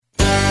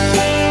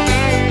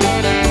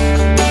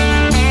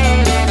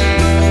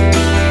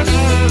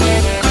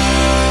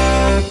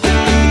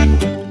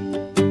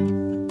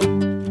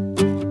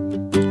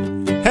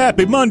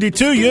Happy Monday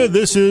to you.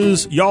 This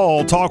is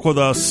Y'all Talk with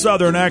a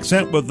Southern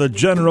accent with the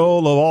general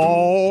of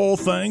all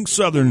things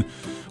Southern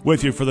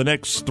with you for the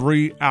next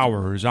 3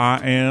 hours. I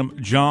am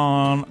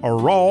John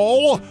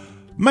Arall.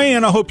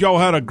 Man, I hope y'all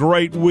had a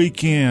great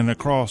weekend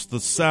across the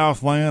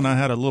Southland. I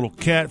had a little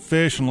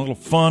catfish and a little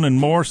fun and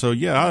more. So,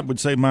 yeah, I would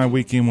say my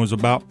weekend was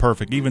about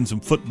perfect. Even some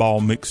football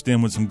mixed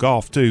in with some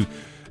golf, too.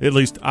 At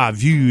least I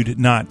viewed,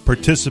 not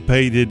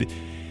participated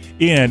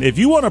in. If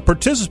you want to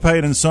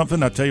participate in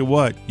something, I tell you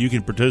what, you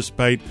can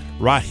participate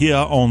right here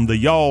on the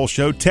Y'all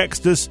Show.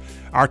 Text us.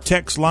 Our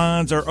text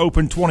lines are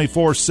open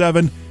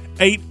 24/7.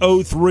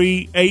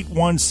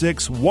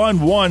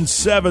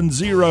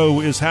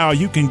 803-816-1170 is how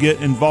you can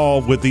get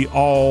involved with the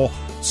All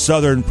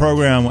Southern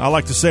program. I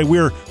like to say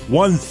we're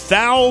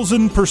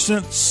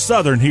 1,000%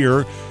 Southern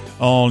here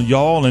on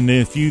Y'all, and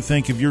if you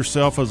think of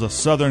yourself as a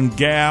Southern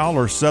gal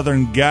or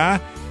Southern guy,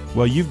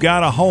 well, you've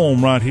got a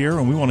home right here,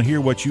 and we want to hear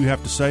what you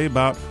have to say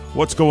about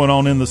what's going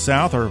on in the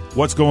South or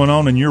what's going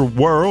on in your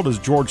world, as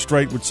George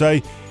Strait would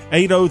say.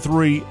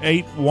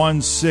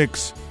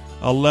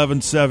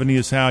 803-816-1170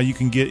 is how you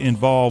can get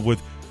involved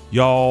with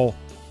Y'all,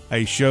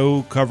 a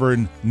show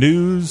covering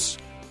news,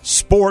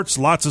 sports,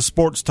 lots of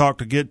sports talk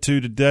to get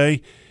to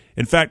today.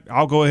 In fact,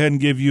 I'll go ahead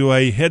and give you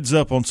a heads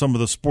up on some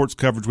of the sports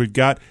coverage we've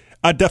got.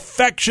 A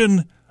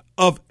defection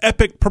of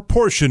epic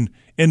proportion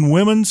in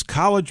women's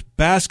college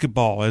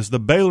basketball as the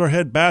Baylor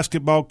head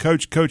basketball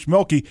coach, Coach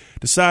Milky,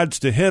 decides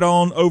to head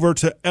on over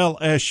to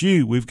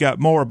LSU. We've got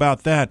more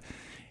about that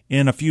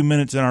in a few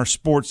minutes in our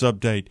sports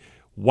update.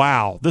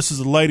 Wow, this is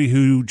a lady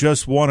who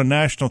just won a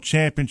national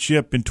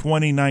championship in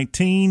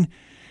 2019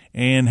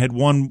 and had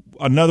won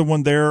another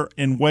one there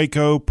in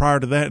Waco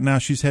prior to that. Now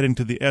she's heading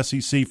to the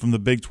SEC from the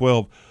Big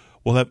 12.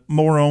 We'll have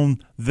more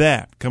on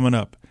that coming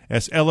up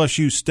as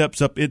LSU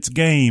steps up its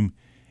game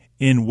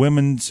in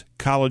women's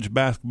college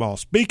basketball.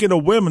 Speaking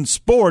of women's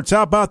sports,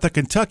 how about the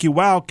Kentucky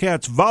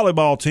Wildcats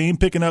volleyball team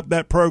picking up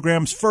that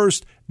program's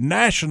first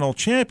national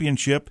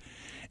championship?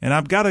 And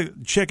I've got to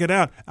check it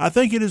out. I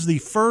think it is the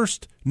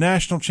first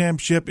national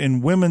championship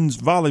in women's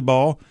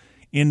volleyball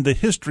in the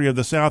history of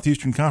the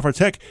Southeastern Conference.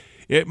 Heck,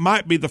 it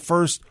might be the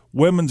first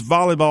women's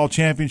volleyball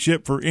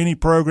championship for any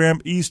program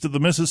east of the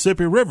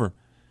Mississippi River.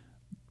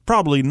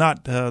 Probably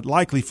not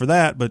likely for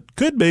that, but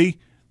could be.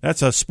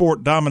 That's a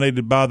sport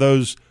dominated by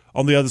those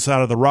on the other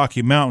side of the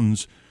Rocky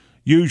Mountains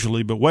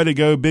usually. But way to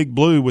go, Big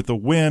Blue, with the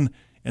win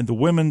in the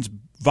women's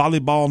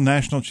volleyball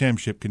national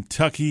championship.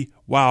 Kentucky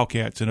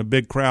Wildcats in a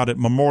big crowd at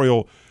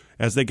Memorial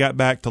as they got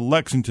back to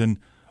Lexington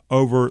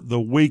over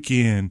the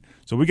weekend.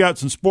 So we got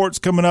some sports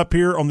coming up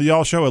here on the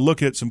Y'all Show. A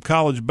look at some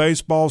college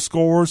baseball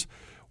scores.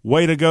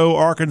 Way to go,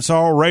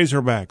 Arkansas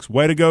Razorbacks.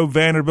 Way to go,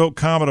 Vanderbilt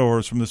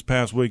Commodores from this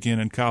past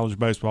weekend in college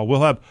baseball.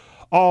 We'll have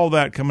all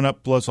that coming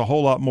up, plus a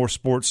whole lot more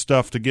sports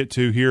stuff to get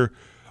to here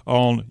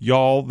on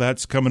Y'all.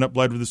 That's coming up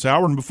later this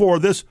hour. And before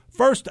this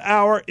first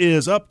hour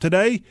is up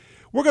today,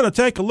 we're going to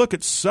take a look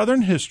at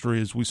Southern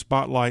history as we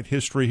spotlight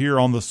history here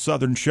on the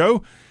Southern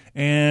Show.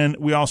 And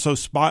we also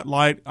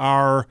spotlight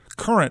our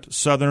current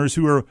Southerners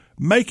who are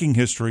making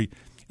history.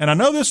 And I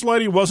know this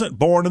lady wasn't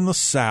born in the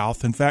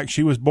South. In fact,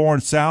 she was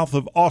born south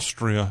of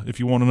Austria, if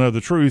you want to know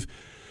the truth.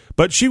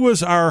 But she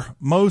was our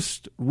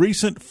most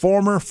recent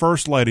former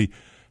First Lady.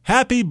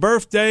 Happy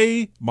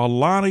birthday,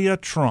 Melania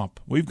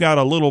Trump. We've got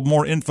a little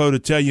more info to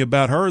tell you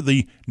about her,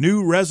 the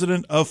new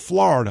resident of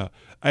Florida,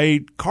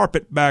 a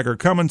carpetbagger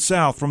coming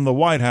south from the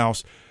White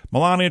House.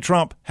 Melania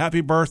Trump, happy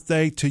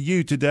birthday to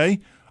you today.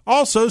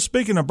 Also,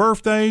 speaking of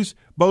birthdays,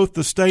 both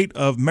the state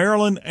of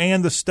Maryland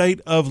and the state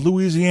of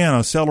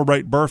Louisiana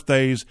celebrate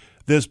birthdays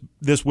this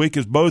week,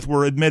 as both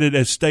were admitted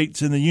as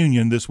states in the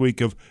Union this week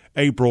of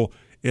April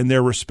in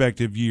their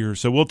respective years.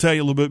 So we'll tell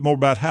you a little bit more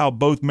about how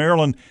both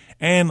Maryland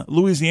and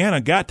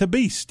Louisiana got to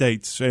be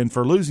states. And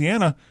for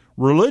Louisiana,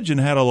 religion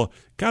had a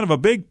kind of a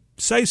big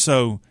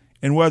say-so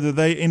in whether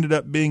they ended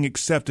up being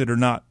accepted or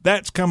not.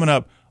 That's coming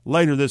up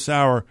later this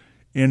hour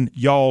in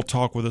Y'all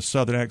Talk with a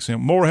Southern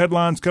accent. More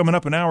headlines coming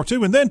up in hour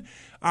two. And then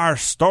our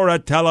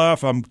storyteller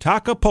from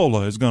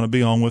Takapola is going to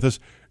be on with us,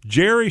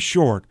 Jerry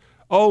Short.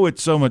 Oh,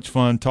 it's so much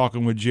fun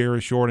talking with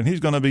Jerry Short, and he's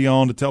going to be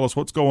on to tell us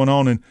what's going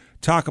on in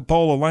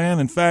Takapola land.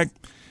 In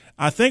fact,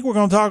 I think we're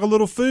going to talk a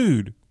little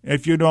food,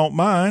 if you don't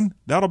mind.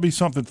 That'll be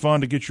something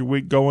fun to get your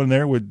week going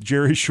there with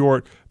Jerry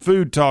Short.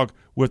 Food talk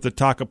with the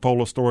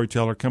Takapola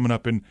storyteller coming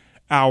up in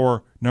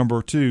hour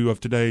number 2 of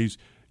today's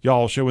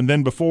Y'all Show. And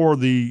then before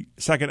the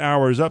second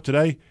hour is up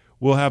today,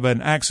 we'll have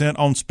an accent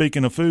on,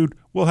 speaking of food,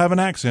 we'll have an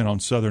accent on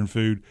Southern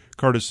food,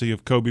 courtesy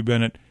of Kobe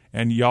Bennett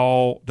and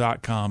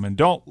y'all.com. And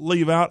don't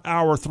leave out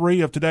hour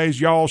 3 of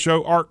today's Y'all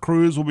Show. Art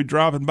Cruz will be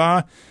dropping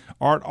by.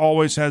 Art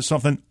always has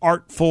something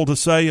artful to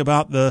say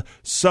about the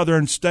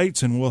southern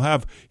states, and we'll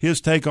have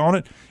his take on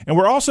it. And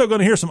we're also going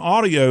to hear some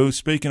audio,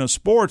 speaking of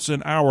sports,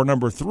 in hour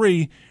number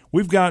 3,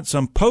 we've got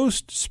some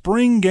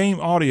post-spring game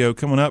audio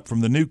coming up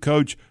from the new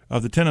coach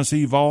of the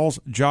Tennessee Vols,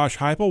 Josh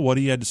Heupel, what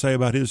he had to say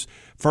about his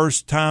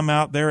first time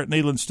out there at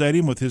Neyland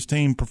Stadium with his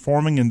team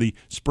performing in the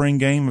spring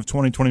game of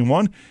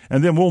 2021.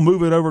 And then we'll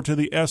move it over to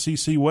the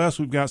SEC West.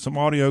 We've got some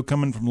audio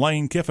coming from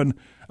Lane Kiffin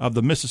of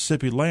the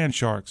Mississippi Land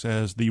Sharks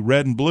as the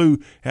Red and Blue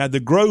had the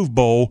Grove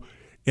Bowl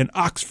in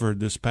Oxford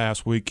this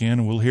past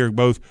weekend. And we'll hear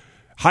both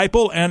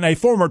Heupel and a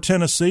former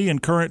Tennessee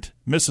and current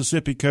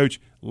Mississippi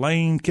coach,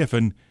 Lane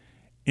Kiffin,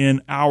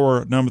 in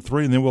hour number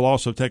 3. And then we'll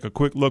also take a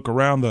quick look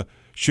around the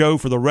show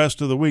for the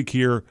rest of the week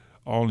here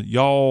on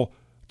Y'all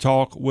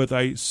Talk with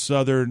a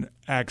Southern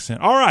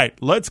Accent. All right,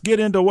 let's get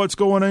into what's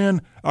going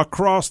on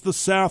across the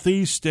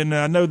Southeast. And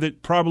I know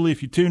that probably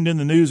if you tuned in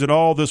the news at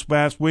all this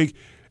past week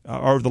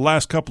or the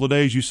last couple of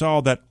days, you saw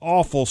that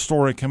awful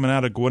story coming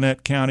out of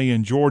Gwinnett County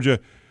in Georgia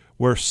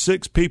where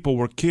 6 people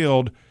were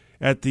killed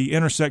at the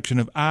intersection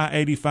of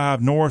I-85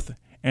 North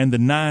and the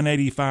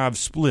 985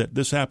 split.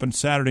 This happened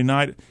Saturday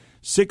night.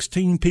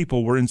 16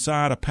 people were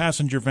inside a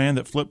passenger van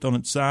that flipped on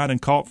its side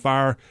and caught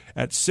fire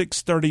at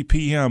 6:30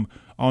 p.m.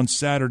 on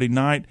Saturday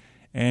night.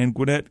 And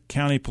Gwinnett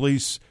County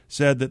Police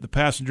said that the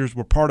passengers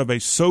were part of a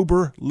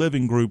sober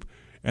living group,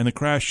 and the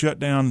crash shut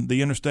down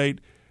the interstate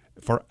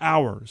for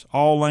hours.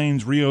 All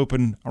lanes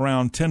reopened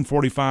around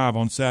 10:45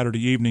 on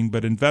Saturday evening,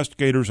 but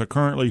investigators are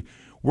currently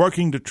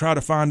working to try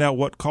to find out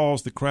what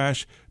caused the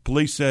crash.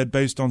 Police said,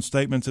 based on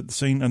statements at the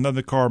scene,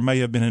 another car may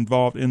have been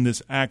involved in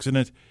this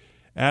accident.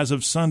 As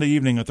of Sunday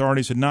evening,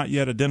 authorities had not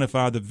yet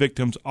identified the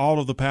victims. All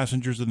of the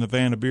passengers in the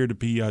van appeared to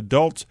be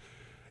adults,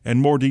 and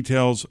more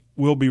details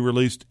will be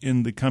released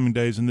in the coming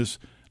days in this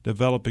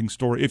developing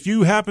story. If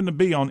you happen to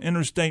be on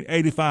Interstate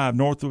 85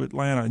 north of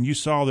Atlanta and you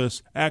saw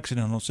this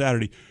accident on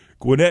Saturday,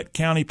 Gwinnett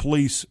County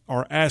Police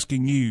are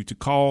asking you to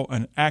call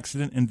an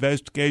accident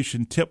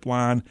investigation tip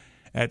line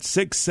at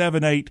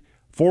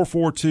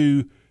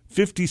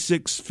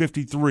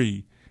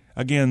 678-442-5653.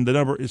 Again, the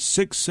number is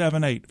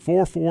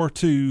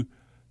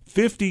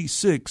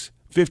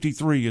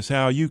 678-442-5653 is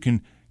how you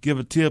can give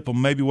a tip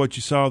on maybe what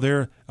you saw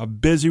there. A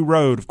busy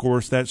road, of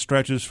course, that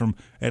stretches from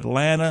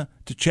Atlanta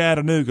to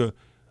Chattanooga,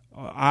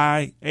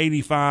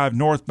 I-85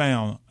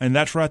 northbound, and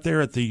that's right there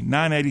at the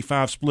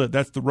 985 split.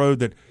 That's the road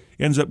that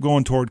ends up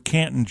going toward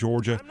Canton,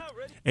 Georgia,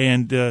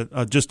 and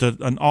just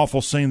an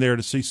awful scene there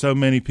to see so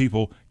many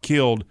people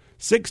killed.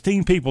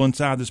 16 people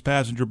inside this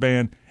passenger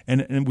van,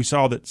 and we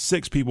saw that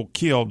 6 people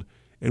killed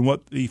in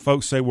what the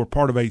folks say were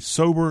part of a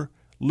sober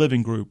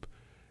living group.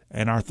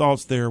 And our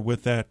thoughts there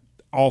with that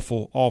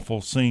awful,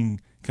 awful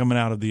scene coming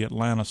out of the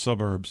Atlanta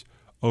suburbs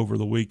over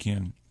the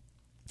weekend.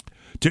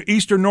 To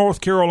eastern North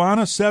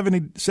Carolina,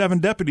 77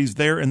 deputies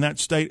there in that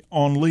state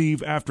on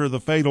leave after the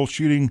fatal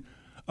shooting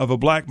of a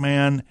black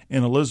man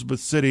in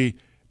Elizabeth City,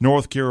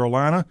 North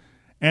Carolina.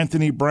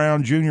 Anthony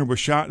Brown Jr. was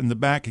shot in the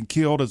back and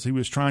killed as he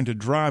was trying to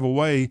drive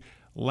away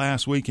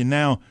last week. And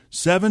now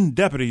 7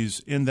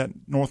 deputies in that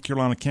North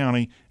Carolina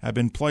county have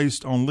been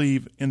placed on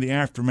leave in the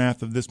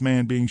aftermath of this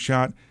man being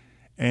shot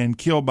and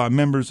killed by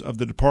members of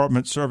the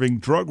department serving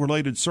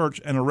drug-related search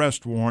and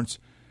arrest warrants.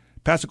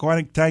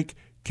 Passaquoddy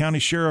County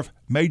Sheriff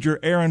Major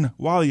Aaron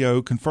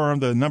Walio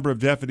confirmed the number of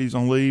deputies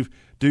on leave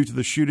due to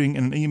the shooting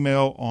in an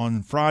email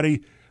on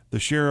Friday. The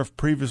sheriff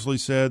previously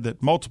said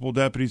that multiple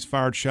deputies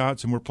fired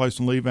shots and were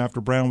placed on leave after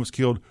Brown was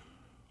killed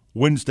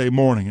Wednesday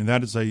morning. And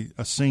that is a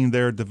scene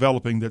there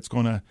developing that's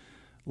going to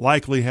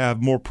likely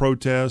have more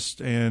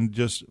protests and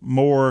just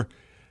more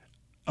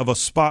of a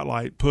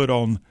spotlight put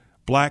on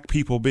black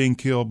people being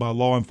killed by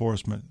law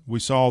enforcement. We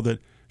saw that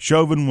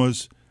Chauvin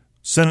was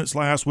sentenced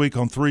last week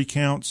on 3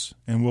 counts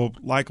and will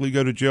likely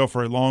go to jail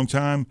for a long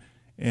time.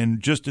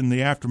 And just in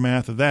the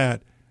aftermath of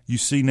that, you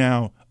see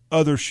now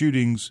other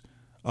shootings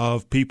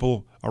of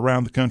people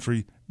around the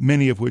country,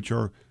 many of which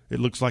are, it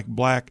looks like,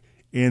 black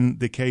in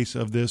the case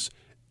of this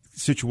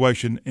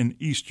situation in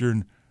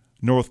eastern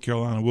North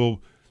Carolina.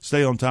 We'll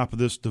stay on top of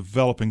this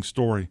developing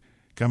story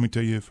coming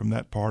to you from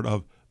that part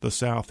of the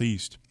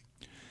Southeast.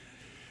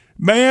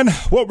 Man,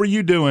 what were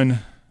you doing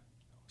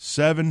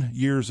 7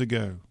 years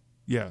ago?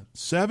 Yeah,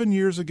 7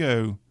 years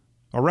ago,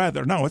 or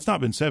rather, no, it's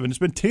not been 7. It's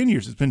been 10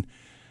 years.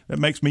 That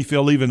makes me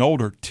feel even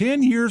older.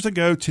 10 years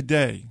ago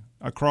today,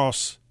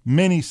 across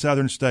many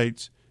southern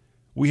states,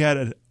 we had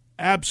an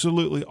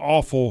absolutely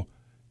awful,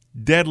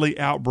 deadly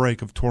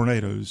outbreak of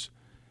tornadoes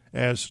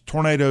as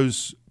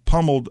tornadoes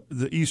pummeled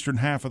the eastern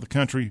half of the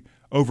country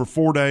over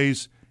 4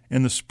 days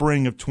in the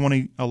spring of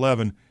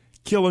 2011,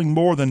 killing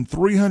more than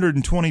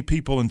 320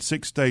 people in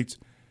 6 states.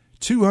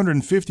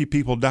 250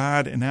 people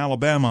died in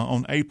Alabama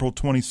on April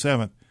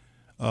 27th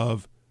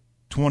of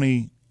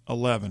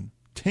 2011.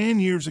 10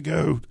 years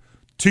ago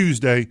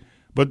Tuesday,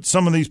 but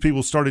some of these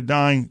people started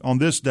dying on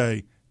this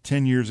day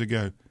 10 years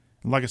ago.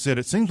 And like I said,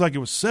 it seems like it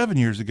was 7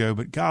 years ago,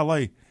 but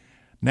golly,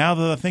 now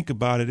that I think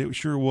about it, it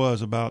sure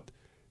was about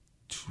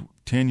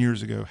 10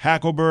 years ago.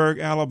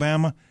 Hackleburg,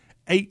 Alabama,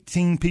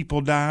 18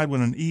 people died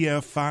when an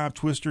EF5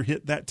 twister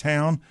hit that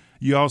town.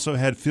 You also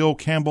had Phil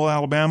Campbell,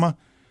 Alabama,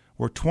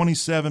 where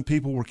 27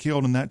 people were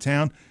killed in that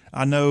town.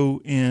 I know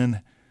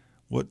in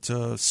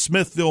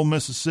Smithville,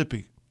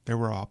 Mississippi, There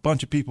were a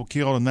bunch of people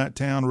killed in that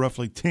town,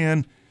 roughly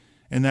 10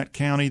 in that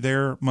county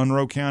there,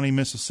 Monroe County,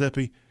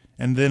 Mississippi.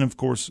 And then, of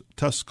course,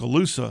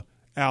 Tuscaloosa,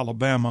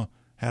 Alabama,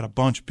 had a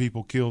bunch of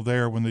people killed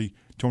there when the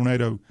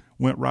tornado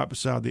went right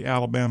beside the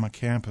Alabama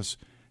campus.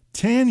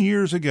 10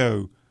 years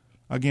ago,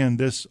 again,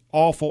 this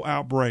awful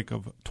outbreak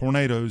of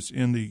tornadoes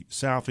in the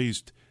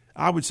southeast,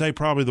 I would say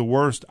probably the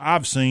worst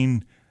I've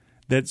seen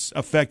that's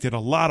affected a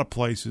lot of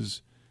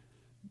places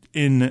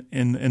in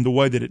the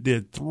way that it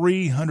did.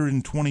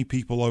 320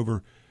 people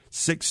over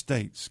 6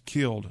 states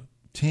killed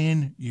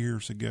 10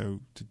 years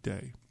ago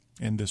today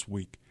and this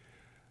week.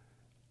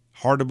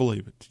 Hard to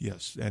believe it,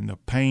 yes. And the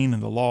pain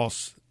and the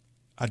loss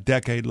a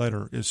decade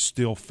later is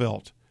still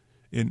felt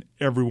in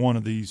every one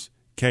of these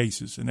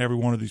cases and every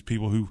one of these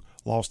people who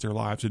lost their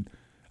lives. And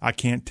I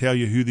can't tell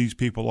you who these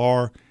people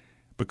are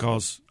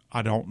because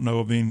I don't know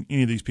of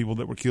any of these people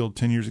that were killed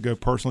 10 years ago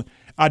personally.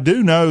 I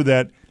do know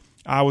that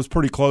I was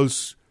pretty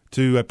close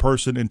to a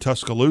person in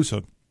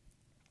Tuscaloosa,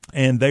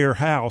 and their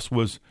house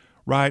was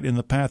right in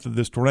the path of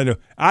this tornado.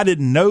 I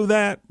didn't know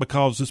that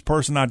because this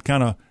person I'd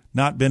kind of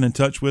not been in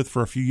touch with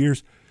for a few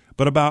years.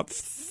 But about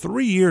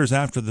 3 years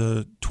after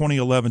the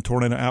 2011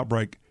 tornado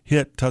outbreak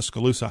hit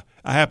Tuscaloosa,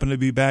 I happened to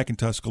be back in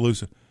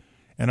Tuscaloosa,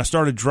 and I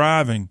started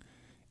driving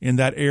in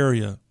that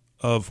area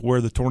of where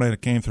the tornado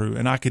came through,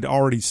 and I could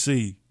already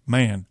see,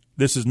 man,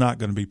 this is not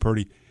going to be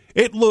pretty.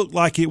 It looked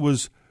like it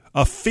was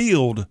a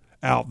field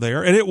out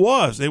there, and it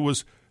was. It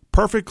was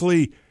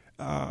perfectly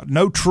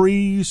no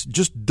trees,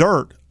 just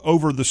dirt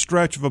over the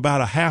stretch of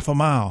about a half a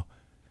mile.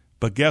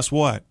 But guess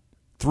what?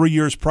 3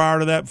 years prior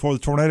to that, before the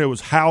tornado, it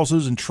was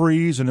houses and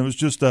trees, and it was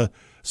just a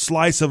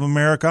slice of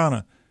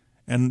Americana.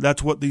 And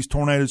that's what these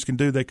tornadoes can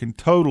do. They can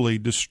totally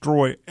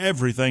destroy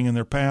everything in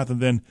their path.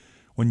 And then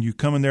when you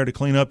come in there to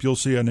clean up, you'll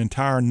see an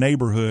entire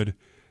neighborhood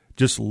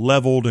just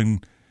leveled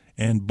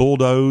and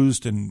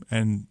bulldozed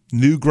and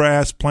new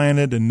grass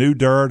planted and new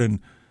dirt and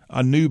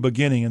a new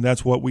beginning. And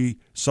that's what we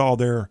saw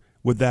there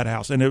with that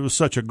house. And it was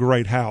such a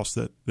great house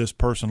that this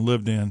person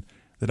lived in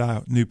that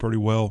I knew pretty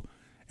well.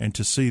 And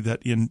to see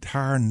that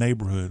entire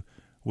neighborhood,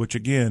 which,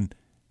 again,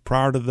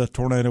 prior to the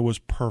tornado was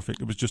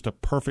perfect. It was just a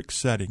perfect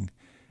setting.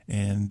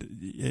 And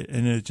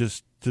it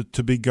just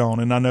to be gone.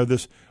 And I know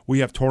we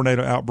have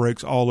tornado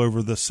outbreaks all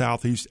over the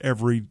southeast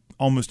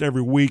almost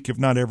every week, if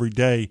not every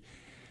day.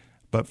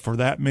 But for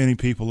that many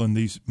people in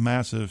these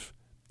massive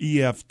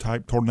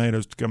EF-type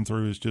tornadoes to come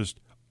through is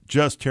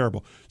just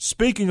terrible.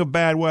 Speaking of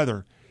bad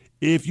weather,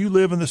 if you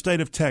live in the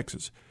state of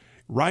Texas,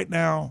 right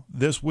now,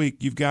 this week,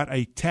 you've got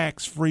a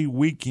tax-free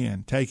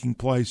weekend taking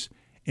place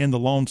in the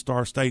Lone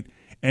Star State.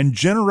 And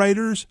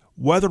generators,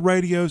 weather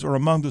radios are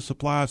among the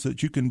supplies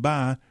that you can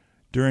buy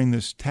during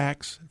this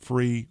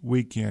tax-free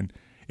weekend.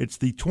 It's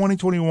the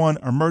 2021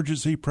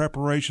 Emergency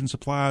Preparation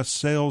Supplies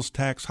Sales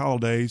Tax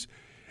Holidays,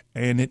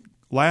 and it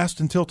lasts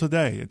until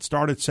today. It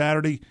started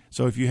Saturday,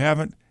 so if you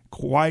haven't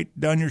quite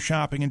done your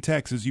shopping in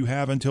Texas, you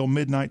have until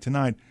midnight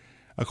tonight.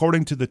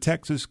 According to the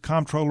Texas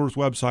Comptroller's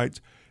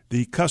website,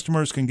 the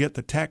customers can get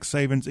the tax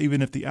savings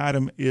even if the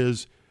item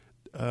is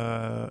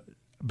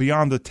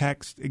beyond the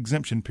tax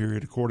exemption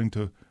period, according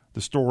to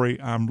the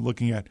story I'm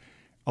looking at.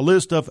 A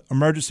list of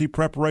emergency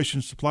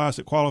preparation supplies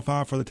that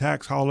qualify for the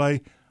tax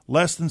holiday,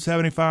 less than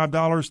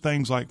 $75,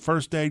 things like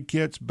first aid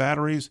kits,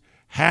 batteries,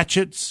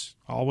 hatchets,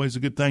 always a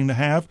good thing to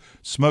have,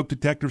 smoke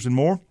detectors, and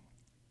more.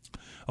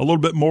 A little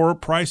bit more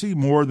pricey,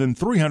 more than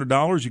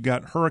 $300, you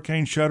got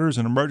hurricane shutters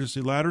and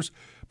emergency ladders,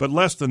 but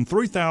less than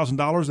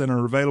 $3,000 that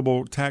are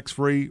available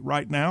tax-free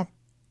right now.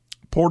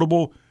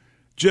 Portable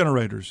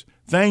generators,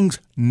 things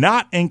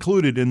not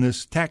included in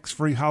this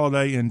tax-free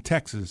holiday in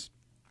Texas.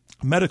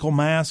 Medical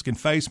mask and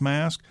face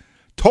mask.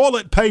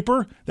 Toilet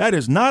paper, that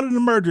is not an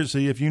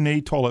emergency if you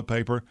need toilet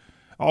paper.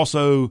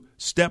 Also,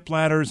 step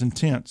ladders and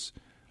tents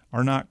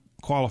are not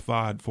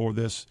qualified for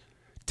this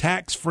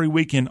tax-free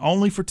weekend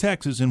only for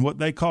Texas and what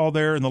they call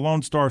there in the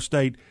Lone Star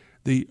State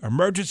the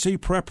Emergency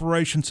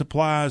Preparation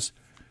Supplies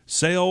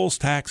Sales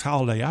Tax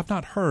Holiday. I've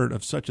not heard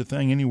of such a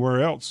thing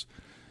anywhere else,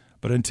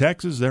 but in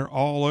Texas, they're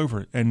all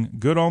over it. And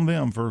good on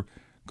them for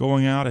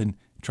going out and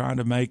trying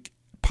to make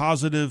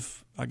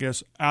positive, I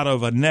guess, out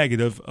of a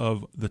negative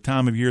of the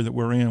time of year that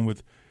we're in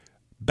with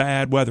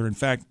bad weather. In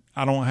fact,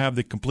 I don't have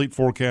the complete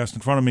forecast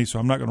in front of me, so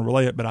I'm not going to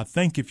relay it. But I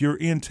think if you're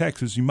in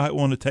Texas, you might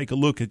want to take a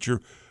look at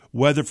your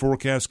weather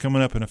forecast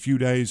coming up in a few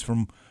days.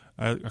 From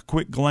a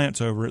quick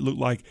glance over, it looked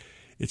like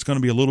it's going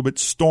to be a little bit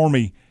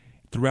stormy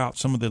throughout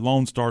some of the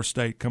Lone Star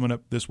State coming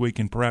up this week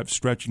and perhaps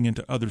stretching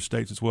into other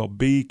states as well.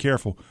 Be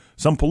careful.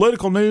 Some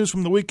political news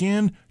from the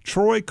weekend.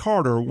 Troy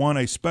Carter won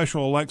a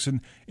special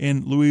election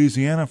in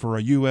Louisiana for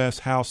a U.S.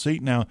 House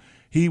seat. Now,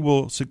 he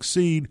will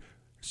succeed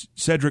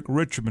Cedric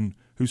Richmond,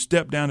 who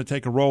stepped down to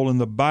take a role in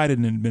the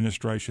Biden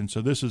administration.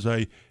 So this is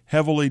a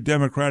heavily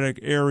Democratic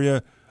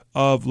area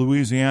of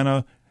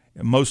Louisiana,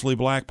 mostly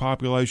black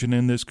population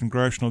in this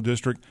congressional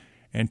district.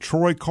 And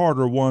Troy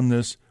Carter won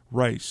this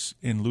race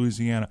in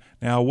Louisiana.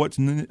 Now, what's,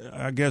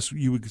 I guess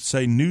you would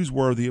say,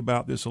 newsworthy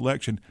about this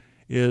election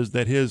is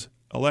that his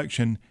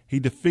election, he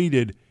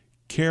defeated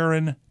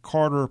Karen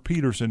Carter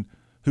Peterson,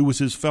 who was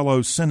his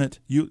fellow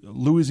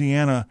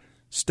Louisiana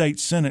State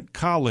Senate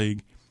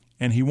colleague,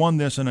 and he won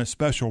this in a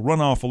special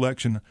runoff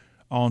election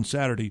on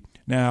Saturday.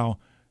 Now,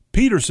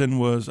 Peterson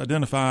was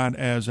identified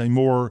as a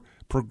more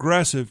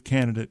progressive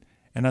candidate,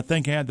 and I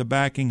think had the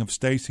backing of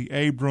Stacey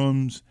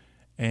Abrams,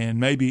 and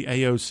maybe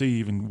AOC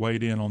even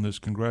weighed in on this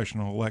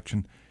congressional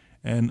election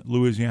in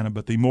Louisiana.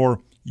 But the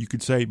more, you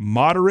could say,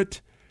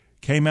 moderate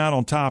came out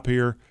on top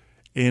here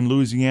in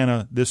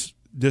Louisiana, this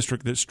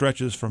district that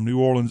stretches from New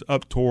Orleans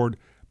up toward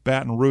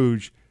Baton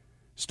Rouge.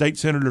 State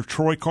Senator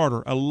Troy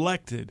Carter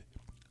elected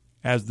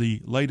as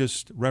the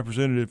latest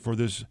representative for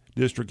this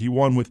district. He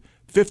won with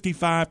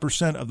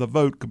 55% of the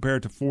vote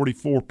compared to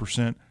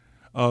 44%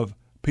 of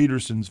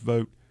Peterson's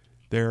vote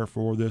there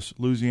for this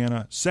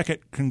Louisiana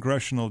 2nd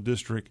Congressional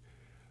District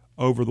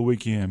over the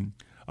weekend.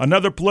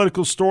 Another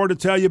political story to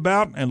tell you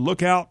about, and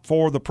look out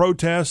for the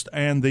protest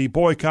and the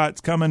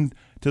boycotts coming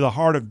to the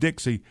heart of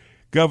Dixie.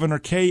 Governor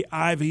Kay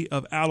Ivey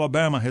of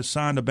Alabama has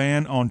signed a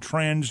ban on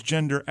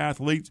transgender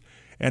athletes,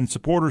 and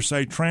supporters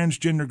say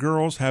transgender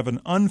girls have an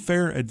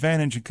unfair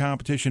advantage in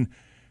competition.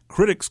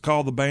 Critics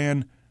call the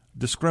ban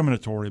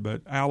discriminatory,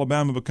 but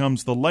Alabama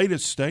becomes the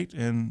latest state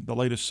and the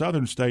latest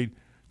southern state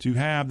to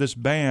have this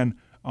ban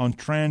on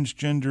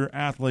transgender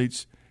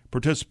athletes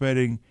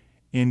participating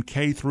in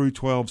K through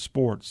 12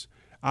 sports.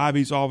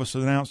 Ivey's office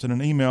announced in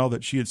an email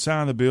that she had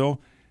signed the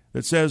bill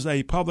that says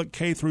a public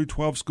K through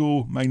 12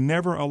 school may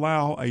never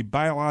allow a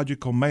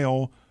biological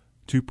male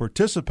to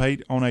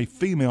participate on a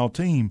female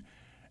team.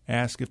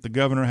 Asked if the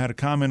governor had a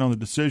comment on the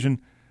decision,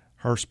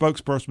 her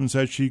spokesperson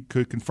said she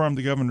could confirm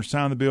the governor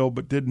signed the bill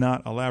but did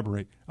not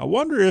elaborate. I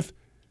wonder if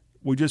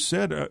we just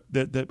said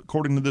that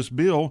according to this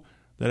bill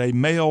that a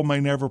male may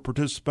never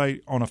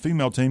participate on a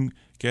female team.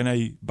 Can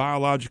a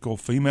biological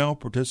female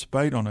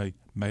participate on a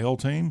male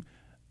team?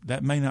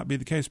 That may not be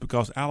the case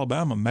because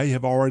Alabama may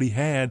have already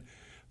had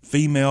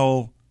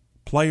female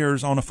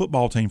players on a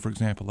football team, for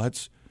example.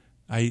 That's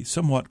a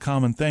somewhat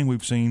common thing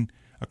we've seen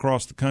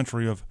across the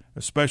country, of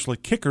especially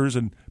kickers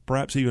and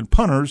perhaps even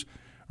punters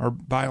are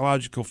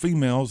biological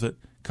females that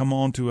come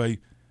on to a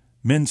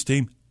men's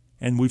team.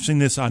 And we've seen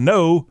this, I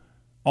know,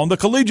 on the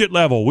collegiate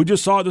level. We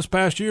just saw it this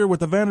past year with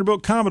the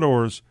Vanderbilt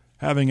Commodores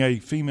having a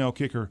female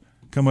kicker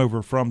come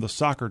over from the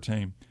soccer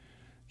team.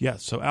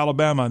 Yes, so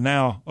Alabama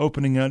now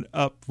opening it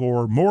up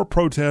for more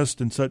protest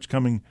and such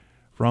coming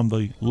from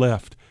the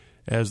left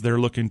as they're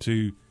looking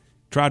to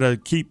try to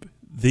keep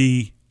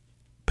the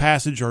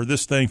passage or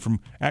this thing from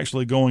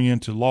actually going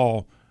into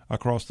law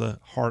across the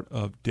heart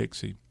of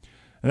Dixie.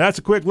 And that's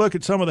a quick look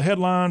at some of the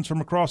headlines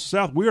from across the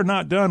South. We are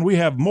not done. We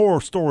have more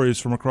stories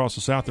from across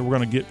the South that we're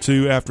going to get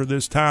to after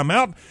this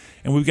timeout.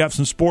 And we've got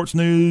some sports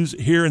news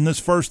here in this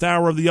first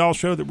hour of the Y'all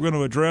Show that we're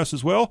going to address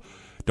as well.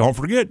 Don't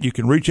forget, you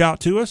can reach out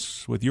to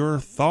us with your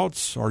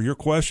thoughts or your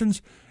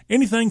questions.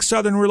 Anything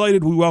Southern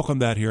related, we welcome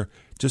that here.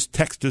 Just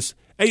text us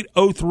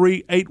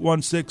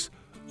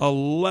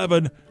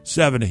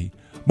 803-816-1170.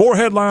 More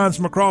headlines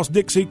from across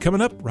Dixie coming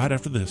up right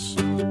after this.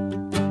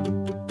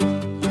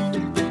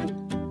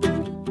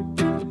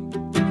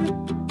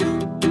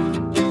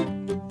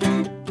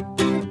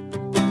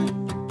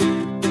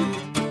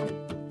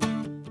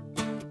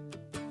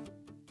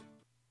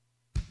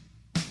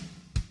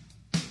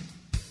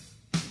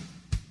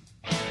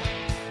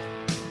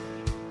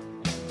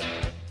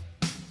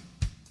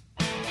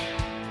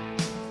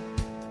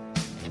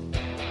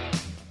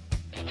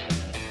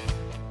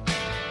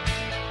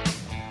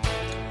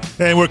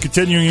 And we're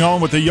continuing on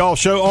with the Y'all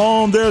Show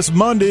on this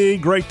Monday.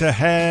 Great to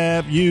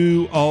have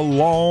you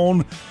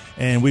along.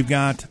 And we've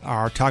got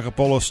our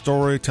Takapola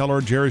storyteller,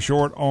 Jerry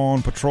Short,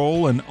 on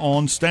patrol and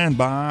on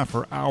standby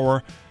for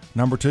hour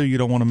number 2. You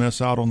don't want to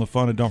miss out on the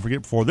fun. And don't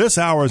forget, before this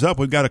hour is up,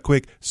 we've got a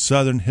quick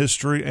Southern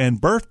history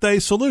and birthday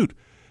salute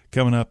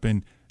coming up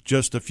in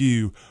just a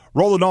few.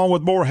 Rolling on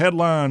with more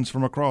headlines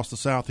from across the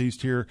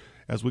Southeast here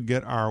as we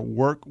get our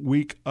work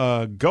week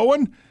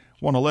going.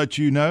 Want to let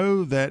you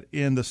know that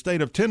in the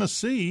state of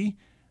Tennessee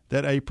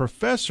that a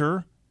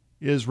professor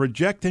is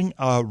rejecting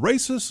a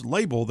racist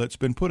label that's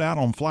been put out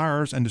on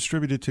flyers and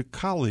distributed to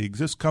colleagues.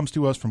 This comes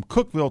to us from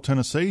Cookeville,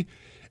 Tennessee,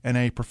 and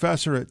a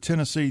professor at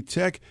Tennessee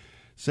Tech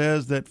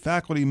says that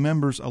faculty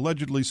members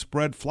allegedly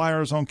spread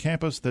flyers on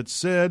campus that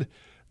said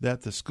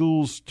that the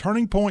school's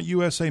Turning Point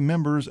USA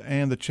members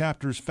and the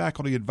chapter's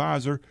faculty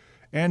advisor,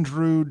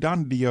 Andrew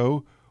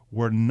Donadio,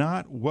 were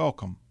not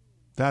welcome.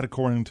 That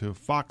according to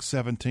Fox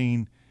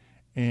 17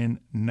 in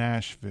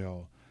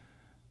Nashville.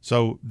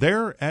 So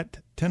they're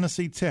at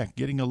Tennessee Tech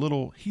getting a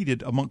little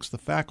heated amongst the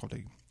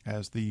faculty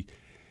as the,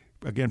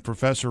 again,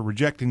 professor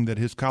rejecting that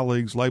his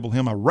colleagues label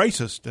him a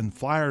racist in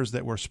flyers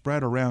that were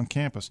spread around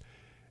campus.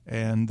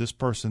 And this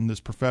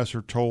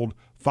professor told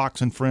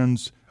Fox and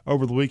Friends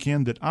over the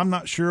weekend that I'm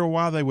not sure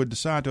why they would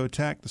decide to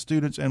attack the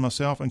students and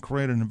myself and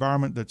create an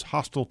environment that's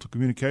hostile to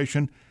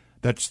communication,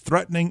 that's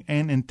threatening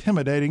and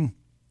intimidating,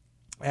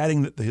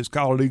 adding that his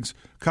colleagues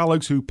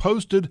who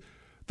posted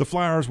the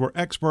flyers were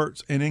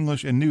experts in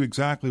English and knew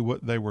exactly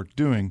what they were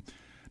doing.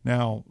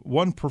 Now,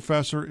 one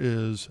professor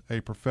is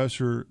a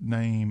professor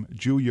named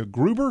Julia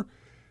Gruber,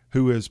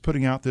 who is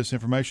putting out this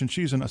information.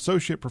 She's an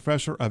associate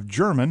professor of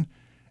German,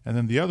 and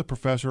then the other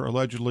professor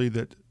allegedly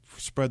that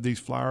spread these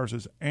flyers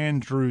is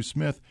Andrew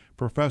Smith.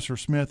 Professor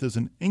Smith is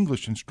an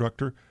English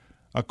instructor,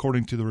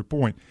 according to the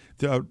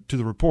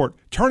report.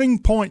 Turning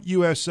Point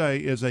USA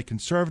is a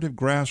conservative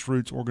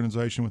grassroots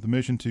organization with a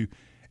mission to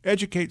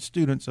educate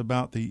students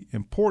about the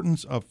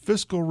importance of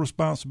fiscal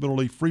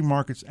responsibility, free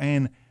markets,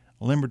 and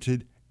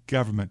limited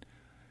government.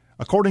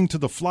 According to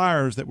the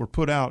flyers that were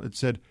put out, it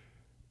said,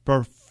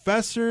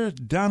 Professor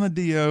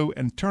Donadio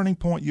and Turning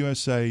Point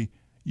USA,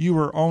 you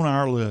are on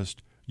our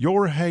list.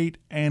 Your hate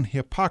and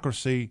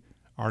hypocrisy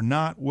are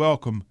not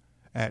welcome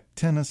at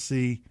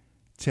Tennessee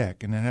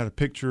Tech. And it had a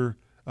picture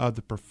of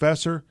the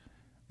professor,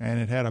 and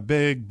it had a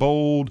big,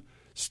 bold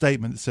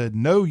statement that said,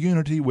 no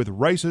unity with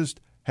racist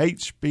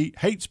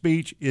hate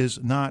speech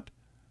is not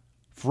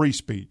free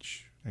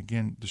speech.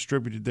 Again,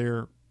 distributed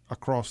there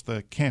across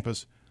the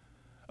campus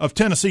of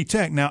Tennessee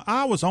Tech. Now,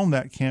 I was on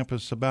that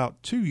campus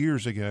about 2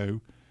 years ago,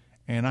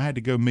 and I had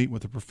to go meet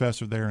with a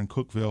professor there in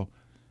Cookeville.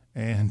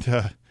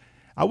 And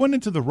I went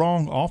into the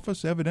wrong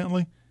office,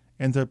 evidently,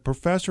 and the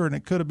professor, and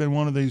it could have been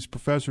one of these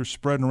professors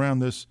spreading around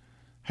this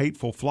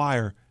hateful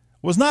flyer,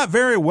 was not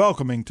very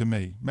welcoming to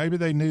me. Maybe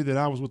they knew that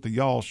I was with the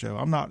Y'all Show.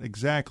 I'm not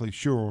exactly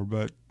sure,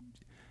 but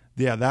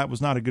yeah, that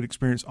was not a good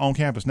experience on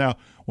campus. Now,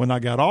 when I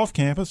got off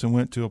campus and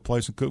went to a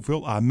place in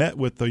Cookeville, I met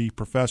with the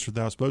professor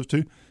that I was supposed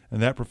to,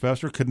 and that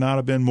professor could not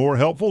have been more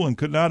helpful and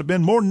could not have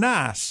been more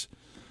nice.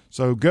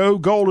 So go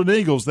Golden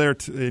Eagles there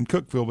in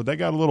Cookeville, but they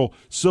got a little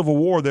civil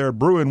war there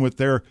brewing with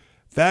their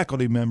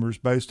faculty members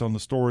based on the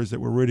stories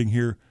that we're reading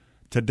here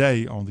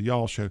today on the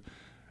Y'all Show.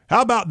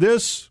 How about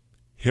this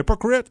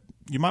hypocrite,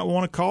 you might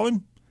want to call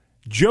him,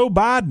 Joe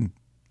Biden?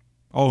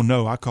 Oh,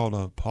 no, I called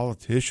a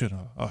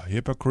politician a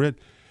hypocrite.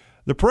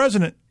 The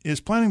president is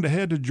planning to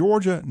head to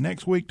Georgia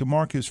next week to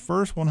mark his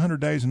first 100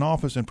 days in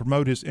office and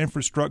promote his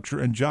infrastructure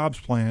and jobs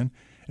plan.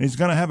 And he's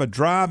going to have a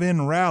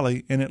drive-in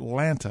rally in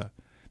Atlanta.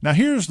 Now,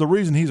 here's the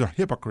reason he's a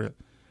hypocrite.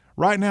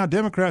 Right now,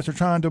 Democrats are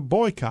trying to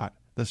boycott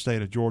the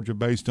state of Georgia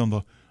based on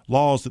the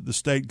laws that the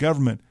state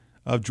government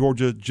of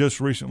Georgia just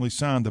recently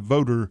signed, the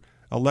voter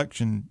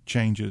election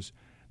changes.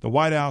 The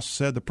White House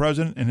said the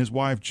president and his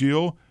wife,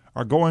 Jill,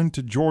 are going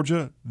to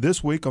Georgia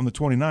this week on the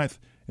 29th.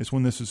 Is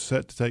when this is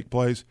set to take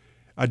place,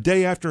 a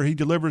day after he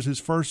delivers his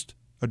first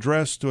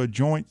address to a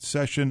joint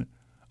session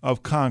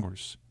of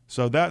Congress.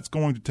 So that's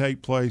going to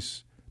take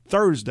place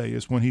Thursday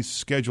is when he's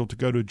scheduled to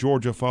go to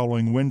Georgia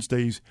following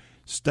Wednesday's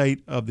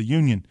State of the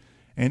Union.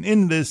 And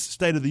in this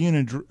State of the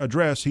Union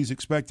address, he's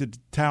expected to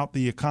tout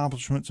the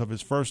accomplishments of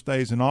his first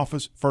days in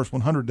office, first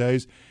 100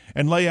 days,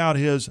 and lay out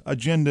his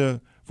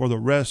agenda for the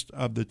rest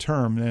of the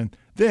term. And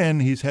then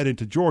he's headed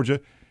to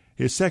Georgia.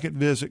 His second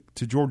visit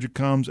to Georgia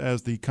comes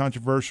as the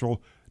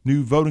controversial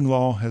new voting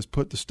law has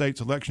put the state's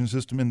election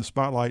system in the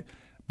spotlight.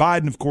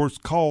 Biden, of course,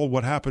 called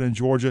what happened in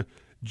Georgia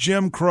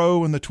Jim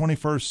Crow in the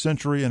 21st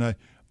century and a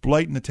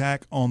blatant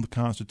attack on the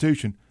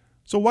Constitution.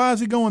 So why is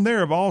he going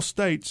there, of all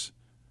states,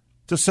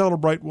 to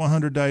celebrate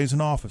 100 days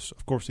in office?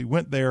 Of course, he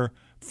went there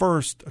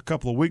first a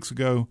couple of weeks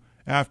ago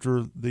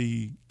after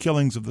the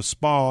killings of the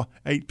spa,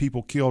 8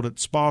 people killed at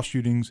spa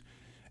shootings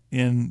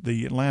in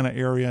the Atlanta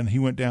area, and he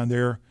went down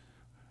there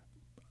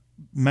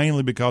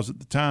mainly because at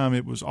the time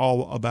it was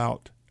all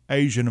about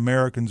Asian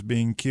Americans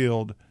being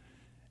killed.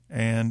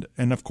 And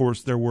of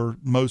course, there were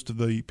most of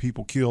the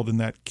people killed in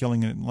that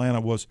killing in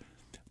Atlanta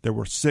there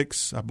were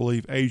 6, I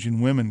believe, Asian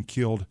women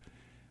killed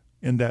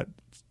in that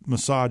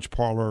massage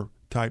parlor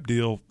type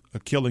deal, a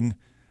killing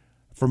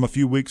from a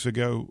few weeks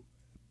ago.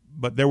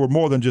 But there were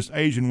more than just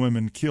Asian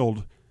women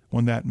killed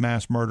when that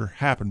mass murder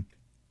happened.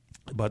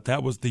 But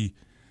that was the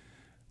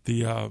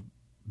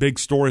big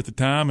story at the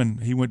time,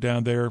 and he went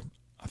down there.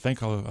 I think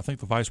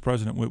the vice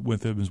president went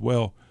with him as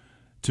well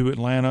to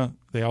Atlanta.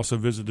 They also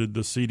visited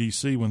the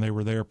CDC when they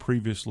were there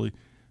previously.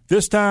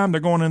 This time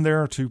they're going in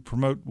there to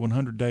promote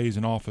 100 days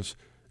in office.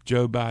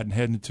 Joe Biden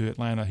heading to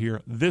Atlanta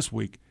here this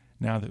week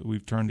now that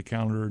we've turned the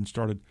calendar and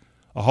started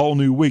a whole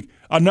new week.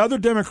 Another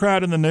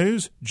Democrat in the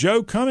news,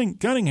 Joe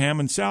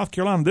Cunningham in South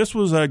Carolina. This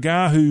was a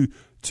guy who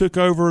took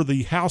over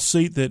the House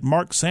seat that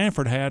Mark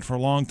Sanford had for a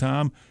long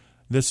time.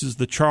 This is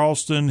the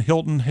Charleston,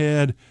 Hilton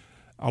Head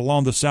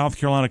along the South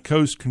Carolina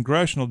Coast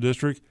Congressional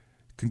District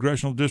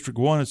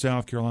 1 in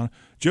South Carolina.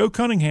 Joe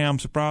Cunningham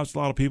surprised a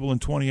lot of people in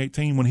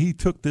 2018 when he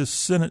took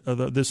this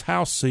this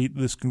House seat,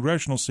 this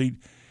congressional seat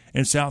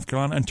in South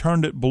Carolina, and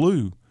turned it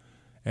blue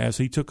as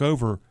he took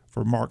over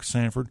for Mark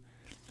Sanford.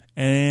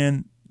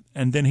 And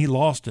then he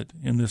lost it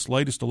in this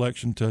latest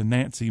election to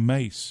Nancy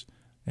Mace,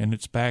 and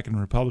it's back in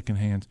Republican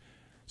hands.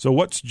 So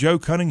what's Joe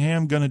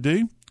Cunningham going to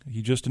do?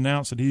 He just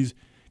announced that he's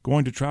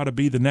going to try to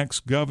be the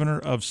next governor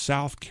of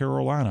South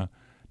Carolina.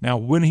 Now,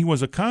 when he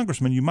was a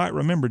congressman, you might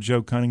remember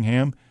Joe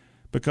Cunningham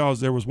because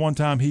there was one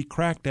time he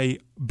cracked a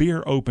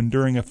beer open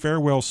during a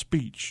farewell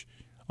speech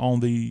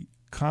on the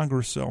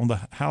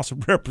House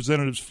of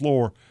Representatives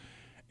floor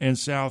in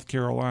South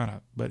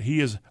Carolina. But he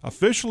is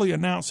officially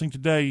announcing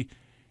today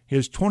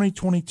his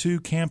 2022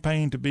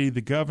 campaign to be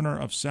the governor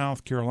of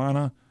South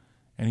Carolina,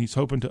 and he's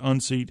hoping to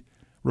unseat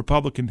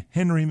Republican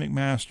Henry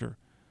McMaster,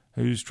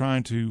 who's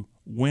trying to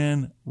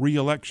win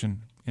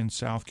re-election in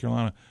South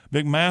Carolina.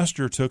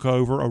 McMaster took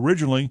over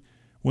originally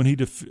when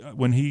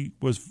he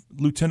was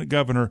lieutenant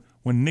governor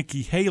when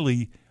Nikki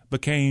Haley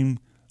became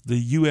the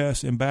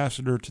U.S.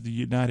 ambassador to the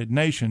United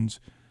Nations,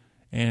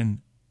 and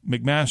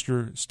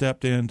McMaster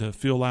stepped in to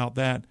fill out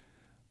that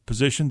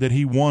position. That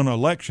he won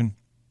election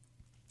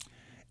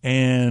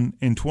and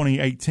in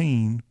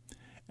 2018,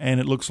 and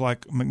it looks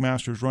like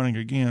McMaster's running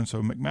again.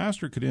 So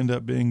McMaster could end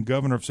up being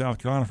governor of South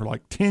Carolina for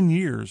like 10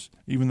 years,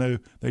 even though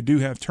they do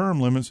have term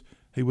limits.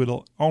 He would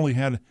only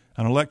had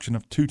an election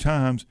of 2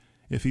 times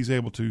if he's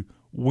able to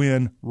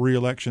win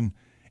re-election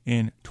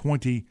in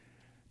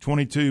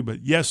 2022.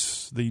 But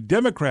yes, the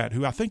Democrat,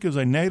 who I think is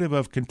a native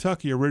of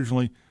Kentucky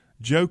originally,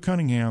 Joe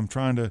Cunningham,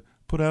 trying to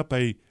put up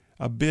a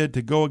bid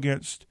to go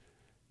against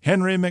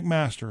Henry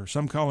McMaster,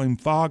 some call him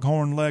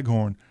Foghorn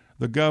Leghorn,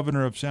 the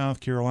governor of South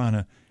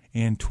Carolina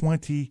in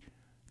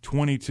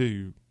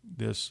 2022.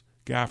 This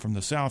guy from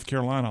the South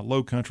Carolina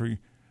Low Country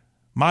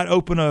might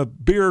open a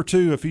beer or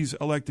two if he's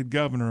elected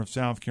governor of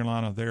South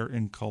Carolina there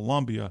in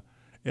Columbia,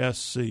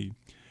 SC.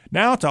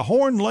 Now to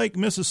Horn Lake,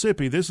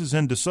 Mississippi. This is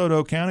in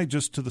DeSoto County,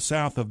 just to the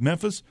south of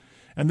Memphis.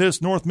 And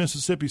this North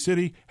Mississippi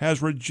city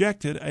has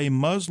rejected a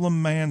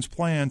Muslim man's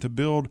plan to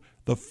build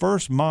the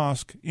first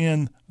mosque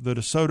in the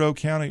DeSoto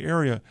County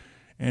area.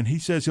 And he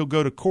says he'll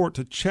go to court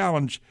to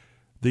challenge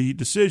the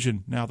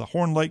decision. Now, the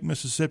Horn Lake,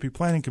 Mississippi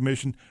Planning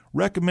Commission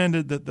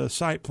recommended that the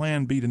site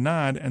plan be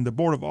denied, and the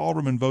Board of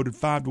Aldermen voted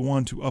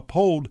 5-1 to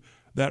uphold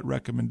that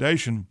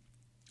recommendation.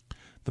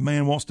 The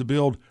man wants to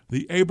build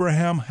the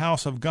Abraham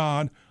House of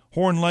God.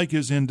 Horn Lake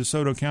is in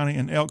DeSoto County,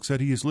 and Elk said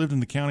he has lived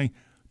in the county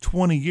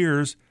 20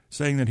 years,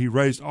 saying that he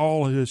raised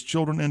all of his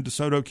children in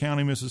DeSoto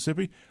County,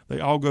 Mississippi. They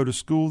all go to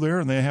school there,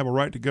 and they have a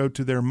right to go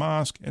to their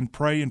mosque and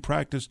pray and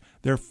practice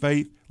their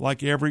faith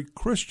like every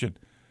Christian.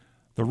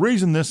 The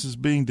reason this is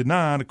being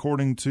denied,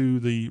 according to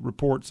the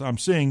reports I'm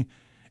seeing,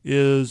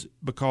 is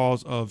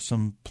because of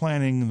some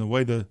planning and the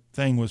way the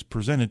thing was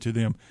presented to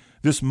them.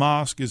 This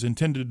mosque is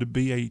intended to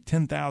be a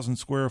 10,000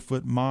 square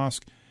foot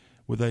mosque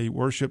with a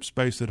worship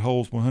space that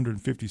holds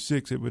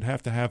 156. It would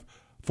have to have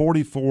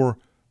 44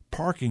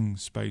 parking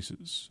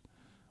spaces.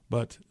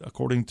 But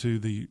according to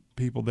the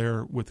people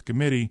there with the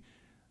committee,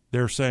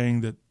 they're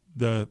saying that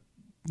the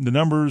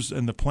numbers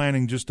and the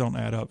planning just don't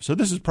add up. So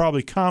this is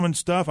probably common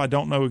stuff. I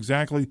don't know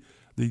exactly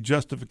the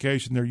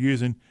justification they're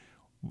using.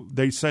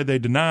 They say they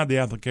denied the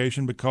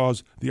application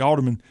because the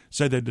aldermen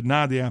say they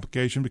denied the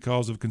application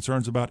because of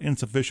concerns about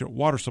insufficient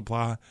water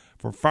supply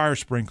for fire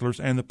sprinklers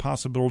and the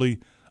possibility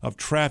of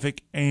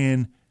traffic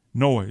and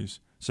noise,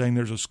 saying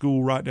there's a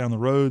school right down the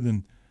road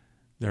and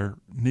they're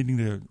needing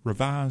to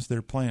revise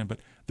their plan. But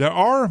there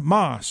are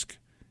mosques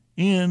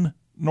in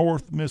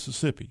North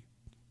Mississippi.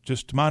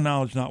 Just to my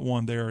knowledge, not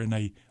one there in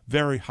a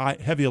very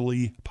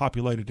heavily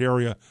populated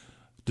area.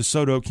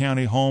 DeSoto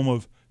County, home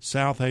of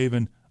South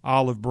Haven,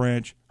 Olive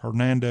Branch,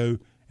 Hernando,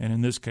 and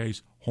in this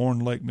case, Horn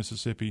Lake,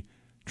 Mississippi,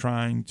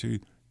 trying to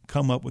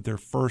come up with their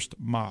first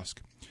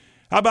mosque.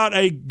 How about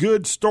a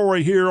good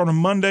story here on a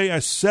Monday? A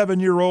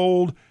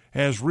 7-year-old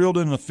has reeled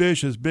in a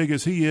fish as big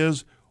as he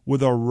is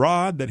with a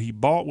rod that he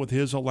bought with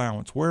his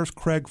allowance. Where's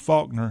Craig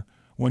Faulkner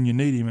when you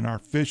need him in our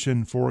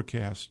fishing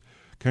forecast?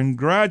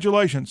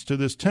 Congratulations to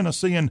this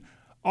Tennessean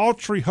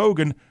Autry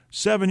Hogan,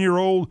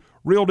 7-year-old,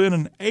 reeled in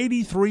an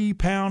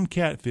 83-pound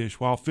catfish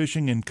while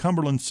fishing in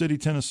Cumberland City,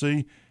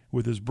 Tennessee,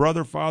 with his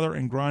brother, father,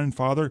 and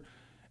grandfather.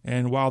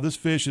 And while this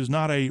fish is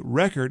not a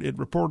record, it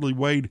reportedly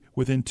weighed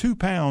within 2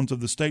 pounds of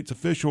the state's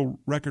official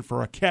record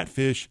for a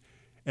catfish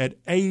at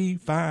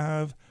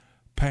 85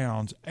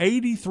 pounds.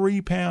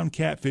 83-pound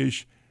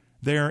catfish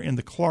there in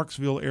the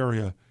Clarksville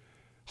area,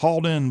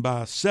 hauled in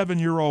by a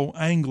 7-year-old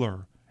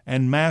angler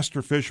and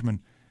master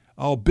fisherman.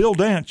 Oh, Bill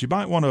Dance, you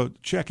might want to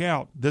check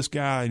out this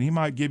guy, and he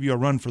might give you a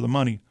run for the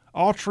money.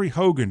 Autry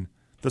Hogan,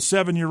 the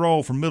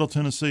 7-year-old from Middle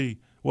Tennessee,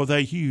 with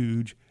a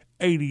huge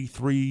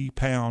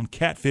 83-pound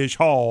catfish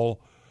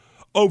haul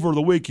over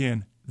the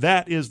weekend.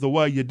 That is the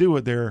way you do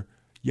it there,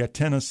 you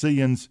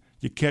Tennesseans.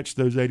 You catch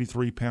those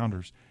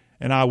 83-pounders.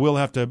 And I will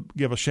have to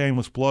give a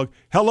shameless plug.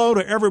 Hello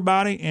to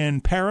everybody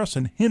in Paris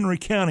and Henry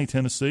County,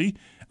 Tennessee.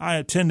 I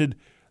attended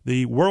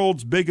the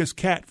world's biggest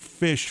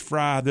catfish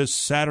fry this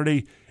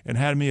Saturday and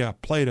had me a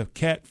plate of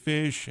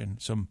catfish and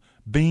some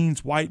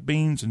beans, white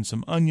beans, and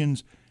some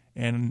onions.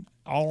 And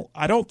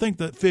I don't think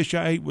the fish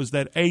I ate was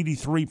that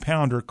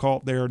 83-pounder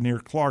caught there near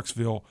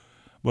Clarksville.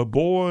 But,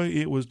 boy,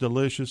 it was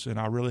delicious, and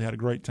I really had a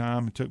great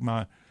time. I took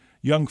my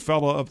young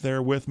fella up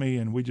there with me,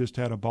 and we just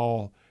had a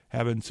ball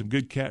having some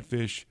good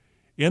catfish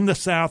in the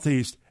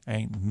Southeast.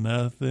 Ain't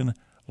nothing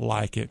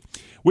like it.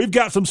 We've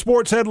got some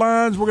sports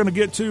headlines we're going to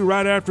get to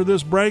right after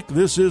this break.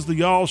 This is the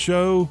Y'all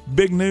Show.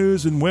 Big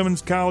news in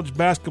women's college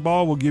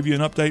basketball. We'll give you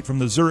an update from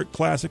the Zurich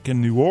Classic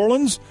in New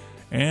Orleans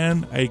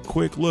and a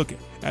quick look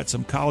at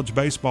some college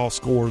baseball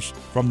scores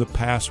from the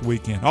past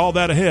weekend. All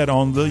that ahead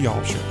on the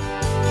Y'all Show.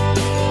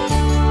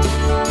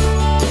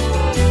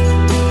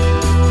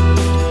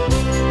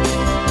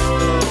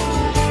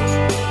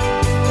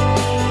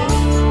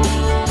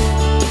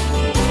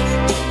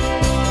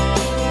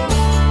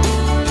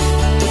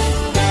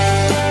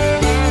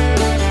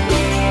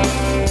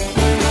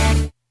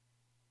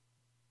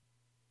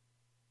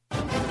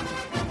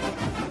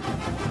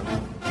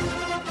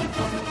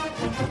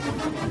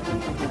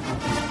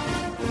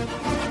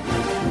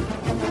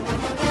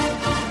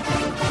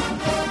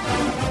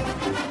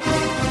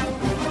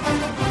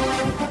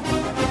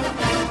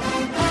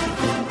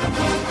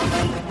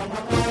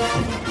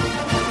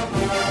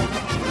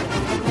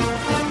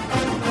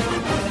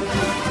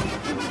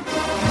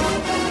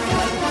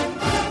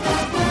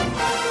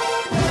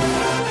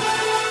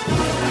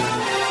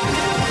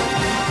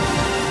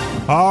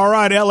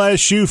 right,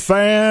 LSU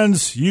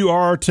fans, you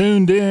are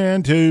tuned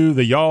in to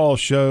the Y'all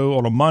Show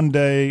on a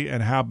Monday.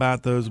 And how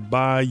about those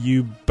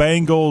Bayou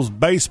Bengals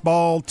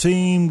baseball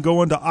team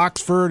going to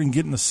Oxford and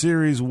getting a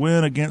series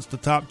win against the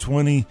top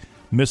 20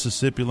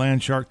 Mississippi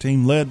Landshark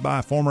team led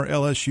by former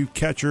LSU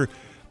catcher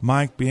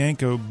Mike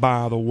Bianco,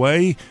 by the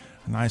way.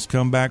 A nice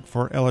comeback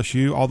for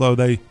LSU, although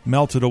they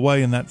melted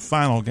away in that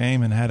final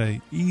game and had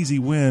an easy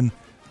win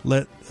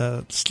let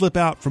slip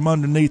out from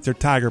underneath their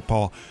tiger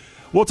paw.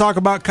 We'll talk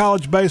about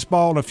college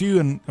baseball in a few,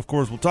 and, of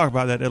course, we'll talk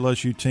about that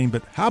LSU team.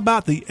 But how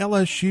about the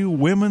LSU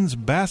women's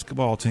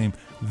basketball team?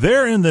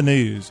 They're in the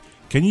news.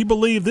 Can you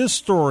believe this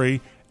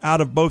story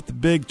out of both the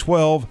Big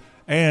 12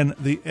 and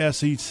the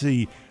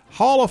SEC?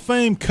 Hall of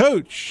Fame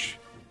coach,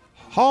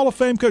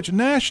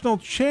 national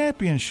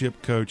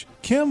championship coach,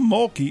 Kim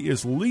Mulkey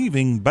is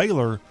leaving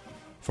Baylor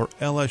for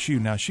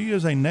LSU. Now, she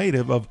is a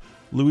native of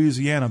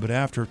Louisiana, but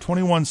after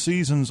 21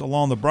 seasons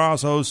along the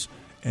Brazos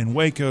and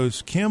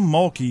Wacos, Kim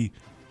Mulkey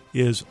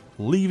is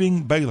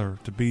leaving Baylor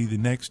to be the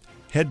next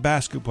head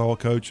basketball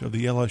coach of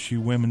the LSU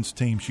women's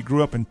team. She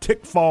grew up in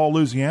Tickfall,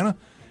 Louisiana,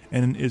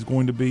 and is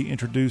going to be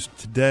introduced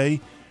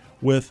today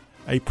with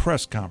a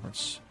press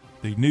conference.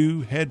 The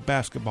new head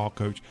basketball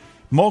coach.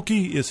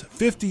 Mulkey is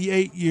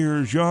 58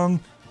 years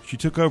young. She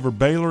took over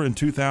Baylor in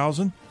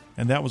 2000,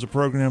 and that was a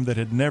program that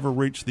had never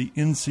reached the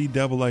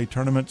NCAA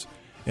tournaments.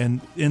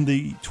 And in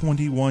the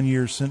 21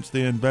 years since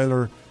then,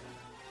 Baylor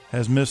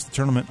has missed the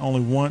tournament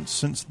only once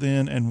since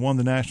then and won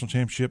the national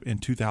championship in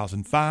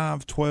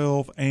 2005,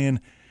 12, and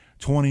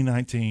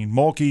 2019.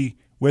 Mulkey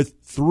with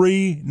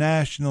 3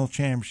 national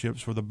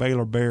championships for the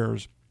Baylor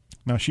Bears.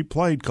 Now, she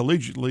played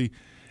collegiately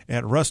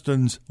at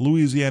Ruston's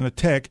Louisiana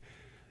Tech,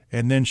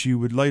 and then she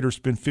would later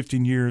spend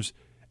 15 years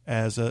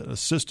as an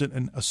assistant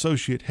and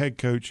associate head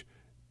coach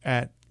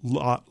at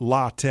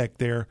La Tech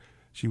there.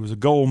 She was a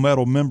gold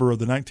medal member of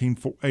the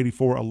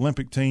 1984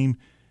 Olympic team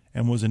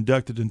and was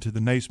inducted into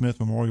the Naismith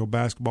Memorial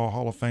Basketball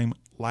Hall of Fame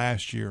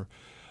last year.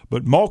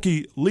 But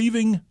Mulkey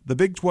leaving the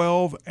Big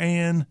 12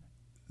 and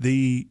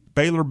the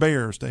Baylor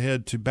Bears to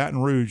head to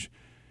Baton Rouge,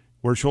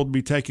 where she'll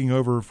be taking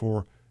over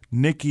for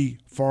Nikki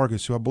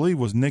Fargas, who I believe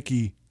was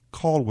Nikki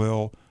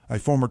Caldwell, a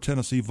former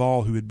Tennessee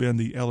Vol who had been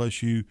the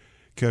LSU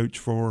coach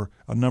for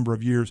a number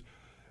of years.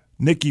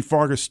 Nikki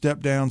Fargas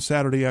stepped down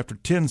Saturday after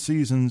 10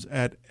 seasons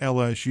at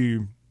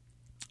LSU.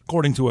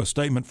 According to a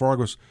statement,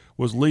 Fargas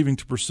was leaving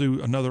to pursue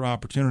another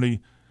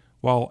opportunity.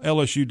 While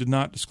LSU did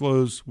not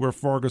disclose where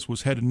Fargas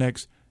was headed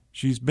next,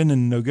 she's been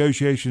in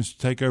negotiations to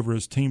take over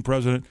as team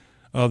president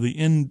of the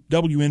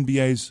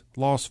WNBA's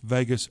Las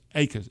Vegas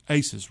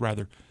Aces.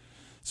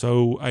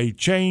 So a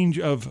change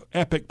of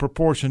epic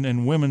proportion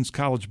in women's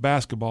college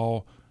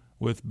basketball,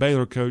 with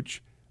Baylor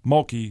coach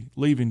Mulkey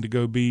leaving to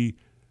go be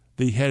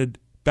the head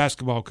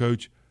basketball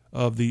coach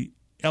of the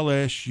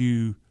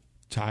LSU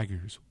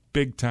Tigers.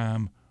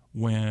 Big-time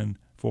win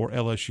for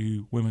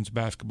LSU women's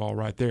basketball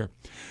right there.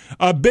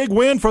 A big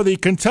win for the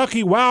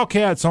Kentucky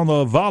Wildcats on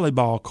the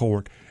volleyball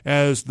court,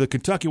 as the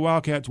Kentucky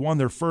Wildcats won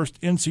their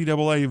first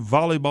NCAA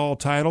volleyball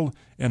title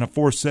in a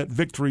 4-set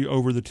victory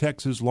over the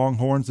Texas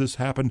Longhorns. This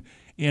happened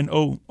in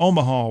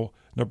Omaha,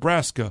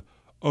 Nebraska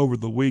over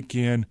the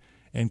weekend,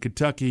 and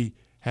Kentucky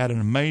had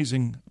an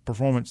amazing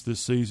performance this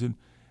season.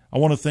 I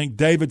want to thank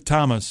David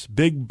Thomas,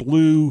 Big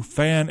Blue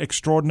fan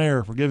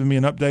extraordinaire, for giving me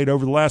an update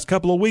over the last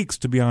couple of weeks,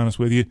 to be honest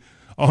with you,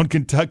 on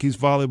Kentucky's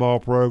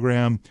volleyball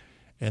program.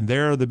 And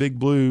there, the Big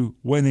Blue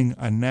winning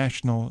a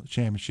national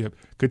championship.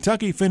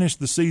 Kentucky finished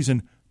the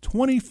season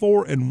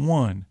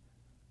 24-1.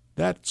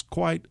 That's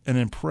quite an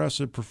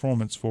impressive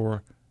performance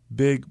for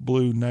Big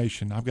Blue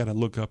Nation. I've got to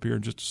look up here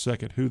in just a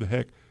second who the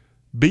heck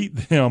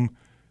beat them.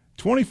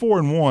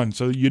 24-1.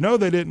 So you know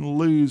they didn't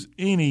lose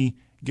any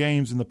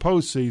games in the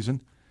postseason.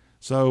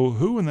 So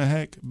who in the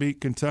heck beat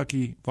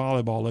Kentucky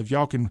volleyball? If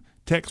y'all can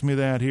text me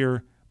that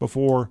here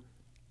before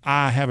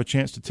I have a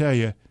chance to tell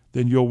you,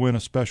 then you'll win a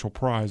special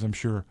prize, I'm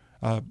sure,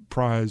 a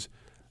prize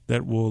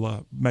that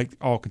will make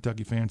all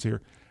Kentucky fans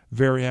here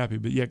very happy.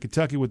 But, yeah,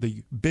 Kentucky with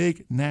the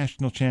big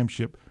national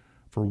championship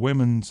for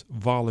women's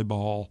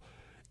volleyball.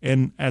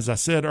 And as I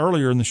said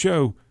earlier in the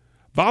show,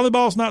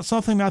 volleyball is not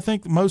something I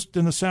think most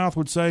in the South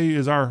would say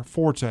is our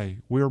forte.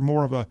 We're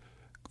more of a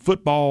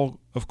football,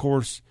 of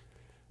course,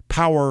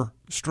 power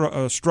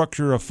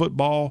structure of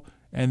football,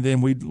 and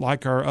then we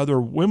like our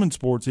other women's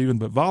sports even,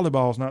 but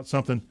volleyball is not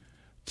something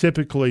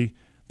typically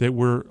that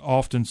we're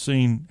often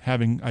seen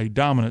having a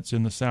dominance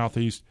in the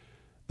Southeast.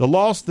 The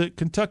loss that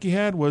Kentucky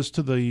had was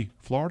to the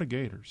Florida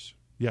Gators.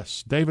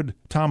 Yes, David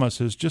Thomas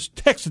has just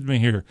texted me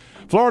here.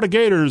 Florida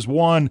Gators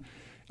won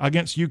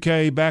against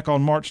UK back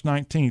on March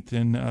 19th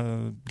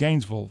in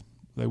Gainesville.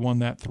 They won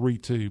that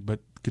 3-2,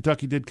 but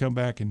Kentucky did come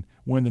back and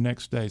win the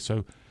next day.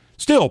 So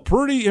still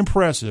pretty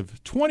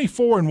impressive.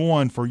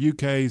 24-1 for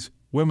UK's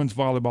women's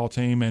volleyball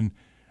team, and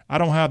I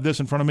don't have this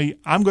in front of me.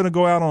 I'm going to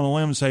go out on a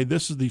limb and say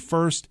this is the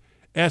first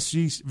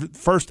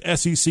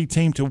SEC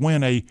team to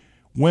win a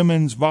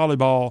women's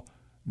volleyball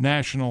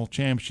national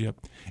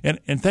championship.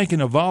 And thinking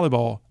of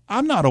volleyball,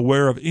 I'm not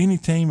aware of any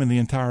team in the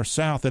entire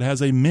South that has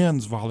a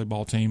men's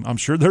volleyball team. I'm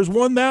sure there's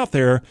one out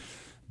there,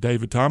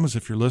 David Thomas,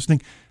 if you're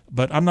listening.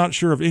 But I'm not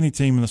sure of any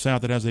team in the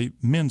South that has a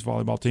men's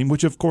volleyball team,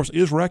 which, of course,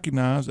 is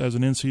recognized as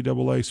an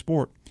NCAA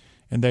sport.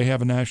 And they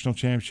have a national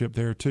championship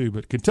there, too.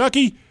 But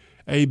Kentucky,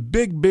 a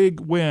big, big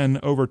win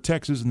over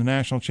Texas in the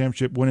national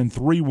championship, winning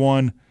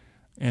 3-1,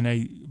 and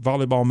a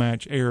volleyball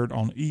match aired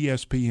on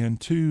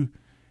ESPN2.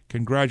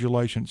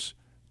 Congratulations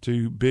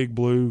to Big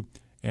Blue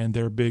and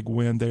their big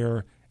win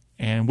there.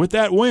 And with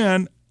that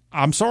win,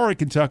 I'm sorry,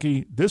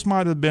 Kentucky, this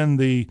might have been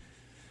the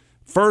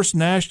first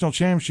national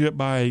championship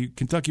by a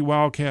Kentucky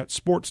Wildcat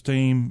sports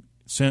team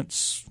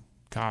since,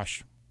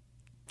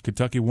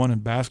 Kentucky won in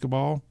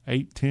basketball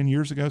 8-10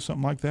 years ago,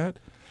 something like that.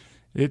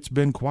 It's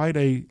been quite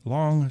a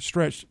long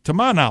stretch, to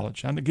my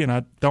knowledge. And again,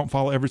 I don't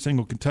follow every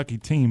single Kentucky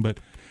team, but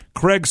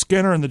Craig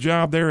Skinner and the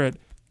job there at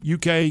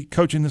UK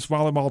coaching this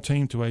volleyball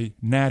team to a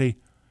natty,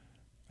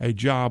 a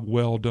job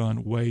well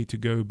done. Way to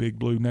go, Big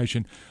Blue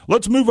Nation.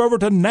 Let's move over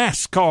to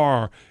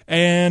NASCAR,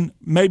 and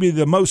maybe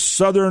the most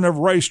southern of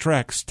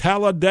racetracks.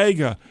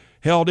 Talladega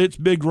held its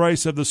big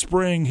race of the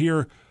spring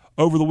here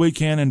over the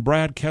weekend, and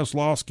Brad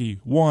Keselowski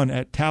won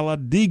at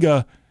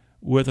Talladega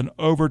with an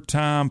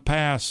overtime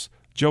pass.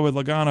 Joey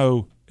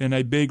Logano in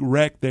a big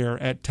wreck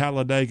there at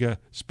Talladega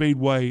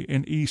Speedway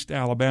in East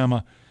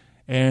Alabama.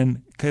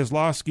 And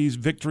Keselowski's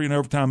victory in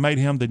overtime made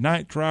him the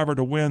ninth driver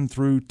to win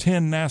through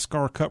 10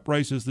 NASCAR Cup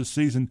races this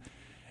season,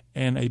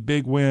 and a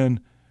big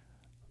win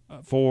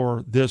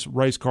for this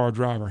race car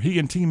driver. He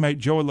and teammate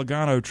Joey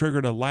Logano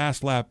triggered a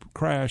last-lap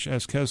crash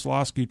as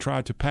Keselowski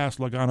tried to pass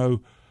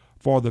Logano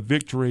for the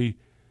victory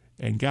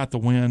and got the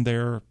win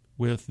there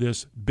with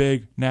this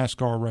big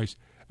NASCAR race.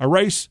 A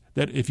race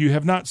that if you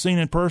have not seen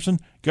in person,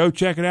 go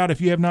check it out.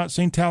 If you have not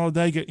seen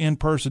Talladega in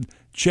person,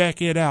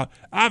 check it out.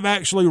 I've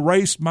actually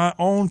raced my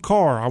own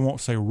car. I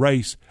won't say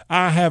race.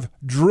 I have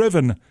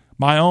driven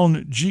my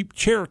own Jeep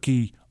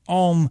Cherokee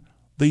on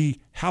the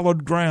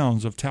hallowed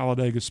grounds of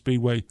Talladega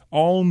Speedway,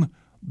 on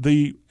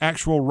the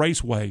actual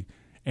raceway.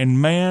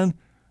 And, man,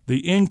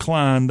 the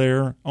incline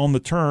there on the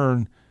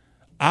turn,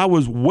 I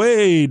was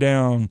way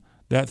down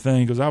that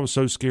thing because I was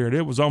so scared.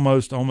 It was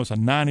almost a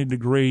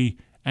 90-degree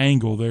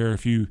angle there.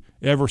 If you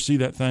ever see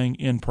that thing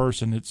in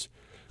person, it's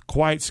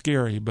quite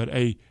scary. But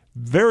a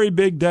very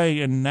big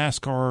day in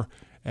NASCAR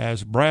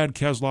as Brad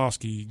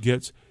Keselowski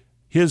gets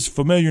his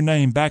familiar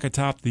name back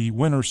atop the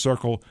winner's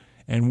circle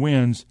and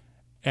wins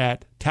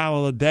at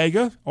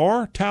Talladega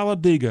or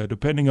Talladega,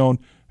 depending on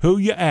who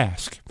you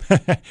ask.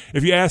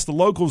 If you ask the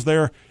locals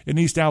there in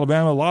East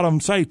Alabama, a lot of them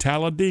say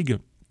Talladega.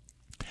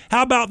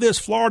 How about this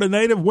Florida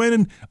native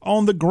winning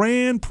on the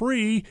Grand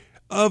Prix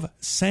of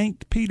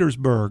St.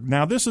 Petersburg?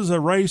 Now, this is a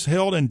race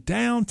held in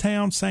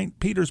downtown St.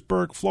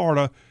 Petersburg,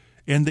 Florida,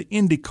 in the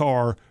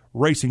IndyCar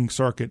racing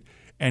circuit.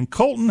 And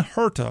Colton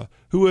Herta,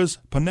 who is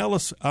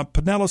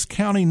Pinellas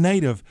County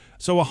native,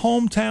 so a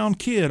hometown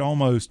kid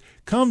almost,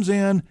 comes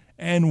in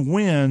and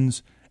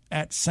wins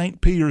at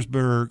St.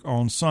 Petersburg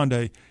on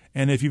Sunday.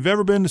 And if you've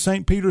ever been to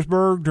St.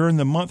 Petersburg during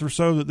the month or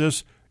so that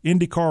this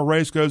IndyCar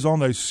race goes on,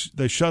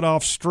 they shut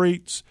off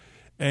streets,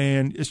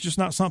 and it's just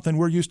not something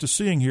we're used to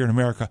seeing here in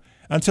America.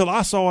 Until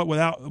I saw it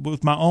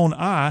with my own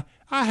eye,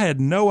 I had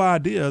no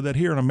idea that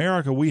here in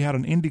America we had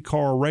an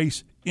IndyCar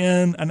race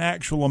in an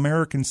actual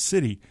American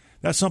city.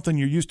 That's something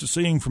you're used to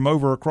seeing from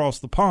over across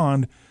the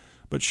pond.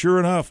 But sure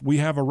enough, we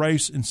have a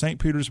race in St.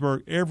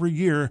 Petersburg every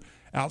year,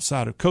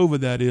 outside of COVID,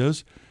 that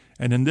is.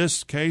 And in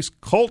this case,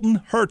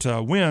 Colton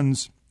Herta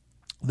wins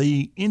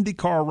the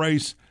IndyCar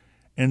race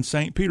in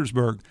St.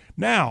 Petersburg.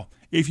 Now,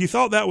 if you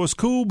thought that was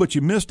cool, but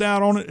you missed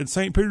out on it at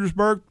St.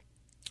 Petersburg,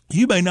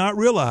 you may not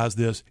realize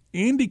this.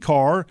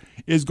 IndyCar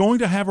is going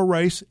to have a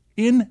race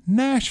in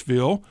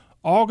Nashville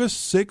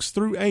August 6th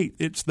through 8th.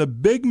 It's the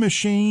Big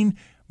Machine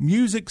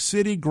Music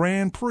City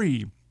Grand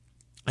Prix,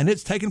 and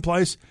it's taking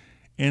place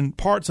in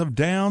parts of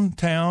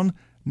downtown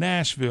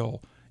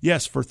Nashville.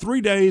 Yes, for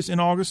 3 days in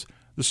August,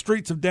 the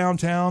streets of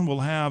downtown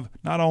will have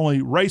not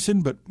only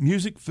racing, but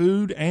music,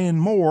 food,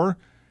 and more,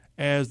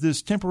 as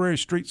this temporary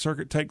street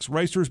circuit takes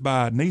racers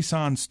by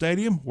Nissan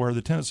Stadium, where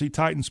the Tennessee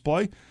Titans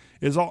play.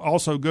 It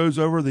also goes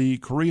over the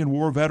Korean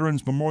War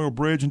Veterans Memorial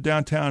Bridge in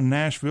downtown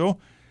Nashville,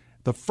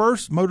 the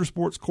first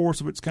motorsports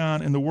course of its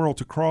kind in the world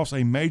to cross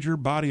a major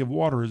body of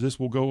water, as this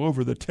will go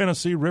over the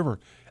Tennessee River.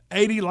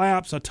 80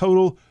 laps, a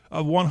total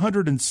of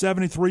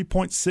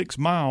 173.6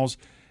 miles,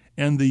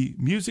 and the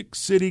Music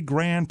City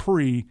Grand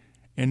Prix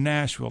in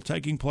Nashville,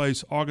 taking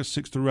place August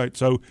 6th through 8th.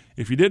 So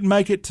if you didn't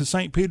make it to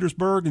St.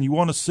 Petersburg and you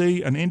want to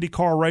see an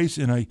IndyCar race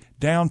in a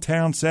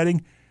downtown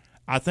setting,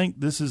 I think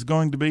this is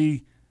going to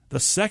be the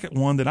second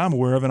one that I'm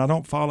aware of, and I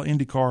don't follow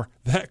IndyCar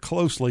that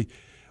closely,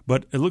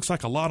 but it looks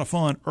like a lot of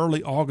fun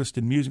early August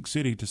in Music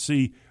City to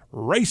see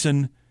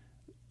racing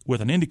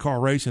with an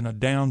IndyCar race in a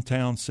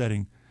downtown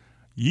setting.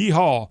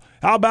 Yeehaw.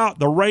 How about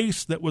the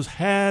race that was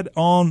had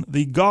on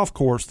the golf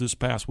course this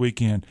past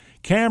weekend?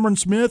 Cameron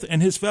Smith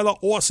and his fellow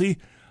Aussie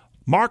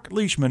Mark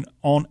Leishman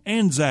on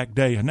Anzac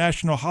Day, a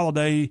national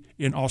holiday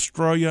in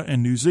Australia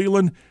and New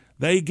Zealand.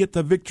 They get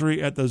the victory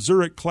at the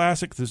Zurich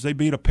Classic as they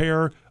beat a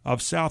pair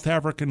of South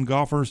African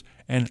golfers,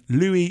 and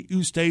Louis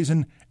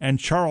Oosthuizen and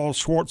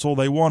Charles Schwartzel.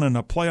 They won in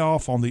a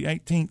playoff on the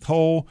 18th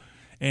hole,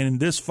 and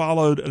this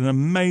followed an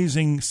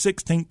amazing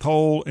 16th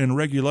hole in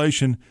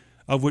regulation,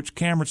 of which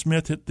Cameron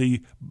Smith hit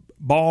the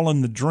ball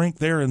in the drink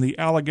there, in the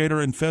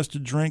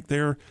alligator-infested drink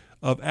there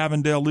of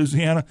Avondale,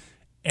 Louisiana.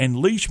 And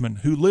Leishman,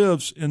 who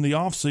lives in the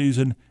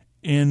off-season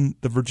in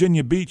the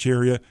Virginia Beach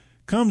area,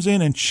 comes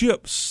in and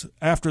chips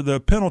after the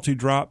penalty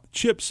drop,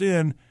 chips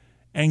in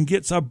and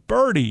gets a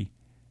birdie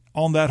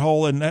on that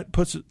hole, and that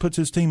puts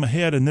his team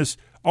ahead in this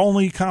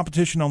only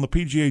competition on the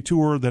PGA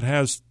Tour that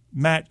has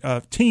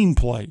team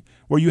play,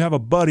 where you have a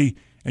buddy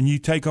and you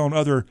take on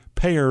other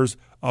pairs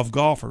of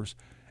golfers.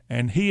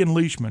 And he and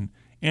Leishman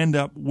end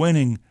up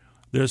winning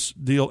this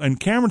deal. And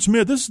Cameron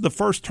Smith, this is the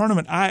first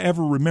tournament I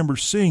ever remember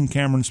seeing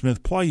Cameron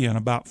Smith play in,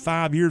 about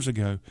 5 years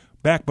ago,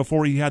 back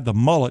before he had the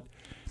mullet.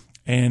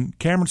 And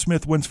Cameron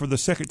Smith wins for the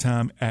second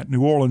time at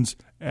New Orleans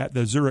at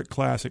the Zurich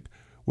Classic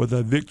with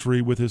a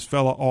victory with his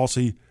fellow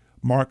Aussie,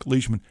 Mark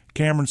Leishman.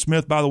 Cameron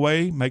Smith, by the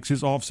way, makes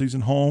his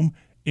offseason home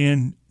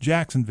in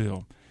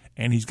Jacksonville.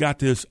 And he's got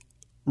this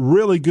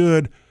really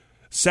good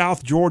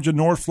South Georgia,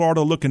 North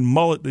Florida-looking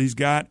mullet that he's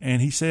got,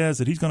 and he says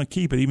that he's going to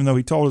keep it, even though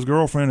he told his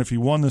girlfriend if he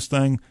won this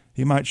thing,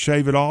 he might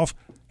shave it off.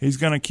 He's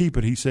going to keep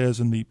it, he says,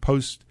 in the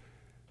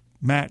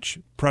post-match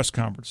press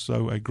conference.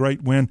 So a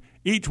great win.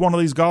 Each one of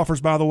these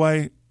golfers, by the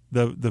way,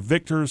 the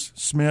victors,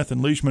 Smith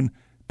and Leishman,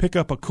 pick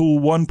up a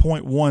cool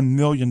 $1.1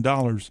 million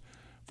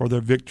for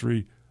their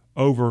victory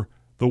over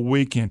the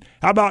weekend.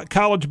 How about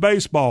college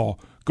baseball?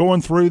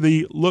 Going through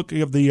the look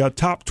of the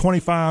top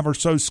 25 or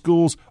so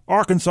schools,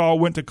 Arkansas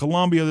went to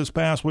Columbia this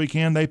past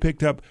weekend. They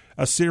picked up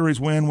a series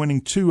win,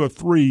 winning 2 of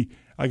 3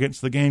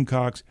 against the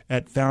Gamecocks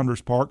at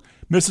Founders Park.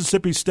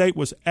 Mississippi State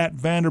was at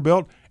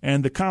Vanderbilt,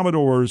 and the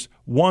Commodores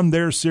won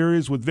their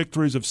series with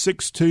victories of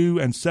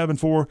 6-2 and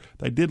 7-4.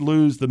 They did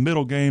lose the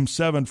middle game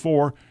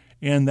 7-4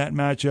 in that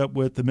matchup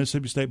with the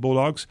Mississippi State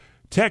Bulldogs.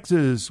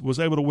 Texas was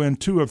able to win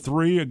 2 of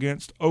 3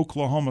 against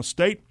Oklahoma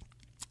State.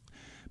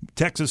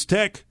 Texas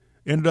Tech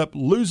ended up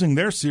losing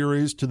their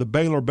series to the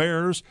Baylor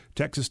Bears.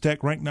 Texas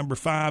Tech ranked number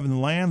 5 in the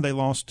land. They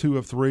lost 2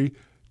 of 3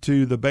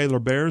 to the Baylor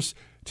Bears.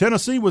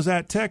 Tennessee was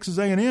at Texas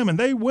A&M, and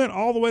they went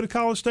all the way to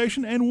College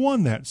Station and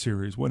won that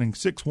series, winning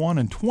 6-1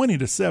 and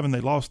 20-7.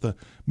 They lost the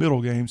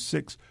middle game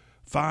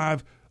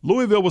 6-5.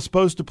 Louisville was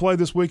supposed to play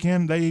this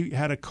weekend. They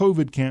had a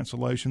COVID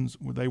cancellations.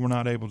 They were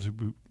not able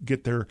to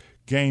get their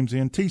games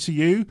in.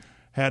 TCU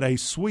had a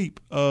sweep.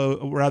 They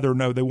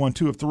won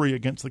 2 of 3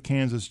 against the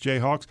Kansas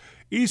Jayhawks.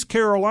 East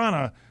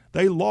Carolina,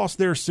 they lost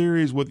their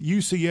series with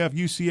UCF.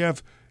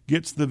 UCF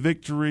gets the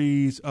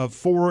victories of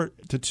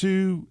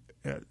 4-2.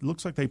 It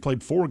looks like they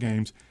played 4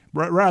 games.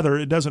 Rather,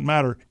 it doesn't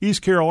matter.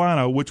 East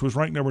Carolina, which was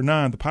ranked number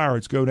 9, the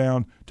Pirates go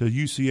down to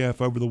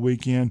UCF over the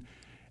weekend.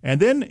 And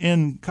then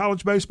in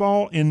college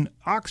baseball in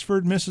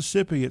Oxford,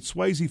 Mississippi at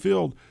Swayze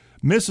Field,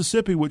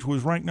 Mississippi, which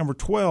was ranked number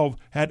 12,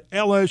 had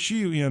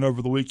LSU in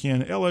over the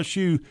weekend.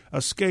 LSU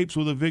escapes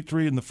with a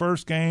victory in the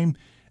first game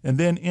and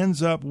then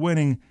ends up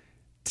winning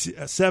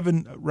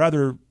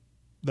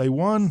they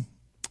won.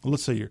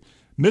 Let's see here.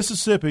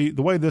 Mississippi,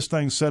 the way this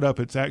thing's set up,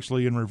 it's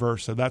actually in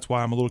reverse, so that's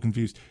why I'm a little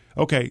confused.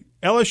 Okay,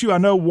 LSU I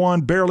know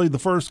won barely the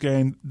first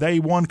game. They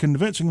won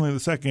convincingly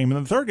the second game.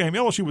 And the third game,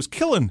 LSU was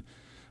killing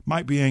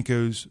Mike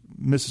Bianco's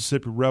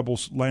Mississippi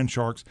Rebels Land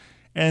Sharks.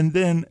 And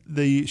then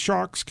the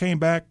Sharks came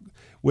back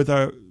with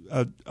a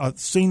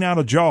scene out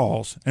of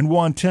Jaws and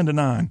won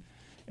 10-9,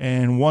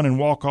 and won in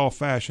walk-off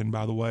fashion,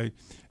 by the way,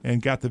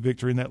 and got the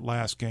victory in that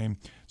last game.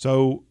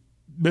 So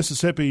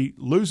Mississippi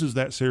loses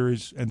that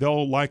series, and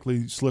they'll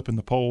likely slip in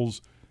the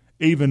polls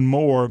even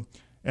more.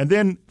 And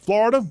then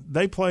Florida,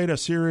 they played a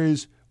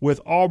series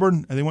with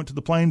Auburn, and they went to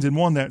the Plains and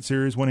won that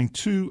series, winning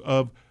 2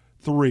 of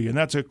 3. And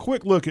that's a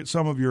quick look at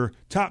some of your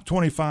top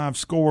 25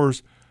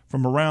 scores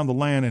from around the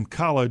land in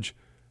college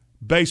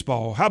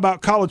baseball. How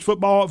about college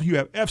football? You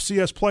have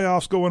FCS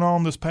playoffs going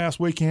on this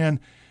past weekend.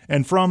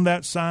 And from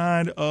that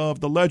side of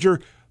the ledger,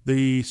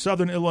 the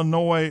Southern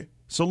Illinois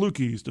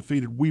Salukis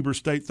defeated Weber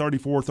State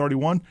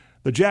 34-31.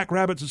 The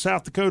Jackrabbits of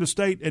South Dakota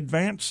State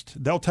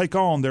advanced. They'll take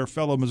on their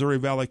fellow Missouri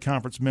Valley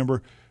Conference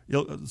member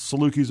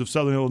Salukis of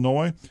Southern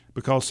Illinois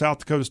because South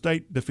Dakota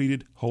State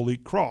defeated Holy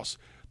Cross.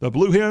 The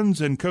Blue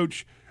Hens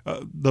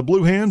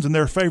and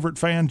their favorite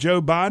fan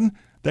Joe Biden,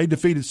 they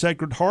defeated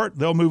Sacred Heart.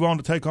 They'll move on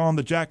to take on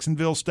the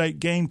Jacksonville State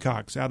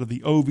Gamecocks out of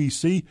the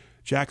OVC.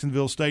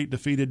 Jacksonville State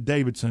defeated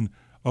Davidson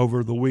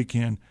over the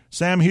weekend.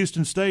 Sam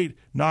Houston State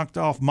knocked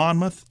off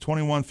Monmouth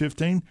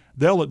 21-15.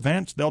 They'll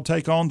advance. They'll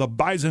take on the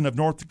Bison of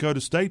North Dakota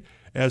State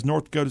as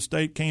North Dakota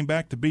State came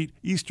back to beat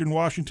Eastern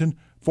Washington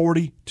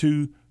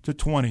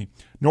 42-20.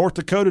 North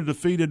Dakota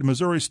defeated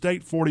Missouri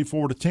State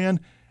 44-10.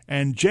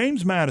 And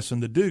James Madison,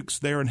 the Dukes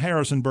there in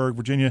Harrisonburg,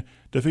 Virginia,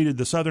 defeated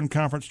the Southern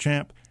Conference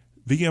champ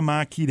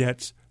VMI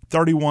Keydets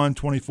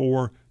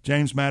 31-24.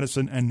 James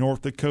Madison and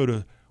North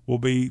Dakota will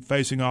be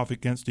facing off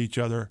against each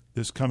other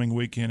this coming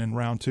weekend in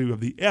round 2 of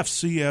the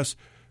FCS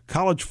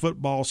College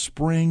Football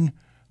Spring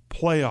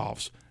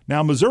Playoffs.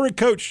 Now, Missouri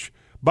coach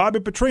Bobby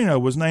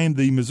Petrino was named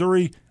the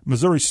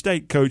Missouri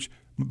State coach.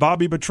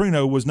 Bobby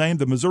Petrino was named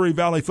the Missouri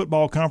Valley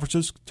Football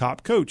Conference's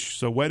top coach.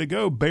 So way to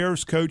go,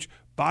 Bears coach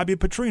Bobby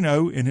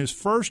Petrino in his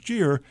first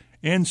year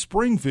in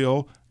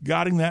Springfield,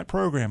 guiding that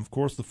program. Of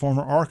course, the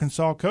former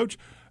Arkansas coach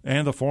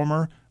and the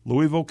former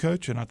Louisville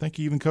coach, and I think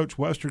he even coached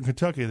Western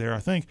Kentucky there, I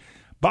think.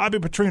 Bobby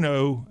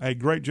Petrino, a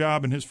great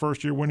job in his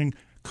first year, winning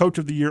Coach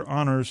of the Year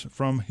honors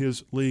from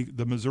his league,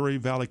 the Missouri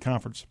Valley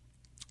Conference.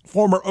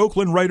 Former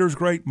Oakland Raiders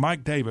great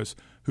Mike Davis,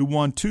 who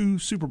won 2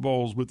 Super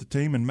Bowls with the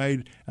team and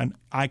made an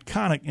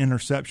iconic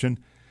interception.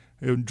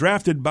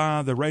 Drafted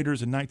by the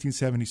Raiders in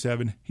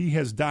 1977, he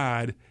has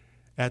died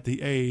at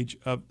the age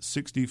of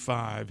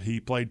 65. He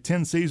played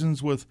 10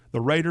 seasons with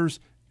the Raiders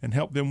and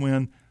helped them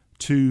win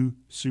 2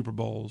 Super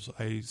Bowls.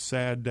 A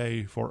sad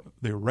day for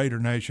the Raider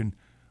Nation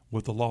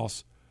with the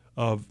loss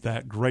of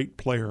that great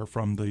player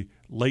from the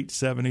late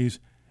 70s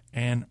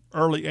and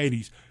early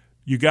 80s.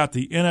 You got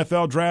the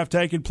NFL draft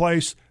taking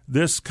place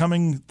this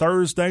coming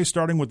Thursday,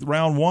 starting with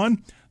round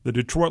 1. The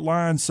Detroit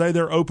Lions say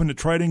they're open to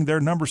trading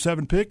their number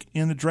 7 pick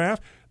in the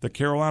draft. The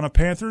Carolina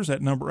Panthers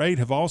at number 8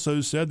 have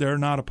also said they're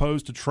not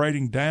opposed to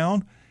trading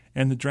down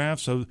in the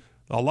draft. So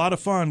a lot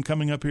of fun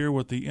coming up here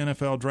with the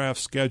NFL draft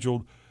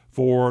scheduled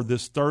for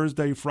this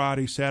Thursday,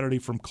 Friday, Saturday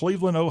from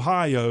Cleveland,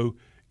 Ohio.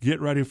 Get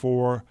ready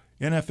for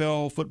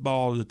NFL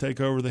football to take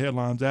over the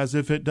headlines as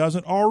if it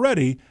doesn't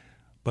already.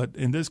 But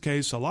in this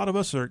case, a lot of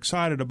us are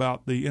excited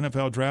about the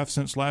NFL draft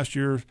since last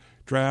year's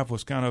draft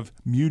was kind of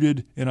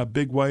muted in a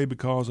big way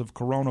because of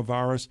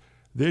coronavirus.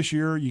 This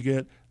year, you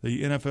get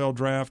the NFL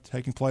draft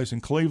taking place in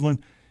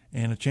Cleveland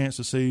and a chance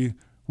to see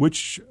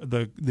which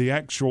the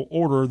actual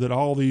order that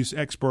all these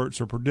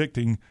experts are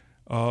predicting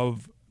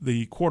of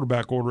the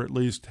quarterback order, at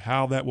least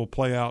how that will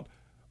play out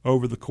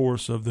over the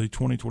course of the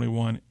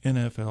 2021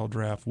 NFL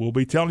Draft. We'll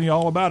be telling you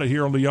all about it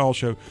here on the Y'all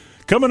Show.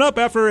 Coming up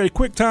after a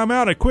quick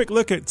timeout, a quick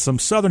look at some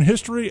Southern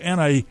history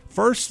and a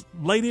First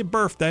Lady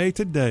birthday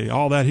today.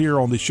 All that here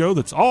on the show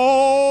that's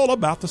all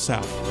about the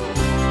South.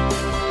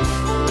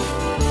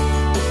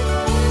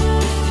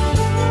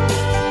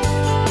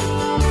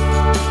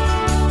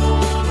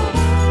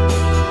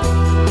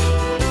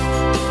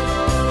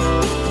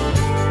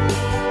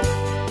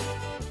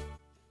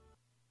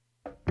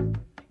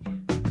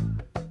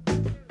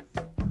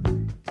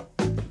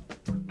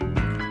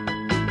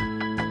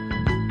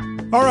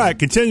 All right,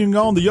 continuing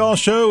on the Y'all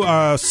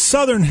Show,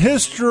 Southern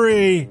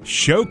History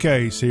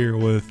Showcase here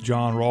with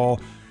John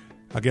Rawl.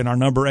 Again, our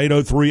number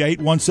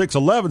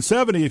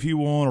 803-816-1170 if you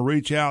want to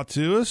reach out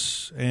to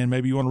us. And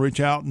maybe you want to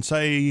reach out and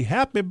say,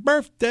 happy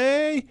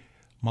birthday,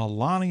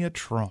 Melania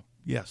Trump.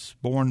 Yes,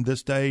 born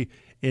this day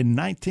in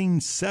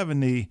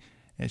 1970.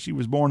 And she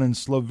was born in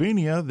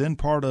Slovenia, then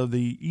part of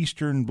the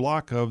Eastern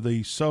Bloc of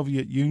the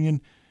Soviet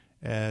Union,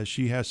 as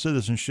she has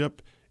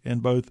citizenship in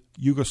both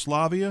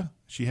Yugoslavia.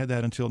 She had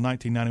that until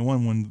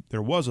 1991 when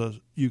there was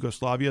a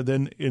Yugoslavia.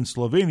 Then in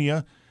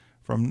Slovenia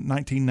from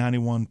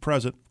 1991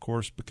 present, of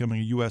course, becoming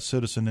a U.S.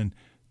 citizen in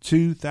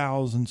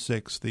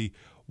 2006. The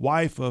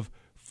wife of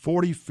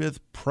 45th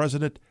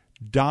President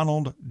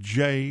Donald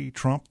J.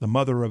 Trump, the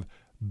mother of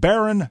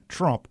Baron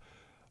Trump,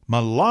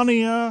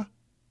 Melania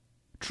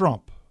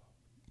Trump,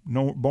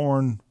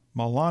 born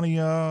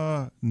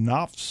Melania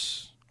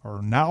Naus,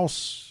 or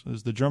Naus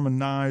is the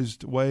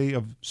Germanized way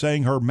of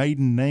saying her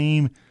maiden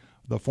name.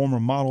 The former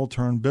model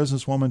turned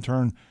businesswoman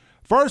turned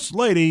First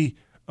Lady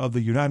of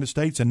the United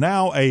States, and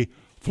now a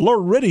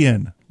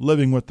Floridian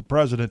living with the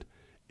president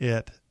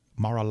at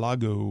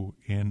Mar-a-Lago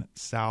in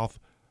South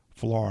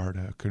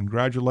Florida.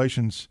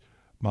 Congratulations,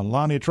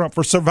 Melania Trump,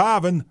 for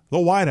surviving the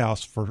White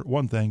House, for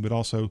one thing, but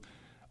also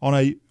on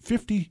a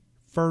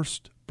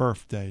 51st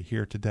birthday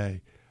here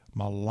today,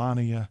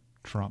 Melania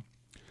Trump.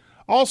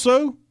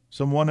 Also,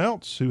 someone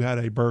else who had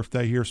a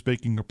birthday here,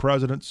 speaking of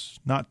presidents,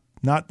 not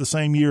the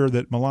same year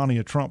that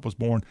Melania Trump was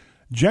born,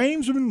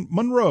 James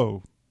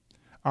Monroe,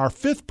 our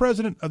 5th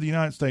president of the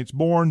United States,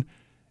 born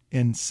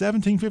in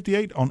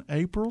 1758 on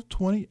April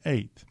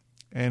 28th.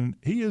 And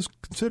he is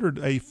considered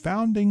a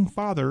founding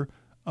father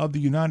of the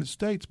United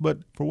States,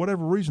 but for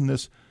whatever reason,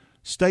 this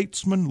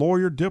statesman,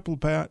 lawyer,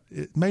 diplomat,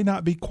 it may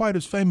not be quite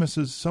as famous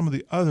as some of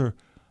the other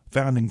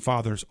founding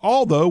fathers,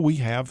 although we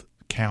have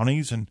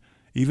counties and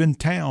even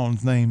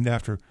towns named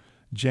after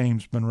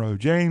James Monroe.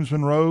 James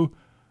Monroe,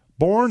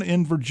 born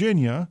in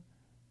Virginia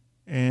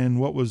in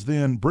what was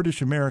then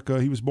British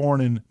America. He was born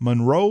in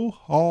Monroe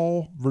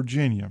Hall,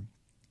 Virginia.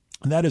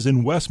 And that is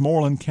in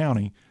Westmoreland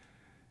County.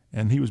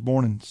 And he was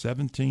born in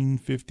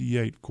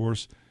 1758, of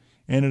course.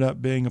 Ended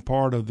up being a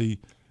part of the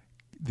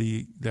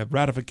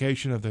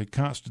ratification of the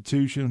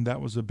Constitution.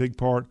 That was a big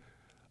part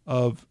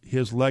of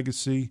his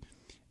legacy.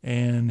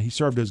 And he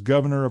served as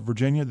governor of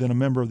Virginia, then a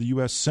member of the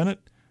U.S. Senate.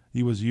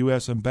 He was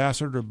U.S.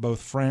 ambassador to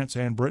both France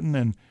and Britain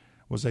and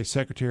was a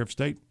Secretary of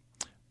State.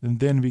 And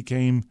then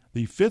became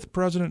the 5th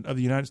president of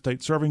the United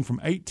States, serving from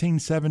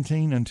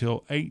 1817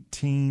 until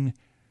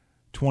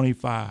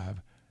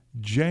 1825.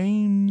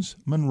 James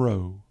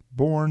Monroe,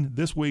 born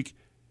this week,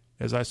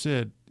 as I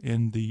said,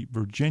 in the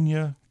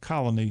Virginia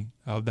colony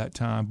of that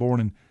time, born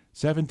in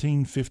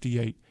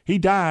 1758. He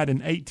died in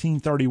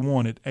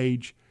 1831 at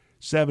age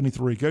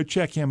 73. Go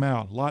check him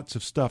out. Lots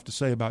of stuff to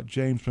say about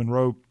James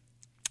Monroe.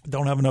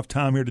 Don't have enough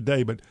time here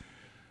today, but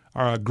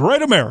a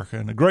great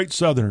American, a great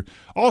Southerner.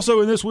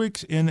 Also in this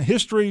week's in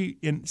history,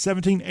 in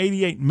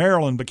 1788,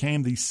 Maryland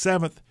became the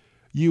 7th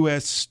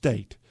U.S.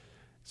 state.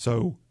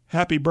 So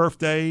happy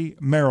birthday,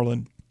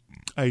 Maryland,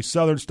 a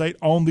Southern state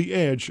on the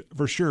edge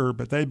for sure,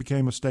 but they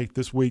became a state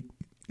this week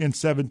in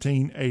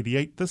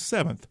 1788, the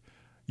 7th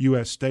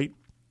U.S. state.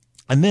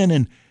 And then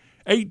in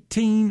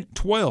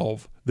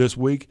 1812 this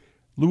week,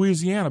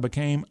 Louisiana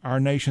became our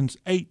nation's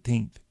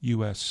 18th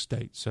U.S.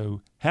 state.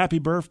 So happy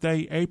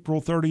birthday,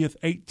 April 30th,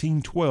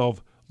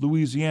 1812,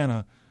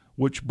 Louisiana,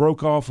 which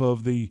broke off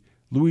of the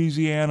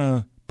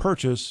Louisiana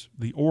Purchase,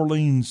 the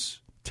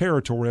Orleans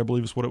Territory, I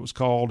believe is what it was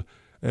called,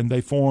 and they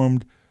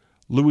formed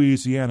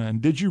Louisiana.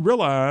 And did you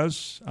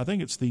realize, I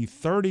think it's the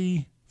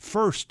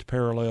 31st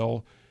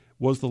parallel,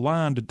 was the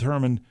line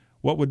determined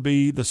what would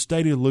be the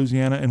state of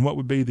Louisiana and what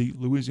would be the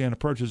Louisiana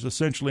Purchase.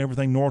 Essentially,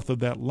 everything north of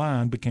that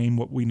line became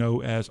what we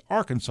know as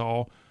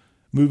Arkansas,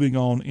 moving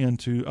on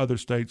into other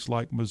states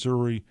like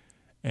Missouri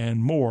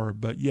and more.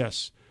 But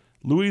yes,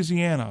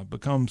 Louisiana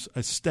becomes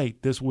a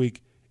state this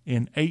week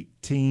in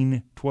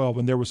 1812.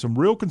 And there was some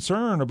real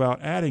concern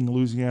about adding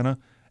Louisiana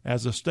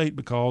as a state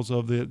because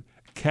of the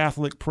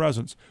Catholic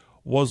presence.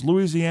 Was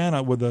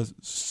Louisiana, were the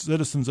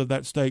citizens of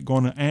that state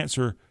going to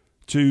answer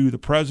to the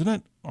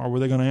president, or were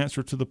they going to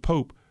answer to the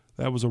Pope?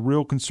 That was a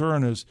real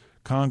concern as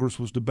Congress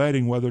was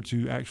debating whether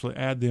to actually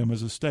add them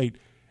as a state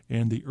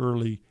in the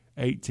early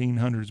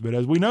 1800s. But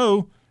as we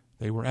know,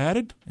 they were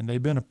added, and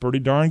they've been a pretty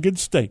darn good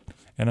state.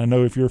 And I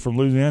know if you're from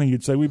Louisiana,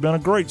 you'd say we've been a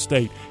great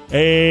state.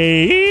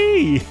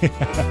 Hey!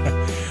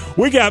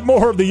 We got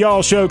more of the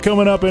Y'all Show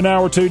coming up in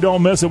hour 2.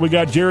 Don't miss it. We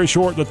got Jerry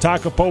Short, the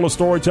Takapola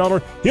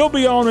storyteller. He'll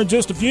be on in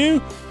just a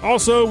few.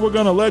 Also, we're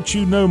going to let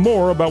you know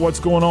more about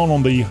what's going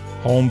on the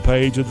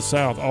homepage of the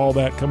South. All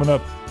that coming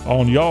up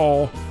on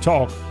Y'all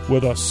Talk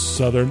with a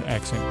Southern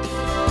accent.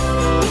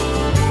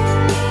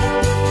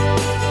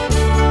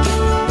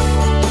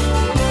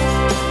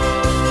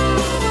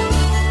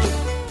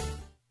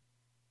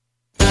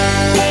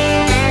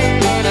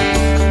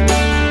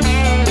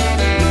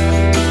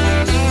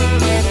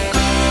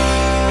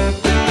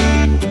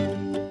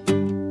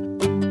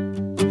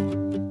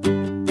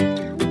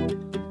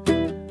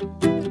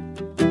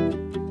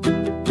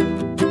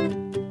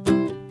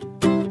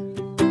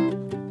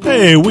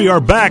 Hey, we are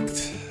back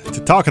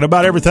to talking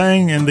about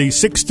everything in the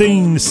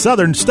 16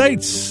 southern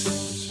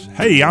states.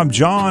 Hey, I'm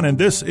John, and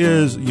this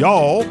is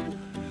Y'all.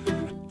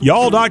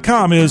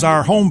 Y'all.com is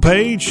our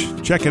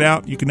homepage. Check it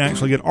out. You can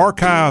actually get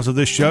archives of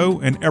this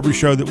show and every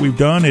show that we've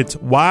done. It's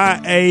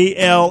YALL.com,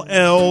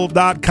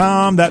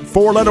 that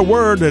four-letter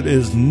word that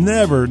is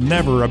never,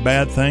 never a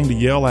bad thing to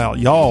yell out.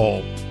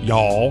 Y'all.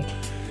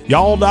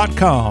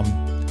 Y'all.com.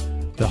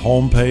 The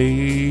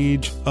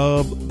homepage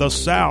of the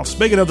South.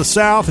 Speaking of the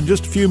South, in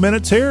just a few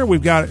minutes here,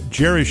 we've got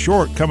Jerry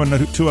Short coming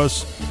to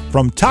us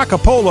from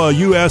Takapola,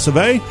 US of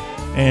A.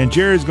 And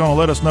Jerry's going to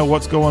let us know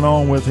what's going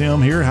on with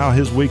him here, how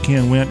his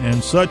weekend went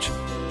and such.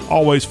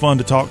 Always fun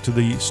to talk to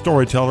the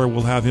storyteller.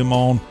 We'll have him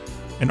on.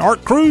 And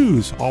Art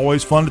Cruz,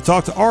 always fun to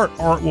talk to Art.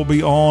 Art will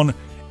be on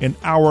in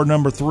hour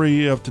number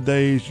 3 of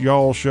today's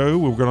Y'all Show.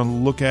 We're going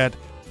to look at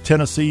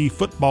Tennessee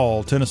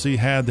football. Tennessee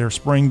had their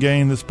spring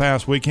game this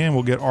past weekend.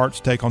 We'll get Art's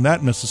take on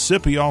that.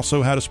 Mississippi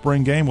also had a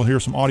spring game. We'll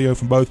hear some audio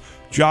from both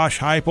Josh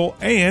Heupel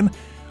and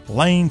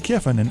Lane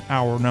Kiffin in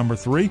hour number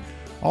 3.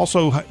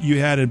 Also, you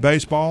had in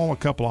baseball a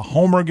couple of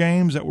homer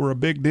games that were a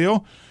big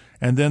deal.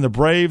 And then the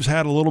Braves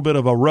had a little bit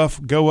of a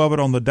rough go of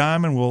it on the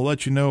diamond. We'll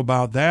let you know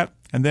about that.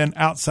 And then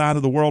outside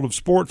of the world of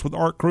sports with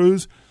Art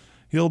Cruz,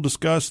 he'll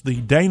discuss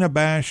the Dana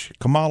Bash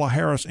Kamala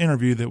Harris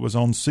interview that was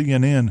on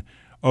CNN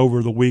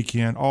over the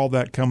weekend. All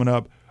that coming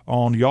up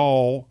on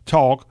Y'all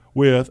Talk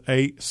with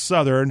a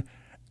Southern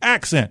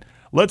accent.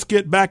 Let's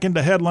get back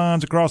into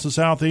headlines across the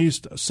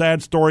Southeast. A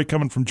sad story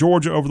coming from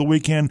Georgia over the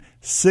weekend.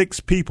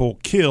 6 people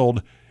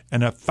killed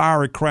in a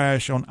fiery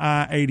crash on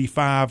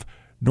I-85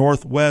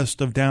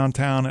 northwest of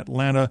downtown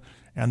Atlanta,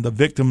 and the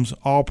victims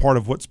all part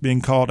of what's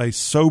being called a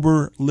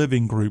sober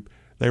living group.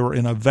 They were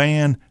in a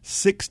van.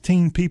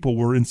 16 people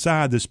were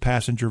inside this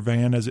passenger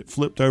van as it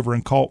flipped over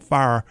and caught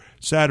fire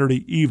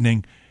Saturday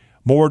evening.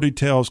 More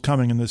details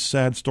coming in this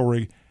sad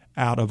story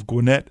out of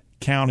Gwinnett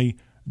County,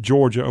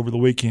 Georgia over the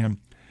weekend.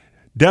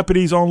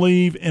 Deputies on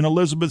leave in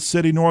Elizabeth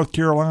City, North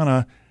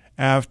Carolina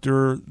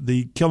after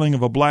the killing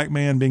of a black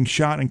man being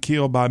shot and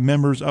killed by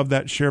members of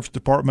that sheriff's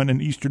department in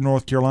eastern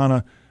North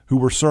Carolina who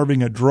were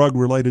serving a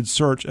drug-related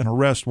search and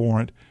arrest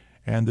warrant.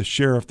 And the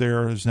sheriff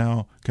there has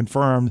now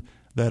confirmed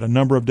that a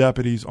number of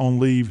deputies on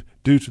leave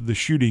due to the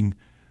shooting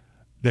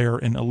there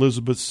in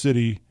Elizabeth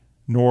City,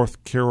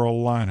 North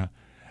Carolina.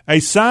 A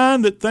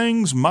sign that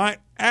things might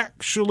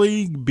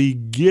actually be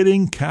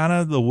getting kind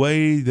of the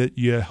way that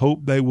you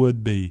hope they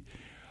would be.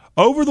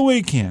 Over the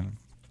weekend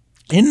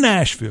in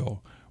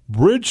Nashville,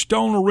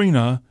 Bridgestone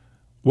Arena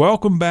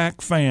welcomed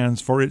back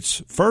fans for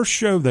its first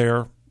show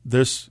there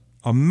this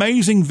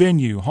amazing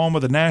venue, home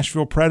of the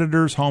Nashville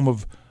Predators, home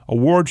of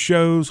award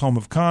shows, home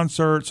of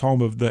concerts,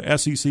 home of the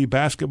SEC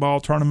basketball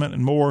tournament,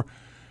 and more.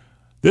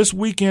 This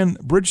weekend,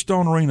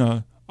 Bridgestone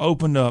Arena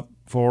opened up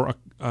for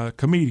a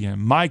comedian.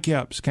 Mike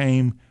Epps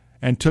came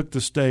and took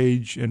the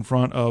stage in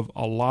front of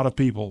a lot of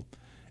people.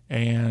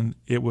 And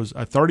it was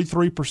a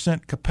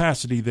 33%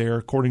 capacity there,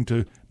 according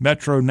to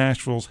Metro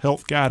Nashville's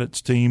health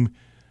guidance team.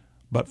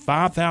 But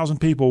 5,000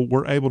 people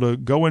were able to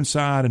go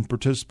inside and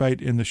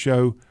participate in the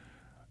show.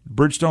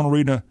 Bridgestone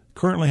Arena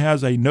currently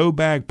has a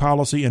no-bag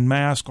policy, and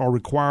masks are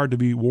required to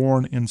be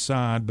worn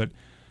inside. But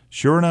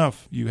sure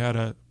enough, you had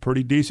a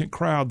pretty decent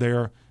crowd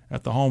there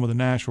at the home of the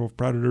Nashville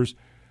Predators.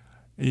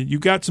 You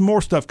got some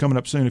more stuff coming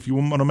up soon. If you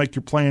want to make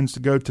your plans to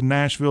go to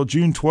Nashville,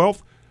 June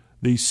 12th,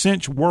 the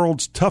Cinch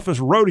World's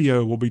Toughest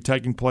Rodeo will be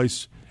taking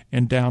place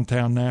in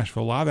downtown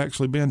Nashville. I've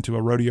actually been to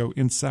a rodeo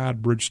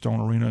inside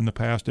Bridgestone Arena in the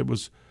past. It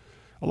was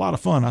a lot of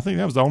fun. I think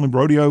that was the only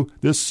rodeo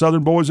this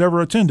Southern Boys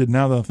ever attended,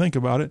 now that I think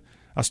about it.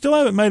 I still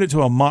haven't made it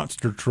to a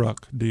monster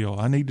truck deal.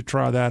 I need to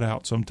try that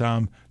out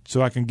sometime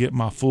so I can get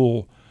my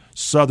full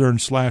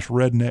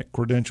Southern/redneck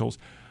credentials.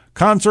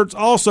 Concerts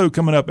also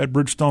coming up at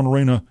Bridgestone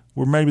Arena,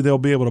 where maybe they'll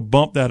be able to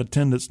bump that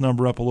attendance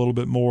number up a little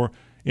bit more.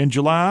 In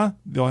July,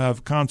 they'll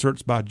have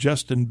concerts by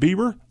Justin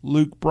Bieber,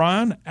 Luke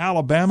Bryan,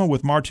 Alabama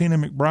with Martina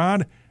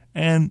McBride,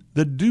 and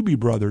the Doobie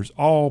Brothers,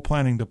 all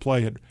planning to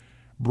play at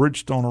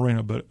Bridgestone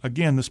Arena. But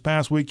again, this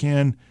past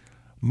weekend,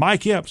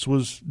 Mike Epps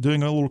was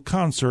doing a little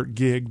concert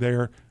gig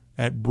there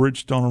at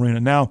Bridgestone Arena.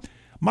 Now,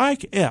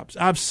 Mike Epps,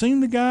 I've seen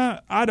the guy.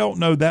 I don't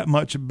know that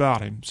much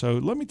about him. So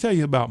let me tell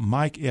you about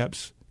Mike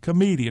Epps,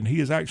 comedian.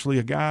 He is actually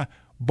a guy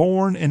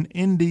born in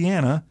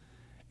Indiana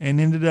and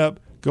ended up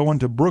going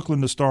to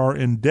Brooklyn to star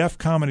in Def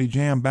Comedy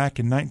Jam back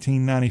in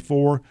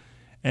 1994,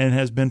 and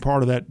has been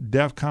part of that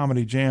Def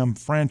Comedy Jam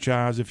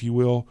franchise, if you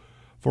will,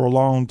 for a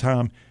long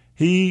time.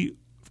 He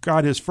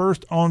got his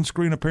first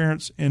on-screen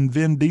appearance in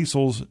Vin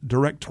Diesel's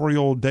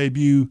directorial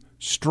debut,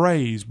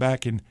 Strays,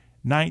 back in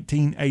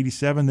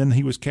 1987. Then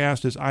he was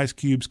cast as Ice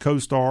Cube's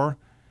co-star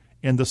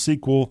in the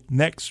sequel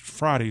Next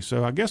Friday.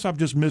 So I guess I've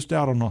just missed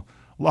out on a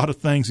lot of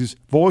things. His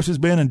voice has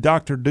been in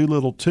Dr.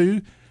 Dolittle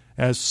 2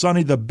 as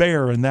Sonny the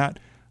Bear in that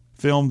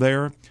film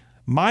there.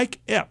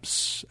 Mike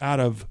Epps, out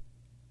of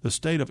the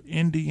state of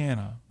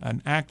Indiana,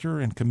 an actor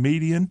and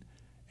comedian,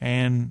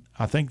 and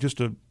I think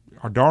just a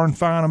darn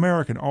fine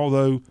American,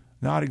 although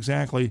not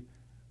exactly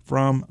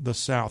from the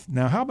South.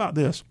 Now, how about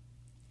this?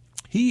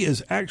 He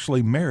is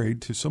actually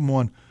married to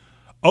someone,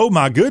 oh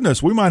my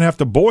goodness, we might have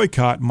to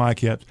boycott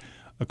Mike Epps.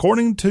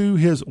 According to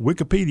his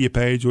Wikipedia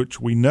page, which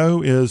we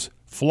know is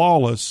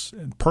flawless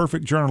and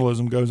perfect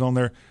journalism goes on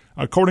there,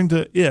 according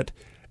to it,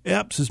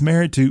 Epps is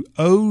married to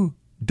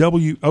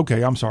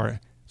okay, I'm sorry.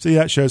 See,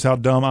 that shows how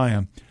dumb I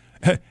am.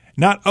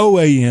 Not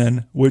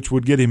OAN, which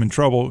would get him in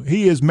trouble.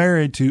 He is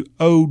married to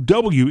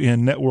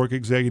OWN network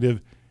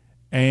executive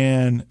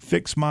and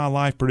Fix My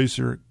Life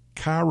producer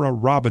Kyra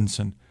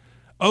Robinson.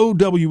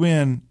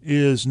 OWN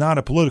is not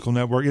a political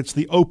network. It's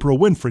the Oprah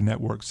Winfrey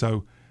Network.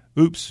 So,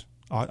 oops,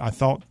 I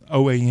thought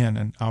OAN,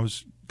 and I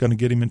was going to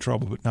get him in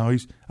trouble. But no,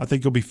 I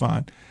think he'll be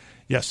fine.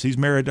 Yes, he's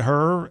married to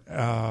her,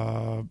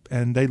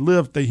 and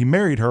he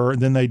married her,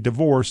 and then they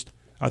divorced,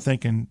 I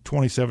think, in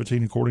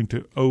 2017, according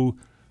to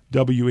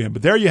OWN.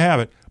 But there you have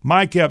it.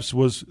 Mike Epps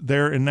was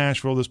there in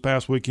Nashville this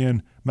past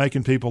weekend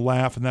making people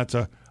laugh, and that's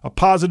a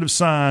positive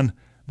sign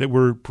that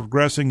we're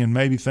progressing and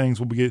maybe things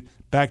will get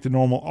back to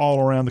normal all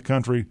around the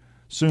country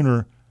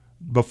sooner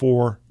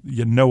before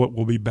you know it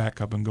will be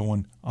back up and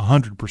going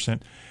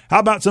 100%. How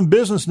about some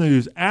business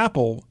news?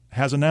 Apple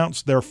has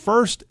announced their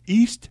first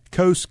East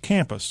Coast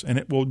campus, and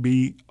it will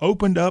be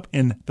opened up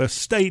in the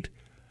state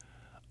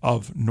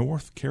of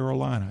North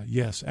Carolina.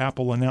 Yes,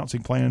 Apple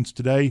announcing plans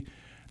today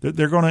that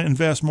they're going to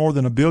invest more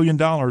than $1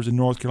 billion in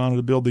North Carolina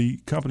to build the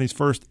company's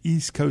first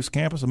East Coast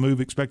campus, a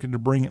move expected to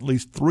bring at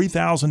least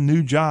 3,000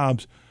 new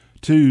jobs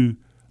to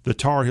the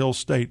Tar Heel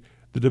state.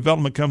 The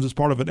development comes as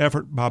part of an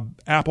effort by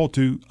Apple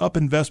to up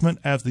investment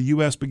as the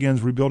U.S.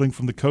 begins rebuilding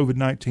from the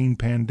COVID-19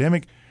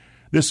 pandemic.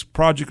 This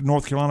project in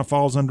North Carolina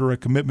falls under a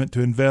commitment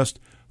to invest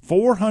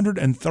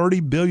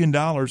 $430 billion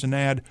and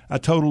add a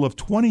total of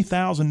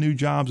 20,000 new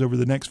jobs over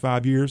the next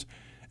 5 years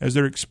as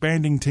they're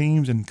expanding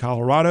teams in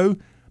Colorado,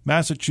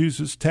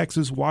 Massachusetts,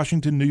 Texas,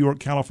 Washington, New York,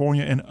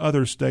 California, and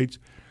other states.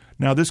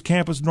 Now, this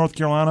campus in North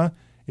Carolina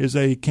is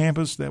a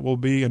campus that will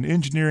be an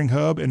engineering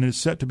hub and is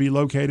set to be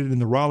located in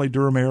the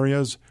Raleigh-Durham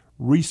area's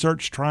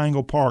Research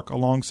Triangle Park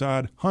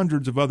alongside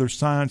hundreds of other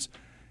science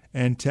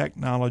and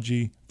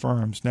technology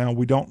firms. Now,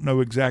 we don't know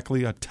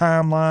exactly a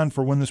timeline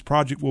for when this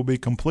project will be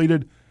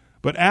completed,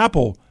 but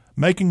Apple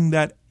making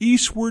that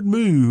eastward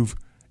move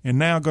and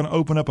now going to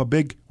open up a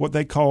big, what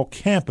they call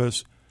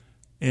campus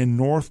in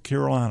North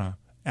Carolina.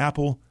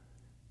 Apple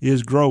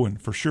is growing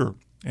for sure.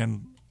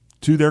 And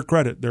to their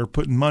credit, they're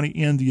putting money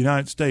in the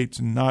United States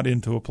and not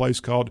into a place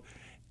called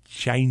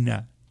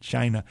China.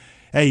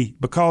 Hey,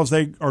 because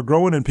they are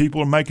growing and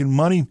people are making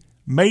money,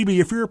 maybe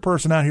if you're a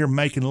person out here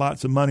making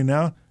lots of money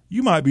now,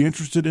 you might be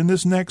interested in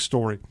this next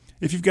story.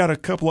 if you've got a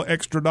couple of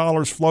extra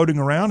dollars floating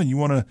around and you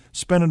want to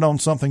spend it on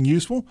something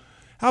useful,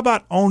 how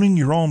about owning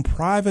your own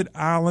private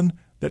island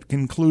that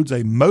includes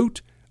a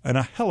moat and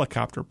a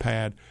helicopter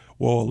pad?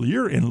 Well,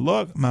 you're in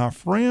luck, my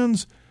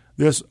friends.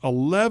 This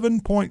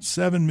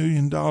 $11.7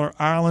 million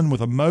island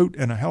with a moat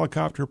and a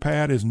helicopter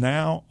pad is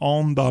now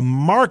on the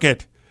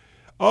market.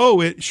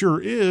 Oh, it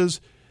sure is.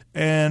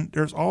 And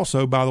there's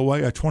also, by the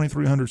way, a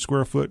 2,300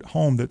 square foot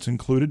home that's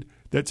included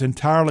that's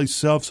entirely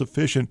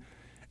self-sufficient,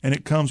 and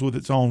it comes with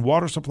its own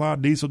water supply,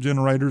 diesel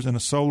generators, and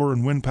a solar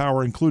and wind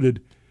power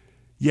included.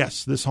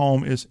 Yes, this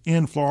home is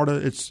in Florida.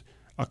 It's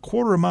a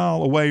quarter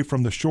mile away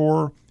from the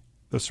shore.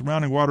 The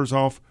surrounding water's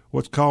off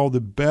what's called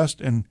the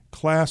best in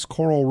class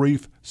coral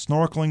reef,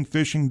 snorkeling,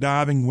 fishing,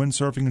 diving,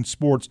 windsurfing, and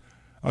sports,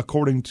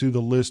 according to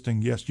the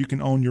listing. Yes, you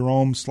can own your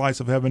own slice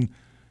of heaven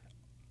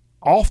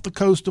off the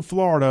coast of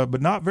Florida,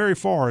 but not very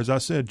far. As I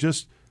said,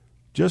 just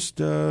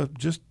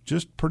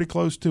pretty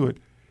close to it.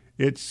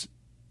 It's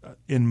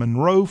in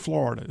Monroe,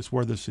 Florida, is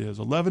where this is.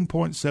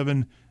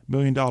 $11.7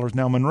 million.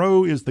 Now,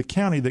 Monroe is the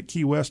county that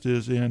Key West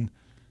is in,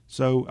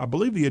 so I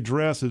believe the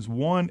address is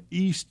 1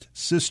 East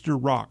Sister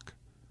Rock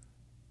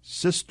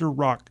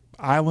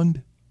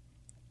Island.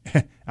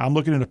 I'm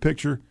looking at a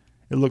picture.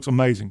 It looks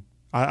amazing.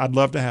 I'd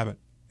love to have it.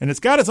 And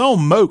it's got its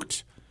own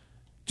moat.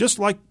 Just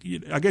like,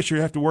 I guess you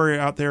have to worry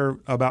out there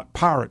about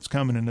pirates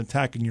coming and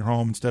attacking your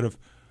home instead of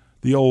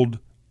the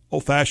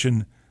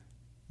old-fashioned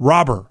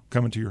robber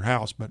coming to your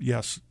house. But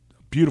yes,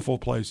 beautiful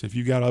place. If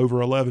you got over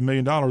 $11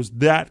 million,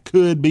 that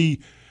could be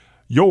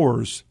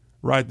yours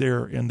right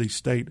there in the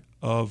state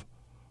of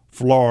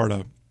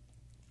Florida.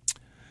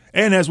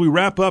 And as we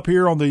wrap up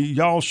here on the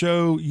Y'all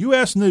Show,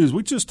 U.S. News,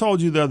 we just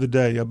told you the other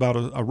day about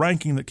a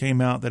ranking that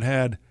came out that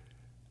had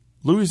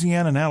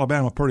Louisiana and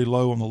Alabama pretty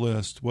low on the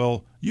list.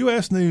 Well,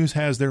 U.S. News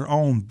has their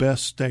own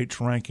best states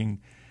ranking,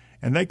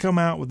 and they come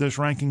out with this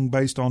ranking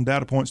based on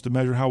data points to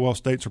measure how well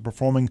states are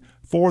performing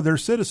for their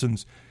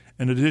citizens.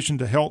 In addition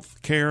to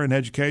health care and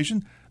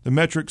education, the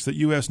metrics that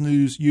U.S.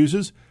 News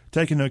uses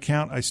take into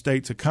account a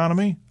state's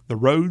economy, the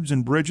roads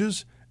and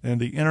bridges, and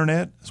the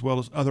internet, as well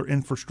as other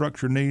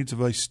infrastructure needs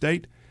of a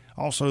state.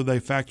 Also, they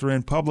factor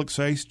in public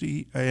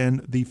safety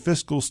and the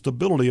fiscal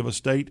stability of a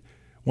state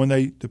when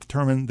they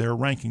determine their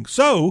ranking.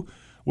 So,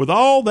 with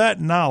all that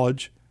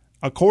knowledge,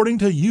 according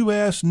to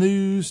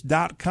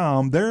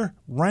usnews.com, their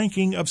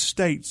ranking of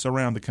states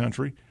around the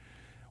country,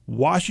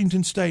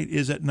 Washington State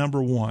is at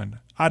number 1.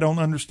 I don't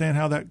understand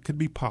how that could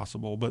be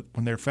possible, but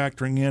when they're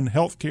factoring in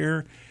health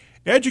care,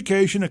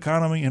 education,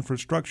 economy,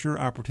 infrastructure,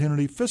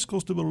 opportunity, fiscal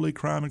stability,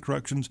 crime and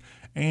corrections,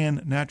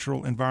 and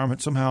natural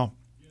environment, somehow,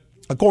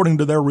 according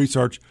to their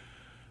research,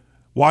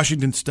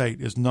 Washington State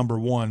is number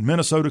 1.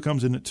 Minnesota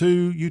comes in at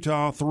 2,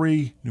 Utah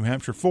 3, New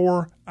Hampshire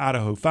 4,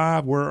 Idaho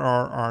 5. Where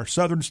are our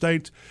southern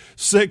states?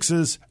 6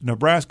 is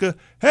Nebraska.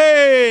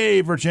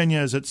 Hey, Virginia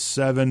is at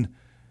 7,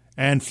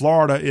 and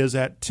Florida is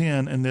at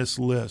 10 in this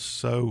list.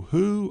 So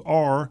who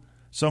are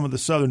some of the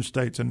southern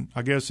states? And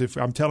I guess if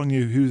I'm telling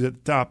you who's at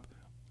the top,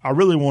 I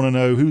really want to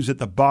know who's at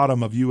the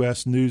bottom of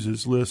U.S.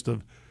 News' list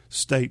of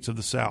states of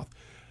the South.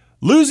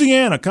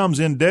 Louisiana comes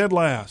in dead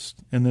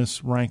last in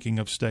this ranking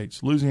of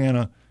states.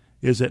 Louisiana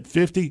is at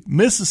 50.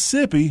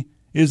 Mississippi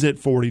is at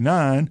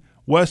 49.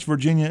 West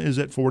Virginia is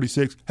at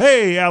 46.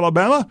 Hey,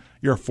 Alabama,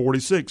 you're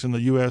 46 in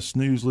the U.S.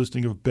 News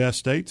listing of best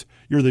states.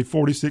 You're the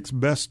 46th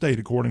best state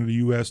according to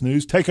U.S.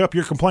 News. Take up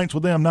your complaints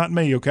with them, not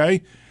me,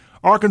 okay?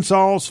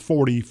 Arkansas is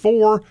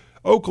 44.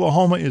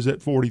 Oklahoma is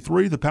at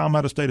 43. The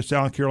Palmetto State of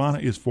South Carolina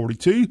is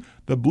 42.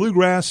 The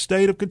Bluegrass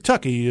State of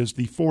Kentucky is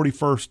the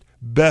 41st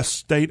best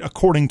state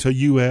according to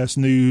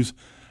usnews.com.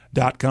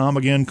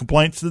 Again,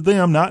 complaints to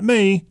them, not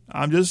me.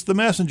 I'm just the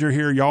messenger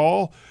here,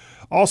 y'all.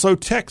 Also,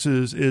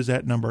 Texas is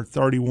at number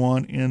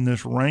 31 in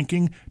this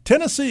ranking.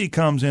 Tennessee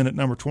comes in at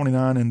number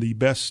 29 in the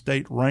best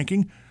state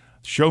ranking.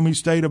 Show Me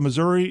State of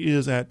Missouri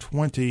is at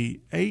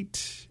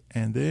 28.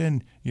 And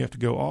then you have to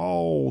go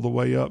all the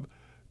way up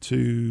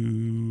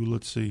to,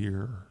 let's see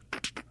here,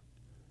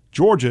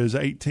 Georgia is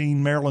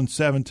 18, Maryland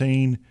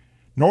 17,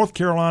 North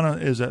Carolina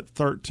is at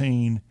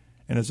 13,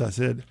 and as I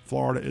said,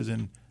 Florida is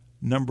in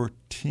number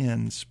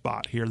 10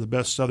 spot here, the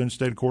best southern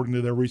state according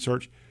to their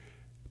research.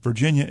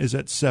 Virginia is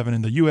at 7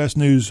 in the U.S.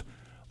 News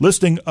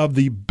listing of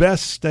the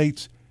best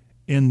states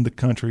in the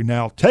country.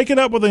 Now, take it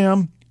up with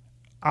them.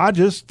 I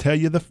just tell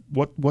you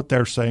what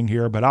they're saying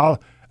here, but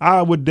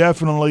I would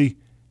definitely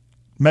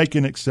make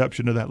an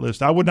exception to that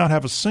list. I would not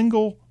have a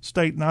single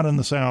state not in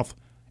the South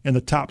in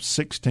the top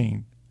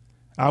 16.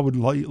 I would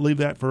leave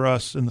that for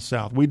us in the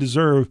South. We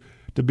deserve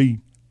to be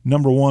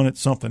number 1 at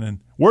something, and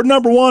we're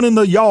number 1 in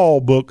the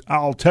Y'all book.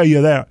 I'll tell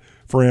you that,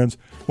 friends.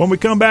 When we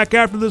come back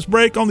after this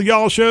break on the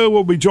Y'all Show,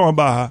 we'll be joined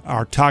by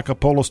our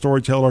Takapola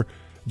storyteller,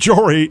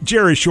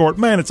 Jerry Short.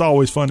 Man, it's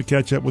always fun to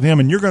catch up with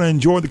him, and you're going to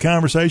enjoy the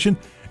conversation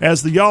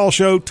as the Y'all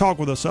Show, talk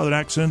with a Southern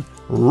accent,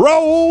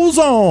 rolls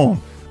on.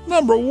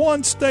 Number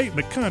 1 state in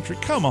the country.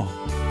 Come on.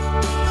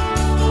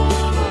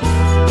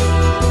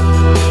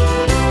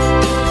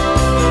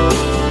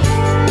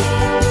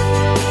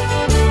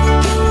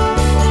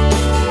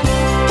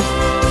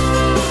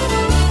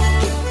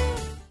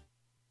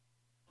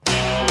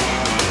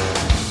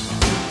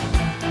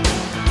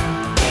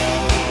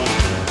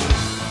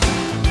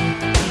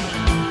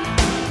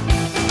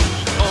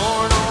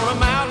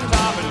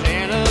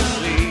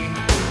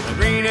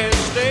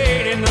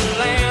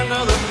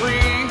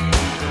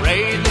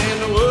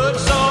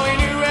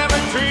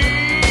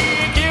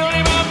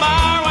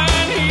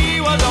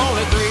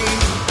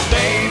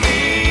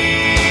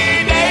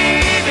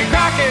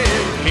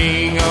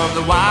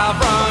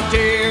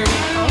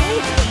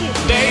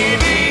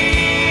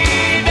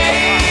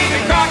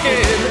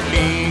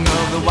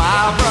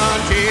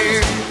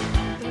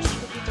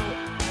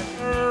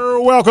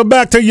 Welcome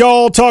back to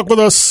Y'all Talk with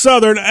a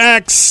Southern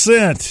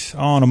Accent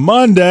on a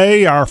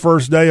Monday, our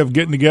first day of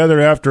getting together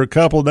after a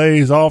couple of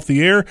days off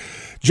the air.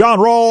 John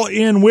Rawl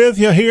in with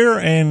you here,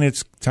 and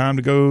it's time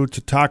to go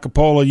to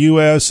Takapola,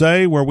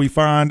 USA, where we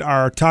find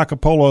our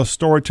Takapola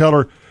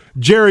storyteller,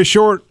 Jerry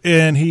Short,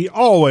 and he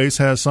always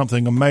has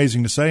something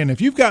amazing to say. And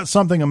if you've got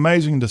something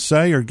amazing to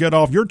say or get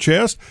off your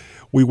chest,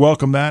 we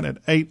welcome that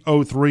at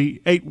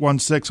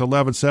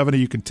 803-816-1170.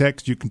 You can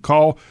text, you can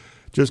call.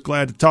 Just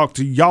glad to talk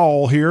to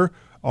y'all here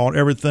on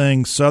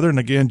Everything Southern.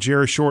 Again,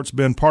 Jerry Short's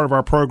been part of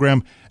our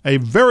program a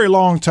very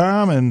long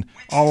time, and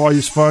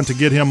always fun to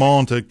get him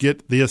on to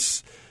get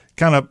this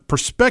kind of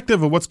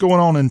perspective of what's going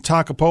on in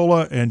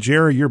Takapola. And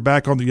Jerry, you're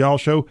back on the Y'all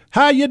Show.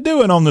 How you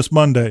doing on this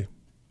Monday?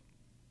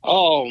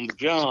 Oh,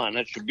 John,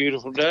 it's a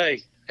beautiful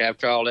day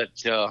after all that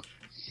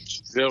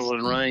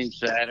drizzling rain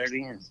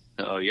Saturday. And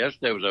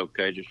yesterday was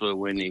okay, just a little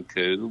windy and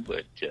cool,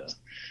 but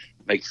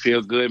make you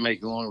feel good,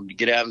 make you want to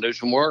get out and do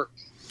some work.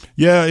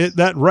 Yeah,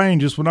 that rain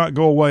just will not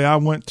go away. I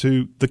went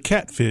to the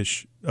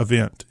Catfish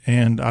event,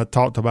 and I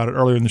talked about it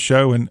earlier in the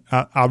show, and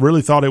I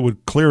really thought it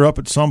would clear up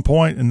at some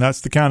point, and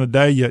that's the kind of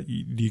day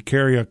you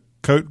carry a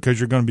coat because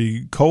you're going to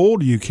be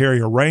cold. You carry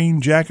a rain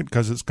jacket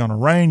because it's going to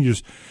rain. You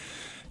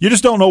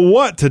just don't know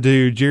what to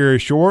do, Jerry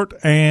Short,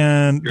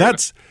 and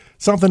that's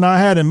something I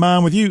had in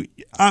mind with you.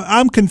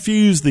 I'm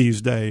confused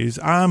these days.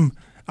 I'm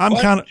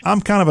kind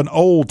of an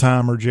old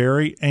timer,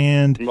 Jerry,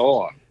 and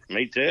boy,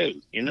 me too.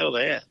 You know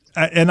that.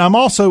 And I'm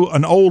also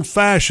an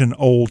old-fashioned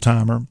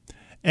old-timer,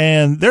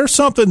 and there's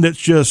something that's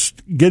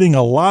just getting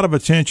a lot of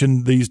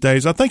attention these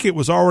days. I think it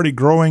was already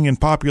growing in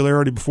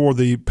popularity before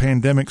the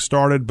pandemic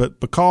started,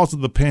 but because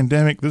of the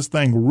pandemic, this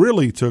thing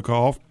really took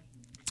off,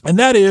 and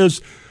that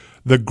is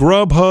the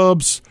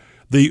Grubhubs,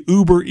 the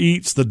Uber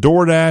Eats, the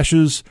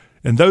DoorDashes,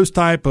 and those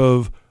type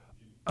of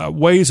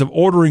ways of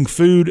ordering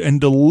food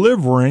and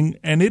delivering,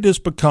 and it has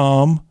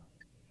become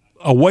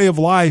a way of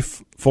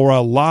life for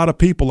a lot of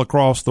people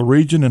across the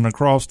region and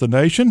across the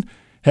nation.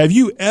 Have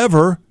you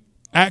ever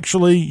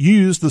actually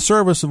used the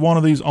service of one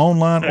of these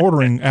online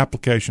ordering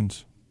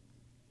applications?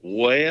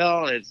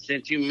 Well,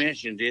 since you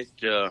mentioned it,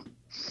 I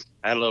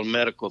had a little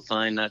medical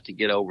thing not to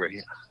get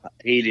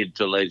overheated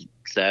till they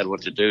decide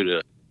what to do to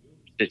the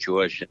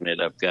situation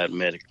that I've got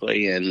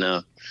medically. And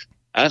I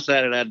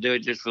decided I'd do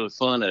it just for the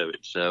fun of it.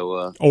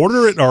 So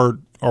order it or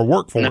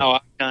work for it? No, I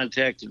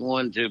contacted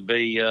one to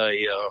be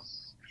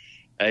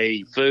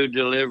a food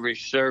delivery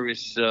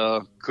service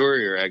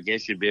courier. I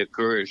guess it'd be a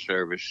courier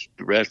service,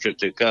 restaurant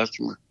to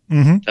customer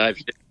type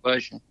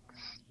situation.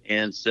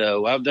 And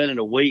so I've done it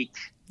a week.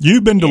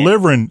 You've been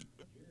delivering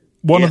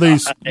one of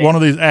these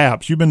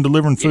apps. You've been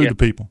delivering food to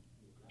people.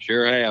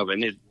 Sure have.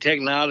 And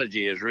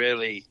technology has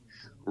really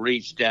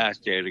reached out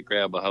there to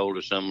grab a hold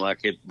of something like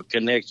it,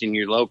 connecting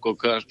your local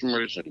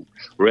customers and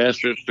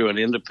restaurants to an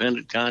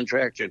independent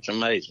contractor. It's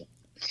amazing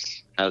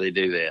how they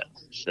do that.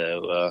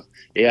 So,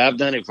 I've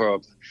done it for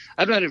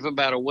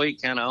about a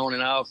week, kind of on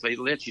and off. It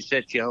lets you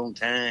set your own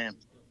time,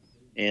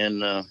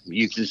 and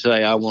you can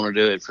say, I want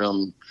to do it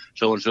from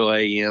so-and-so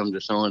a.m.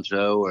 to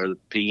so-and-so or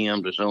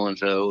p.m. to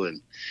so-and-so,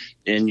 and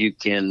then you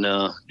can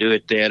do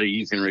it that, or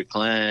you can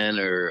recline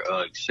or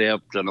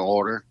accept an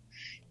order,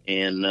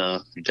 and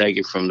you take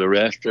it from the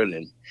restaurant.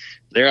 And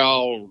they're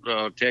all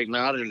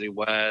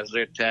technology-wise,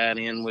 they're tied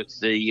in with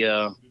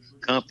the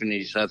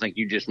companies. I think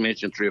you just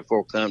mentioned 3 or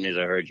 4 companies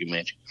I heard you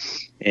mention,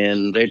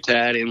 and they're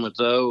tied in with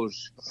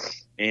those.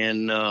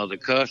 And the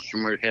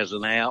customer has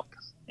an app,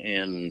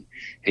 and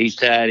he's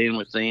tied in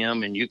with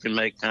them, and you can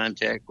make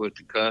contact with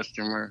the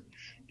customer.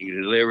 You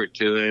can deliver it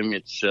to him.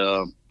 It's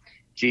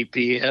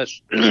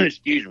GPS.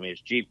 Excuse me.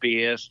 It's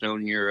GPS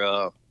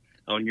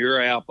on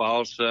your app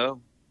also.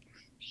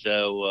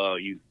 So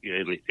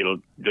it'll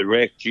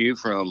direct you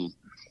from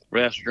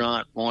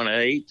restaurant point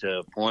A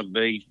to point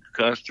B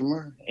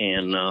customer,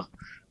 and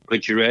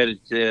put you right at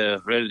their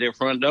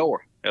front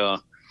door.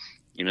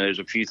 There's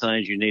a few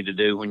things you need to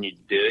do when you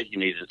do it. You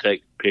need to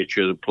take a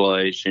picture of the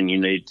place, and you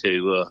need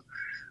to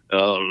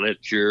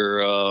let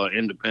your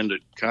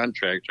independent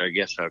contractor, I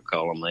guess I'll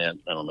call them that.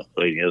 I don't know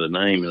any other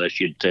name unless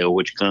you tell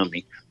which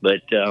company.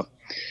 But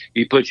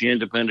you put your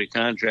independent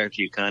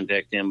contractor, you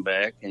contact them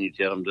back, and you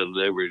tell them the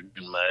delivery has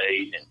been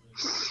made.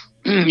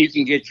 And you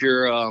can get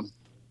your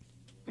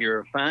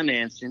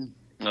financing,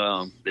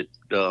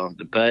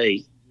 the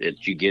pay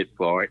that you get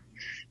for it.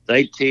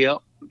 They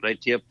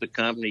tip the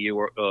company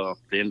the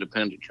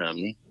independent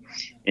company,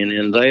 and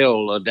then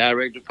they'll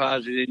direct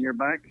deposit in your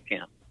bank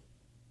account.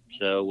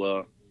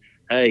 So,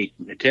 hey,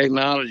 the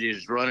technology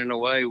is running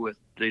away with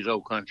these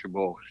old country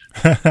boys.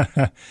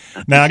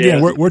 Now, again,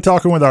 we're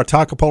talking with our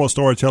Takapola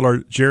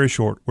storyteller, Jerry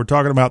Short. We're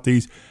talking about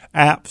these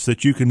apps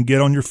that you can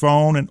get on your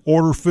phone and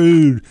order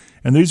food,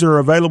 and these are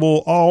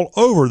available all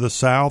over the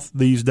South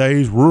these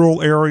days,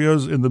 rural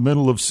areas, in the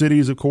middle of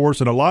cities, of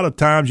course, and a lot of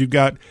times you've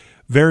got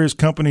various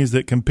companies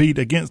that compete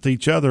against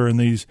each other in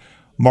these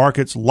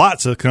markets,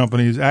 lots of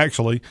companies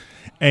actually,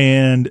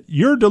 and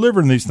you're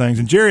delivering these things.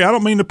 And Jerry, I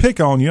don't mean to pick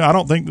on you. I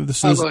don't think that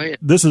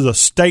this is a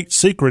state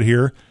secret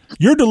here,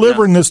 You're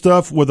delivering this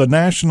stuff with a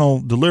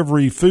national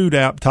delivery food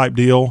app type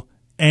deal,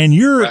 and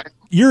you're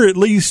at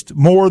least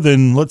more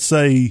than, let's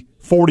say,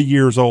 40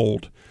 years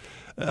old.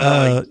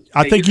 I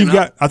think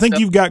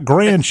you've got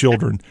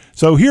grandchildren.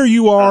 So here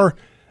you are,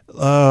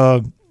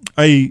 a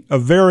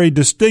very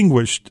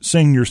distinguished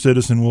senior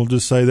citizen. We'll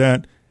just say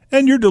that,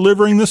 and you're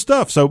delivering this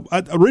stuff. So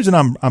the reason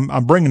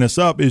I'm bringing this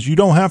up is you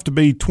don't have to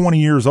be 20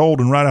 years old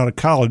and right out of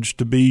college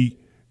to be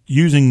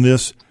using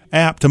this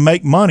app to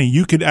make money.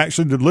 You could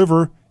actually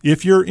deliver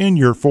if you're in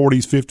your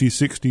 40s, 50s,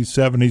 60s,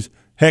 70s,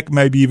 heck,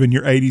 maybe even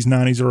your 80s,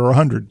 90s, or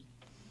 100.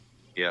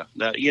 Yeah.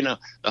 The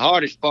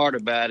hardest part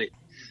about it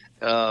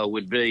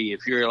would be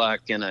if you're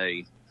like in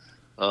a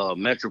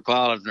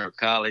metropolitan or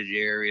college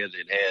area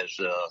that has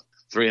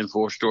 3 and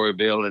 4 story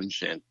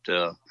buildings, and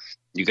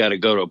you got to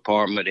go to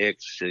apartment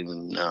X,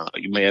 and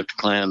you may have to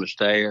climb the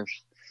stairs,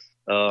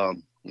 a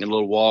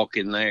little walk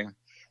in there.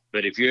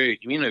 But if you're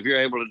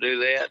able to do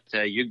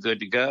that, you're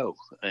good to go.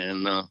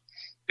 And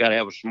got to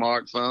have a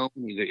smartphone.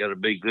 You got to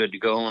be good to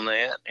go on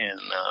that, and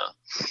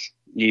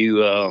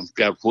you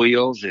got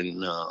wheels,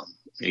 and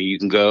you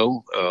can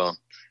go.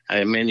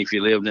 I mean, if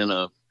you lived in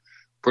a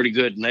pretty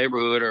good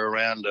neighborhood or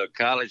around a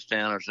college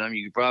town or something,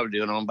 you could probably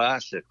do it on a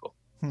bicycle,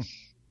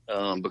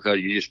 because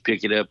you just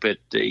pick it up at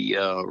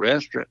the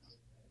restaurant,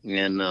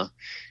 and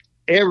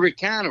every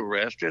kind of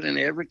restaurant and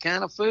every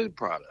kind of food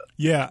product.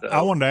 Yeah, so,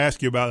 I wanted to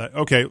ask you about that.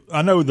 Okay,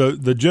 I know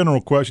the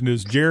general question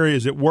is, Jerry,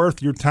 is it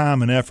worth your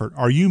time and effort?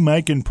 Are you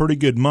making pretty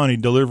good money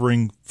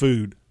delivering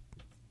food?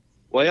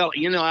 Well,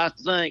 I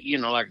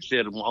think, like I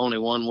said, only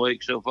 1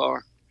 week so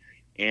far.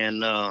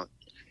 And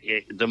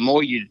the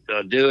more you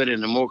do it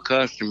and the more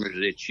customers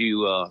that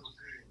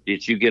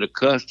you get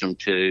accustomed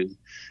to,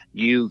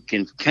 you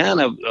can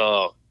kind of,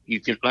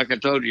 like I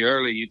told you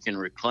earlier, you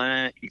can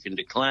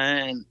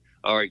decline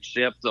or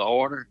accept the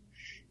order.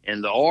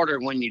 And the order,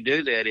 when you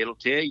do that, it'll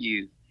tell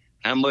you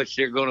how much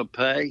they're going to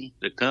pay.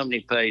 The company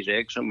pays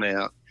X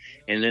amount.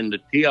 And then the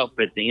tip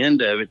at the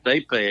end of it, they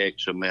pay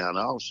X amount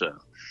also.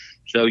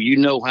 So you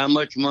know how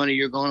much money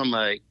you're going to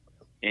make,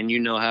 and you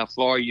know how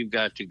far you've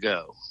got to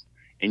go.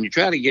 And you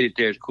try to get it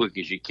there as quick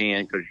as you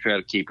can, because you try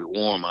to keep it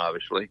warm,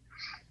 obviously.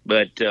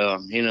 But,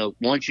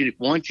 once you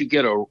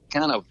get a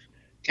kind of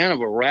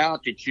a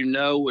route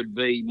that would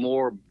be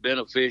more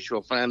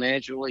beneficial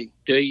financially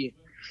to you,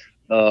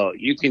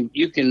 you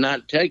can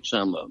not take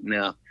some of them.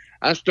 Now,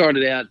 I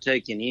started out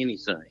taking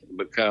anything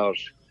because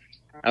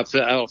I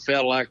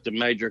felt like the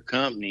major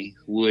company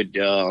would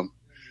go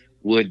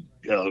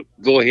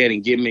ahead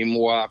and give me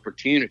more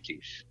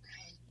opportunities,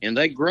 and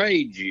they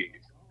grade you,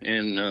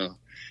 and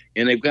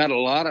they've got a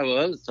lot of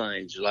other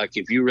things. Like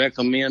if you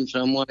recommend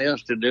someone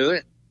else to do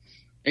it,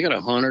 they got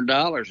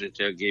 $100 that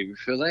they'll give you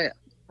for that.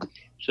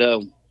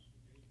 So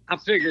I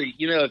figure, if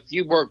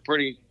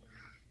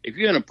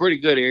you're in a pretty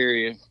good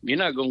area, you're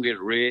not going to get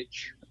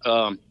rich.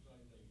 But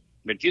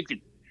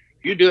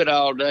you do it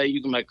all day,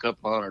 you can make a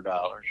couple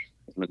 $100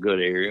 in a good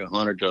area,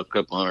 $100 to a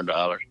couple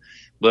 $100.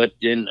 But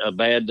in a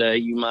bad day,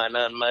 you might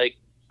not make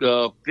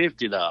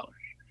 $50.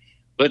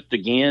 But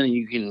again,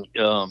 you can.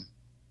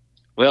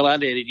 I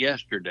did it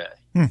yesterday,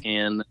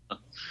 and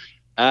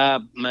I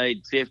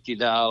made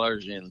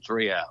 $50 in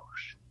 3 hours.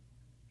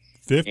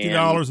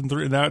 $50 in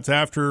 3. That's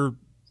after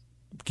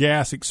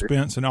gas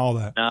expense and all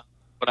that.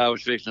 But I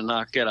was fixing to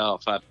knock it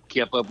off. I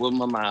kept up with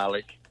my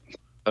mileage,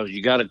 because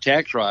you got a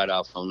tax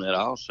write-off on that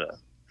also.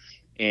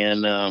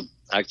 And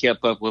I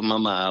kept up with my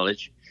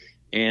mileage.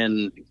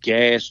 And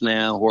gas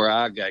now, where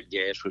I got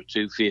gas, was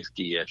 $2.50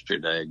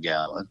 yesterday a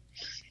gallon.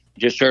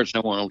 Just heard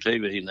someone on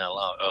TV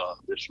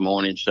this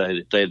morning say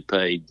that they'd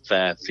paid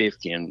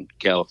 $5.50 in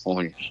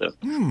California. So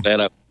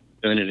that I'm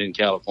doing it in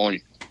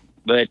California.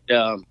 But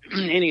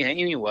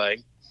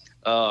anyway,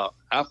 I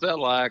felt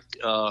like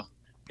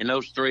in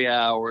those 3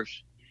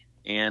 hours,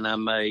 and I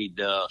made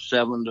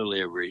 7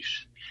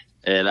 deliveries,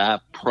 and I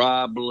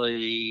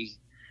probably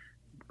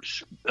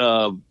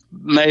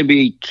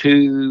maybe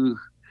 $3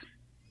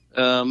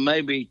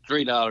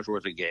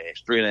 worth of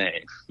gas,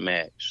 $3.50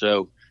 max.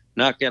 So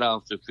knock that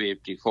off to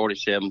 $50,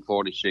 $47,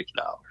 $46,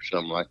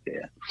 something like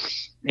that.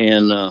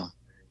 And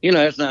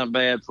that's not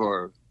bad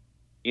for.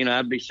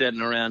 I'd be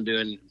sitting around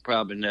doing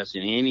probably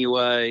nothing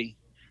anyway.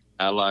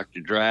 I like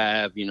to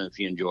drive. If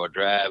you enjoy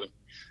driving,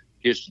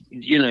 just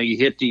you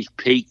hit these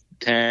peak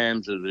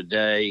times of the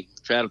day,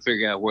 try to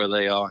figure out where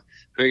they are,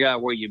 figure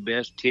out where your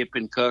best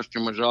tipping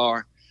customers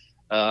are.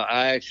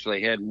 I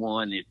actually had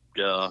one that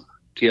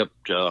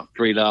tipped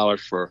 $3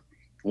 for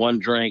one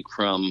drink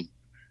from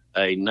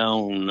a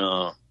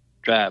known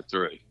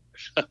drive-through.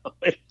 So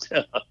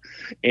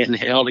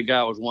and all they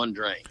got was one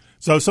drink.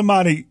 So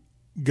somebody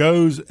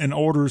goes and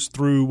orders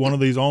through one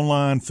of these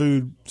online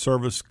food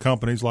service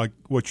companies like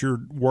what you're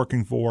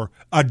working for,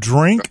 a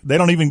drink? They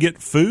don't even get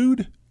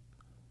food?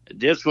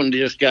 This one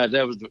just got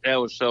that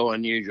was so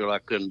unusual I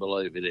couldn't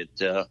believe it.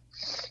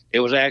 It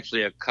was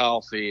actually a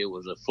coffee. It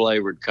was a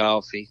flavored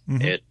coffee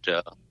at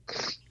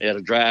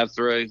a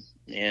drive-through,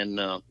 and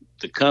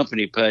the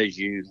company pays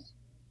you.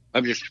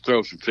 I'll just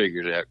throw some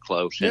figures out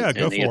close. Yeah,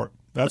 go for it.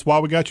 That's why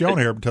we got you on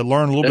here, to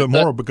learn a little bit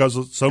more,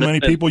 because so many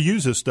people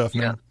use this stuff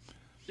now.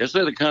 Let's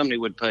say the company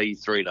would pay you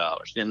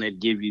 $3, then they'd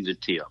give you the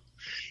tip.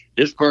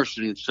 This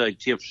person would say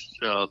tips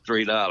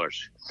 $3.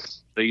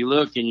 So you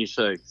look and you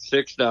say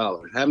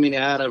 $6. How many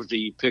items do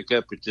you pick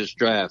up at this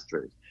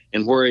drive-thru,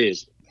 and where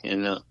is it?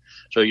 And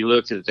so you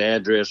look at the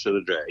address of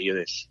the drive,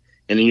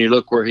 and then you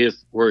look where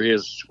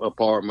his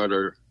apartment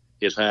or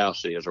his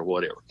house is or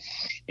whatever,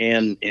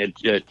 and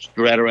it's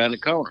right around the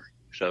corner.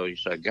 So you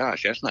say,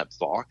 "Gosh, that's not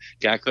far.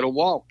 Guy could have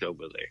walked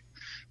over there."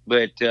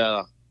 But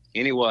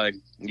anyway,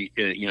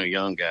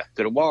 young guy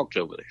could have walked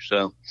over there.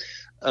 So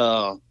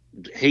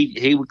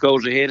he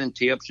goes ahead and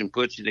tips and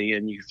puts it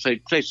in. You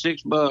say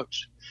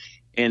 $6,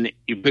 and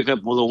you pick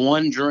up with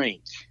one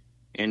drink,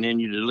 and then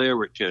you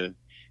deliver it to.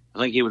 I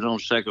think he was on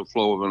the second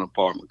floor of an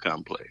apartment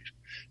complex.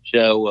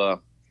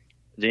 So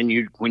then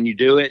when you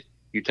do it,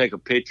 you take a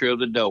picture of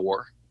the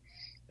door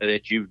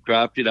that you've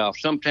dropped it off.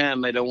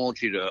 Sometimes they don't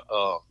want you to.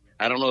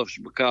 I don't know if it's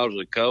because of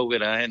the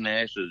COVID. I hadn't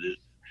asked it,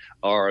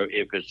 or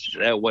if it's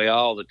that way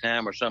all the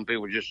time, or some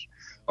people just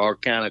are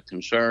kind of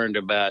concerned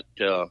about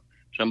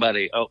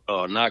somebody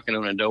knocking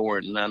on the door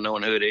and not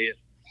knowing who it is.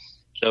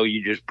 So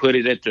you just put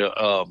it at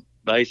the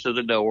base of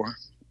the door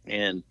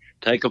and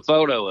take a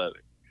photo of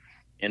it.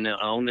 And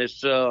on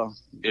this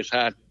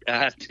high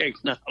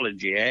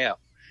technology app,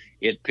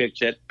 it picks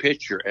that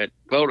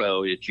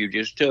photo that you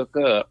just took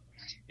up,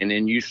 and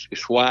then you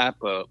swipe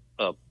a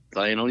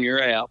thing on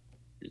your app.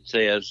 It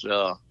says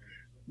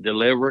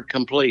deliver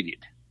completed,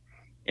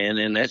 and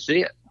then that's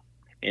it.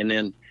 And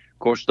then, of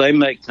course, they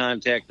make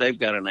contact. They've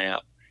got an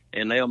app,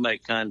 and they'll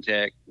make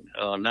contact,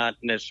 not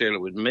necessarily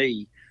with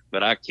me,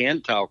 but I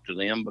can talk to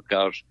them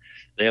because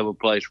they have a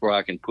place where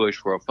I can push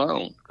for a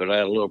phone, because I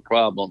had a little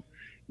problem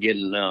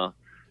getting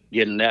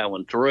that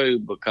one through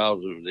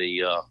because of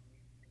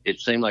it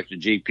seemed like the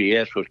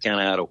GPS was kind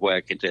of out of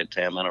whack at that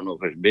time. I don't know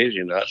if it's busy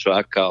or not. So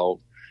I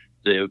called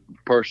the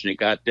person that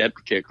got that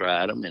particular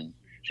item and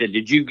said,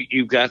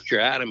 you got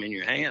your item in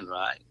your hand,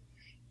 right?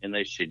 And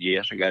they said,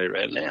 yes, I got it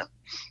right now.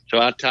 So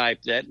I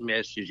typed that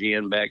message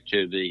in back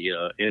to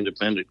the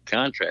independent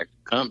contract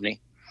company,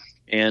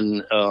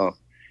 and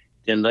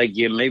then they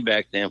give me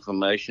back the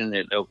information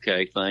that,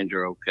 okay, things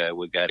are okay.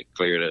 We got it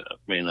cleared up,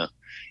 and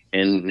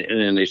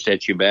then they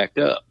set you back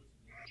up.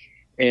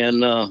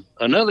 And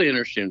another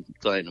interesting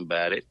thing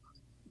about it,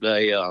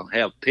 they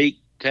have peak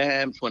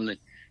times when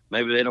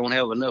maybe they don't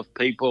have enough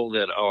people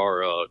that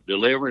are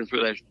delivering for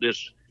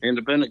this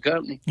independent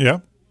company. Yeah.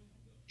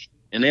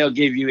 And they'll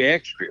give you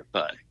extra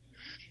pay.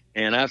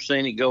 And I've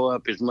seen it go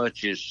up as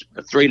much as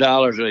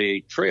 $3 a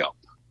trip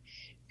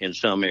in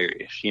some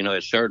areas.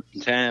 At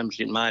certain times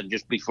it might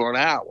just be for an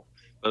hour.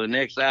 For the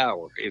next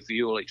hour, if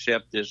you will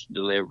accept this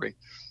delivery,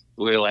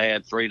 we'll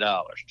add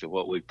 $3 to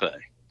what we pay.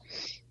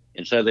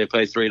 And so they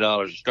pay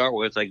 $3 to start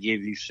with. They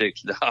give you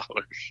 $6.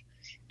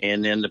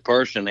 And then the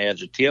person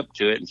adds a tip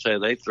to it, and say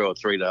they throw a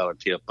 $3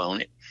 tip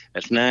on it.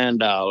 That's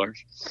 $9.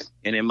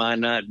 And it might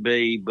not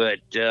be but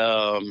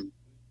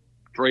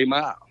 3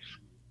 miles.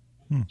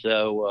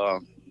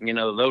 So,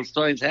 those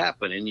things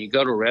happen. And you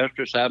go to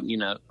restaurants. I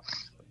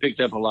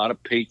picked up a lot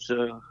of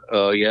pizza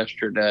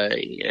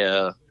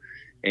yesterday.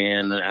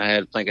 And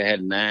I think I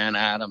had 9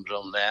 items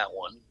on that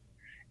one.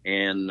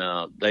 And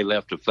they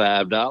left a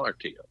 $5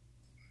 tip.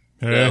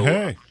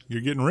 Hey,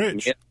 you're getting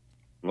rich. Yeah.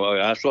 Well,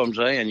 that's what I'm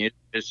saying.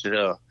 It's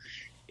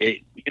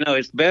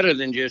better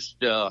than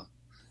just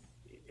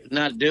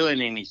not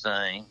doing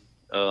anything.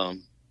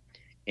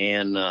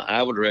 And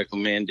I would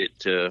recommend it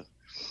to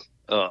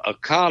a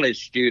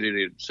college student.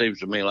 It seems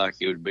to me like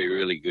it would be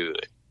really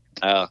good.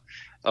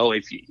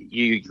 If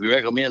you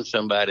recommend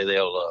somebody,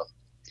 they'll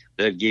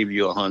give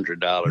you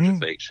 $100 if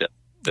they accept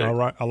it. All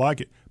right, I like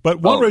it. But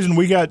one reason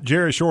we got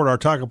Jerry Short, our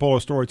Takapola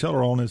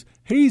storyteller, on is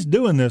he's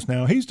doing this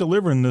now. He's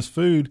delivering this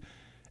food,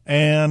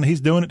 and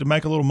he's doing it to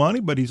make a little money,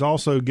 but he's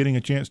also getting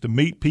a chance to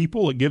meet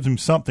people. It gives him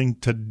something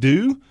to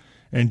do.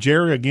 And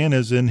Jerry, again,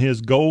 is in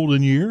his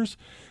golden years.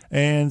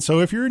 And so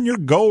if you're in your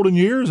golden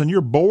years and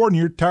you're bored and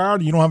you're tired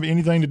and you don't have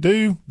anything to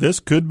do, this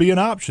could be an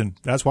option.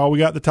 That's why we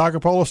got the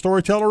Takapola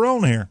storyteller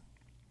on here.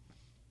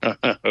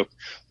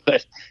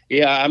 But,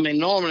 yeah,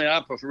 normally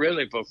I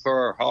really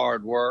prefer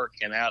hard work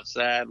and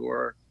outside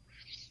work.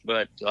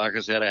 But like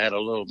I said, I had a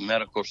little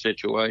medical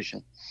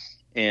situation,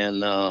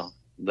 and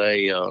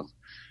they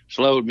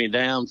slowed me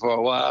down for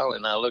a while,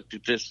 and I looked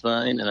at this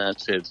thing, and I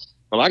said,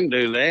 well, I can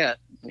do that,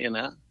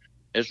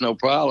 it's no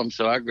problem.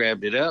 So I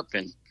grabbed it up,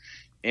 and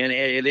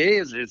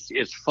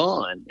it's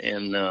fun.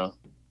 And,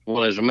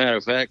 well, as a matter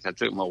of fact, I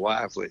took my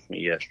wife with me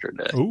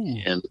yesterday. Ooh.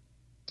 And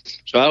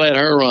so I let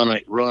her run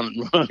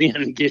in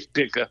and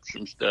pick up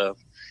some stuff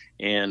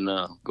and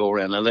go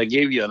around. Now, they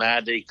give you an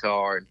ID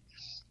card,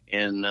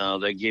 and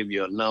they give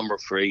you a number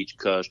for each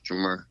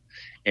customer,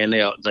 and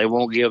they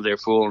won't give their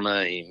full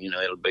name.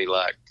 It'll be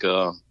like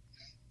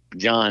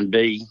John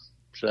B,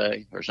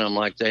 say, or something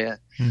like that.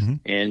 Mm-hmm.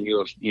 And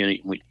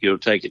you'll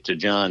take it to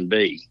John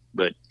B,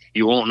 but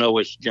you won't know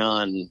it's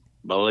John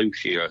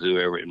Belushi or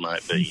whoever it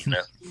might be,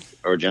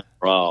 or John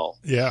Rawl.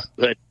 Yeah.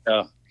 But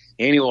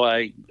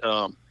anyway,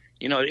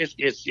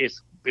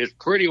 it's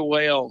pretty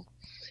well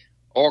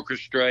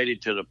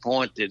orchestrated to the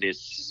point that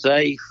it's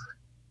safe.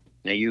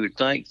 Now you would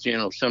think,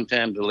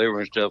 sometimes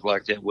delivering stuff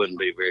like that wouldn't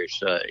be very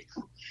safe,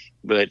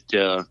 but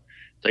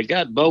they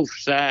got both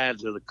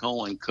sides of the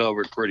coin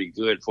covered pretty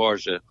good as far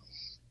as the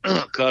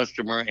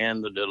customer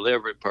and the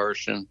delivery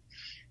person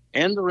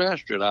and the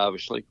restaurant,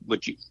 obviously.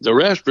 But the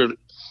restaurant,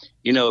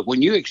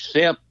 when you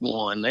accept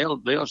one,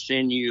 they'll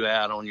send you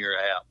out on your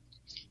app.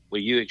 Will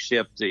you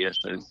accept this?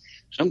 And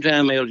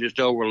sometimes they'll just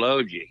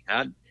overload you.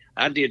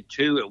 I did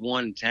 2 at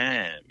one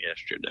time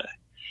yesterday,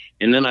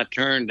 and then I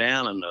turned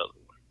down another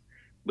one.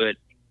 But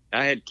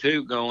I had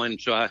 2 going,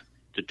 so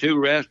the 2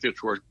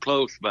 restaurants were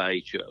close by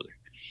each other.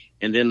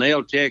 And then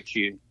they'll text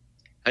you,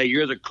 hey,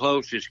 you're the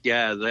closest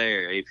guy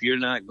there. If you're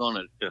not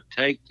going to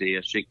take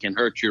this, it can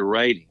hurt your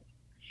rating.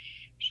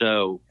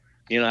 So,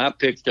 I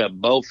picked up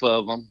both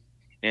of them,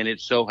 and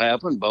it so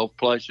happened both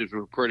places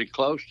were pretty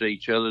close to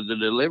each other, the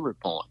delivery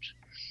points.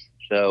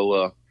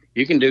 So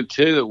you can do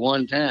 2 at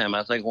one time.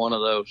 I think one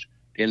of those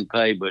didn't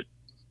pay but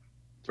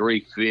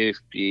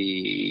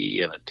 $3.50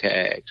 in a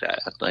tax.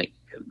 I think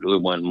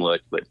it wasn't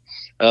much, but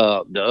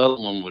the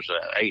other one was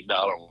an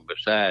 $8 one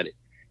beside it,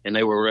 and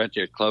they were right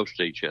there close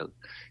to each other.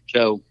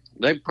 So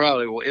it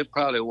probably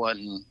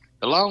wasn't.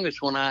 The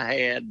longest one I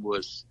had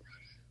was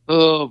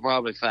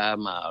probably 5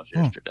 miles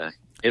yesterday.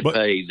 It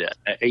paid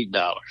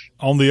 $8.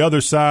 On the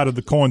other side of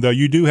the coin, though,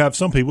 you do have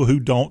some people who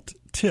don't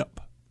tip.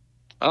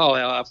 Oh,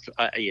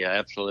 yeah,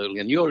 absolutely.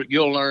 And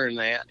you'll learn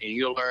that, and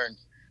you'll learn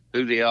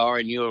who they are,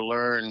 and you'll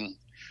learn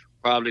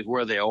probably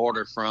where they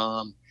order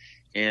from,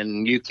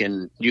 and you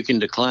can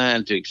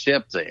decline to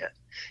accept that.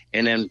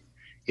 And then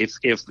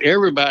if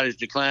everybody's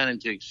declining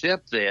to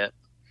accept that,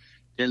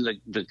 then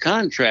the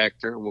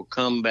contractor will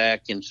come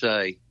back and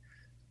say,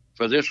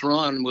 for this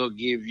run, we'll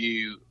give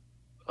you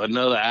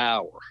another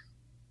hour.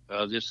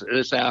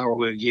 This hour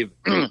we'll give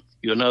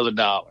you another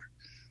 $1,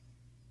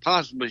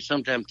 possibly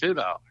sometimes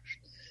 $2.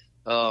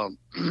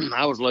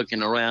 I was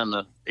looking around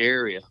the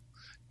area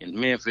in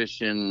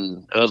Memphis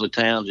and other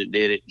towns that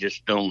did it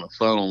just on the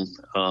phone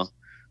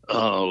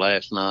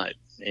last night,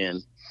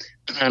 and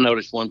I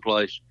noticed one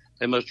place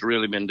they must have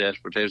really been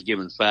desperate. They was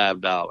giving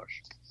 $5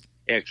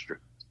 extra.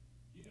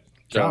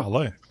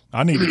 Golly,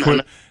 I need to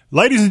quit.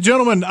 Ladies and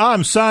gentlemen,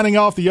 I'm signing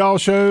off the Y'all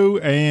Show,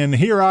 and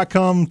here I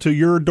come to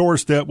your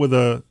doorstep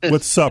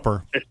with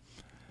supper.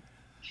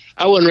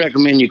 I wouldn't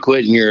recommend you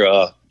quitting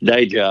your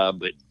day job,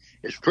 but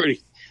it's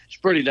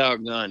pretty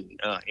doggone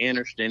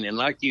interesting. And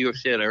like you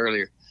said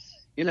earlier,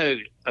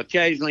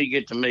 occasionally you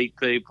get to meet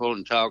people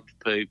and talk to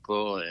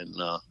people, and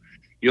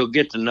you'll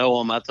get to know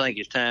them. I think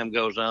as time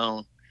goes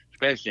on,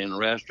 especially in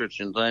restaurants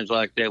and things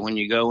like that, when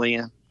you go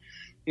in,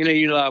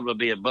 you're liable to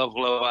be at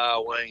Buffalo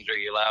Wild Wings, or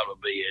you're liable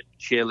to be at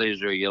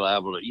Chili's, or you're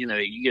liable to,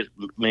 you get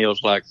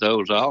meals like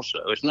those also.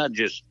 It's not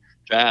just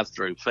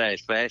drive-through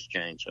fast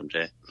chain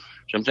sometimes.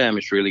 Sometimes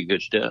it's really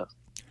good stuff.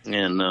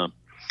 And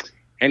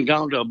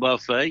gone to a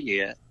buffet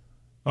yet.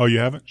 Oh, you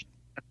haven't?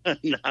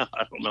 No,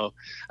 I don't know.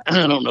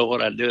 I don't know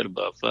what I'd do at a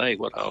buffet,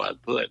 what all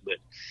I'd put. But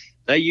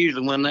they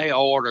usually, when they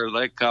order,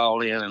 they call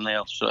in and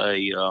they'll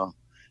say,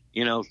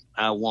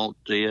 I want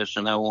this,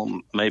 and I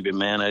want maybe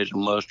mayonnaise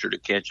and mustard or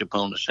ketchup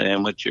on the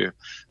sandwich, or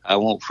I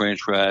want French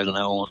fries, and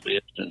I want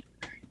this,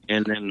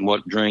 and then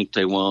what drink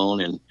they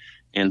want, and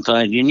things.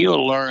 And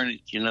you'll learn,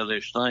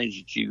 there's things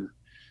that you,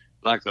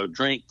 like a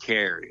drink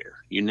carrier,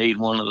 you need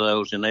one of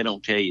those, and they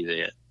don't tell you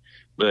that.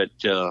 But,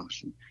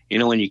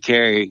 when you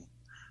carry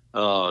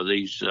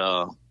these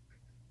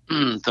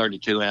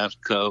 32-ounce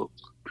Coke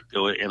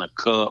in a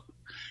cup,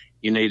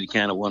 you need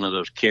kind of one of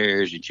those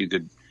carriers that you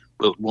could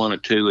put 1 or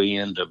 2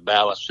 in to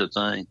balance the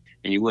thing,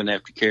 and you wouldn't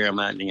have to carry them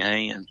out in your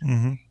hands.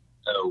 Mm-hmm.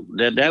 So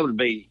that would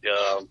be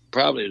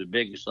probably the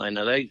biggest thing.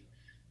 Now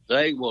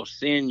they will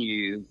send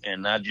you,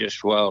 and I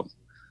just while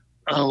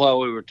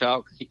we were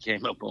talking, it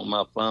came up on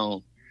my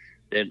phone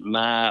that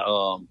my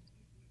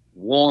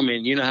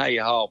warming. You know how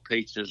you haul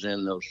pizzas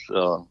in those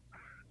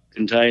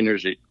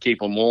containers that keep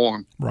them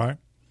warm, right?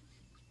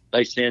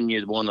 They send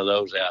you one of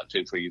those out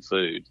too for your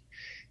food.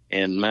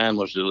 And mine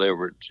was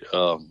delivered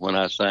when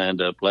I signed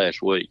up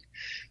last week.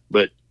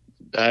 But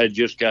I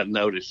just got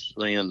notice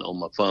then on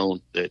my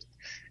phone that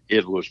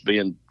it was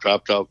being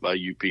dropped off by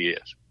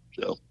UPS.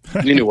 So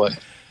anyway.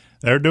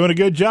 They're doing a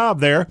good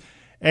job there.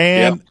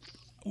 And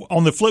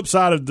on the flip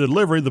side of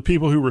delivery, the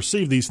people who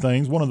receive these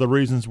things, one of the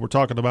reasons we're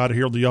talking about it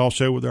here on the Y'all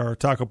Show with our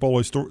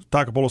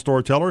Tacopolo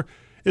storyteller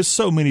is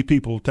so many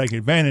people take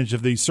advantage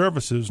of these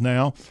services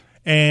now.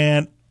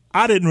 And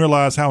I didn't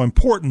realize how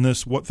important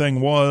this thing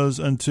was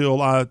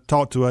until I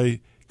talked to a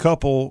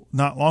couple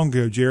not long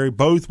ago, Jerry.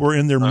 Both were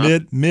in their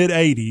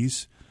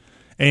mid-80s,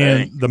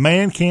 and the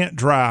man can't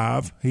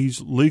drive.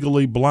 He's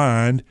legally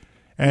blind,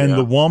 and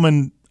the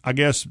woman, I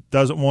guess,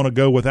 doesn't want to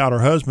go without her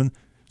husband.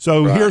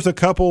 So here's a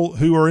couple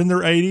who are in their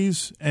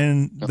 80s,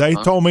 and they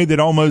told me that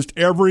almost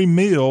every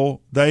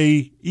meal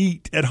they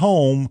eat at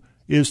home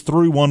is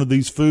through one of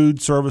these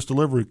food service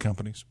delivery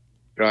companies.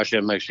 Gosh,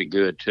 that makes it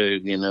good, too,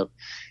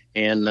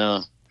 And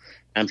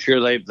I'm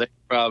sure they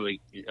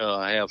probably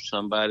have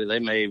somebody. They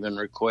may even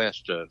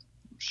request a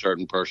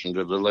certain person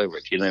to deliver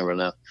it. You never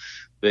know.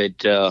 But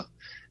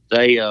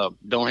they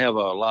don't have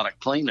a lot of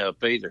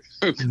cleanup either.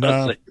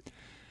 No.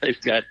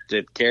 They've got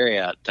the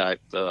carry-out type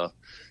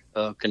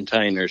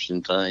containers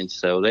and things.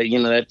 So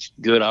that's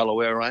good all the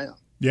way around.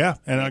 Yeah,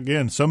 and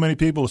again, so many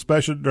people,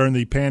 especially during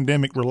the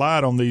pandemic,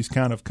 relied on these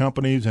kind of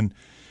companies, and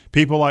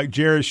people like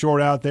Jerry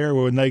Short out there,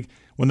 when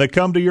they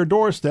come to your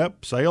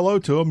doorstep, say hello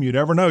to them. You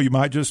never know. You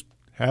might just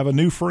have a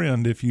new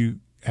friend if you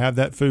have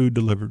that food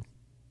delivered.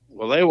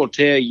 Well, they will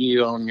tell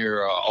you on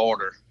your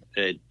order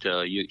that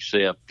you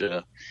accept.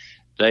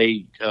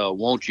 They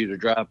want you to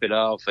drop it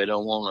off. They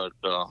don't want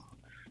to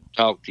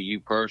talk to you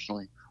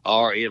personally,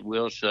 or it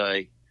will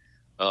say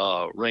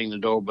ring the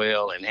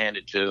doorbell and hand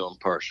it to them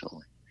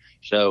personally.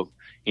 So,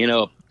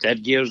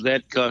 that gives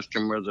that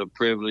customer the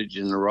privilege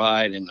and the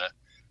right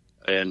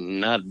and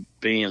not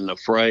being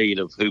afraid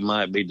of who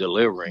might be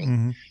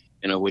delivering.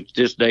 Mm-hmm. Which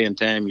this day and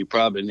time, you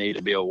probably need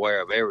to be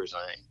aware of everything.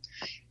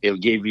 It'll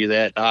give you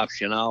that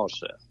option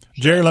also.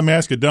 Jerry, let me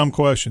ask a dumb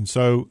question.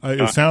 So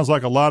it sounds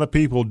like a lot of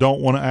people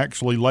don't want to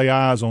actually lay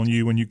eyes on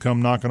you when you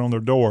come knocking on their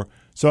door.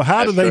 So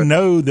how do they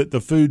know that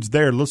the food's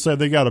there? Let's say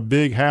they got a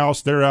big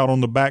house, they're out on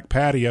the back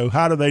patio.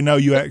 How do they know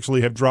you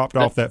actually have dropped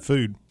off that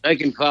food? They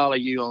can follow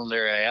you on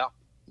their app,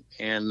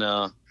 and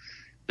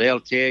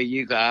they'll tell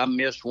you. I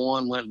missed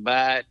one, went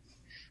by it.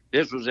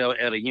 This was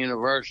at a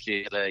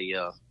university at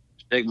a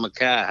Sigma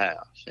Chi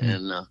house,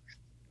 and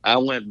I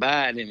went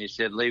by it, and it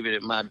said, leave it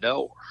at my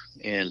door.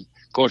 And,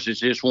 of course, it's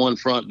just one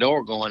front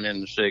door going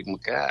into Sigma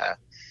Chi.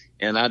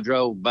 And I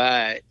drove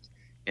by it,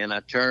 and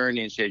I turned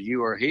and said,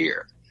 you are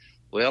here.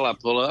 Well, I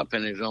pull up,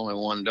 and there's only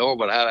one door,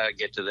 but how did I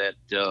get to that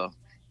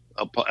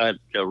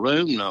a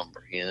room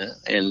number,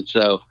 And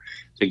so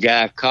the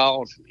guy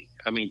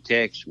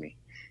texts me,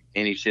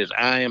 and he says,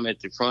 I am at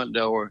the front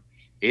door.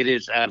 It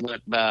is, I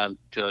went by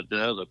to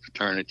another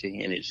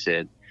fraternity, and it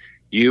said,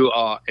 you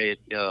are at,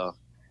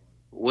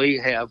 we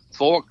have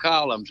 4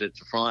 columns at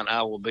the front.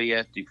 I will be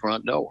at the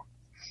front door.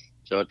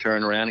 So I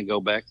turn around and go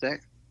back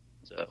there.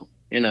 So,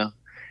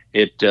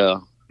 it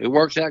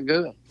works out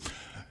good.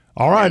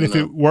 All right. If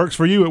it works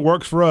for you, it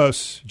works for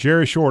us.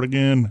 Jerry Short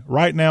again,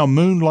 right now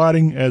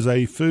moonlighting as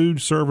a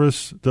food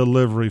service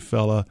delivery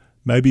fella.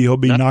 Maybe he'll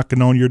be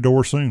knocking on your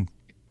door soon.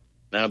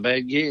 Not a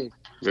bad gig.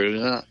 Really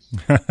not.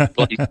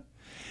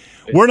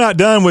 We're not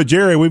done with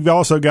Jerry. We've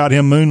also got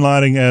him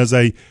moonlighting as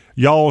a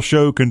Y'all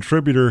Show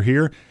contributor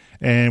here,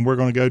 and we're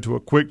going to go to a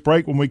quick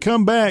break. When we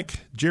come back,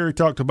 Jerry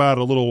talked about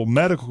a little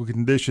medical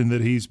condition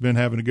that he's been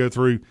having to go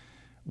through.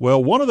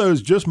 Well, one of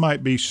those just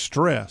might be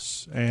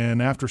stress,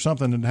 and after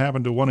something that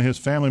happened to one of his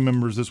family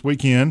members this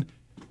weekend,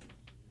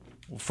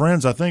 well,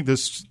 friends, I think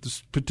this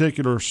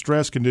particular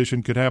stress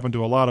condition could happen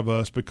to a lot of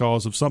us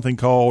because of something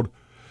called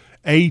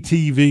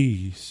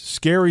ATVs.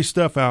 Scary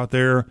stuff out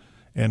there,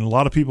 and a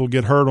lot of people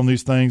get hurt on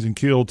these things and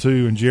killed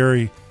too. And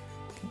Jerry,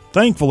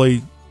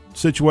 thankfully,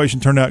 situation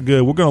turned out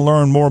good. We're going to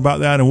learn more about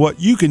that and what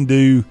you can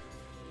do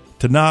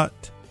to not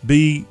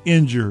be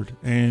injured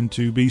and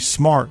to be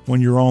smart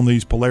when you're on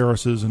these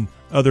Polarises and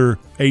other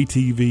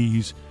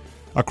ATVs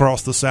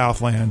across the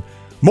Southland.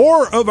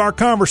 More of our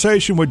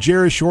conversation with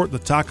Jerry Short, the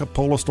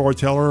Takapola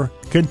storyteller,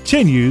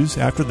 continues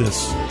after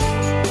this.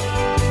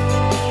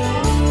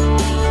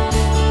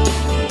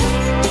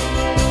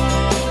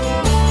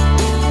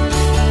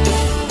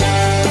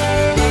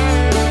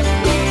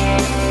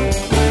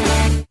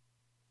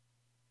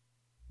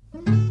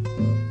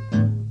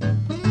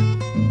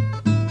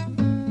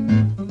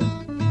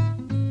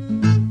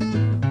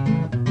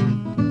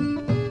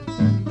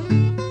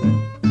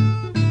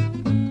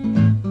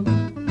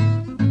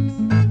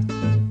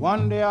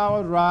 One day I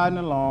was riding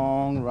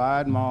along,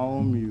 riding my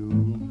own mule,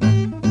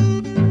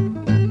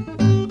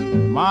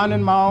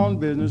 minding my own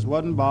business,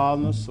 wasn't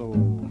bothering a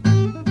soul.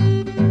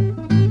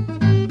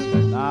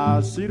 Now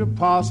I see the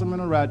possum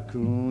and a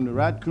raccoon. The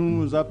raccoon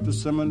was up the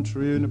cinnamon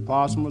tree and the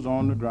possum was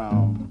on the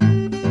ground.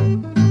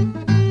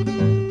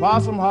 The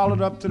possum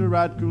hollered up to the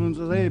raccoon,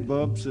 says, hey,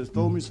 bub, says,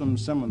 throw me some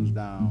cinnamons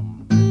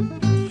down.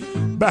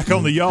 Back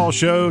on the Y'all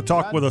Show,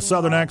 talk with a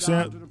Southern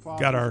accent.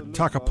 Got our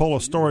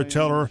Takapola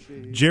storyteller,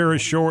 Jerry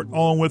Short,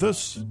 on with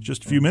us.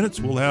 Just a few minutes,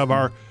 we'll have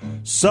our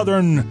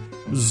Southern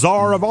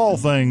czar of all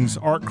things,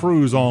 Art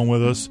Cruz, on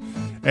with us.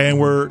 And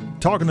we're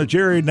talking to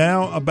Jerry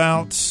now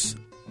about,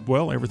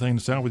 well, everything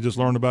that sounds. We just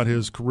learned about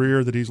his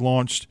career that he's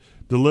launched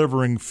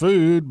delivering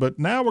food. But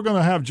now we're going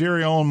to have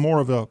Jerry on more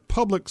of a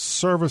public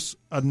service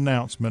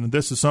announcement. And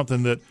this is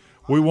something that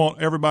we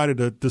want everybody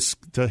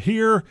to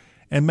hear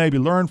and maybe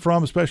learn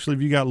from, especially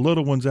if you got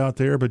little ones out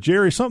there. But,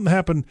 Jerry, something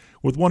happened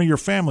with one of your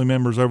family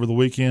members over the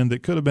weekend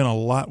that could have been a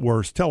lot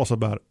worse. Tell us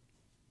about it.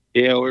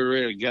 Yeah,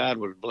 God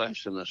was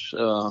blessing us.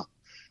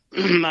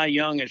 My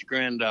youngest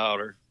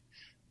granddaughter,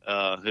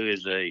 who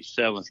is a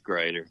 7th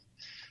grader,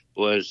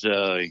 was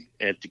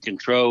at the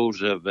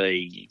controls of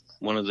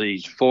one of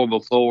these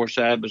 4x4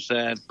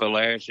 side-by-side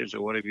Polarises,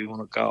 or whatever you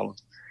want to call them.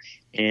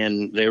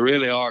 And they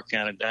really are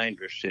kind of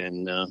dangerous.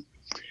 And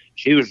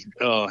she was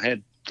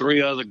had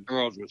 3 other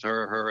girls with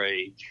her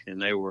age,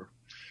 and they were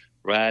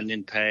riding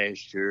in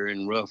pasture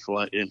and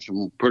in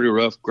some pretty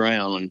rough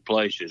ground in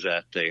places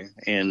out there.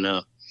 And,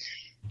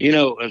 you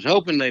know, I was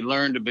hoping they'd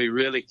learn to be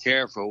really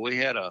careful. We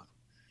had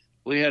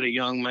a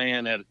young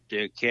man at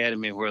the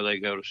academy where they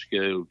go to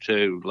school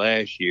too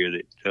last year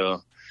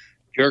that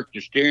jerked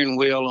the steering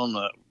wheel on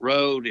the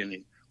road,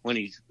 and when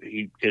he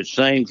the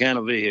same kind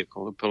of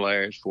vehicle, the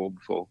Polaris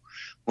 4x4,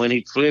 when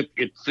it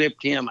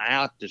flipped him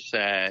out the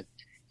side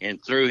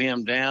and threw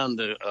him down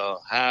the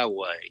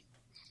highway,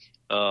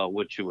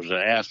 which was an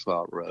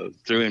asphalt road,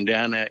 threw him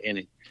down there, and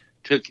it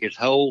took his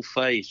whole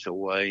face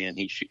away, and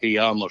he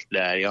almost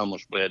died. He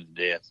almost bled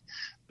to death.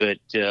 But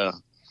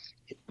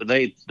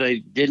they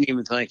didn't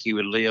even think he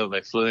would live.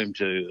 They flew him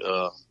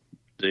to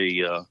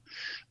the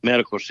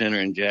medical center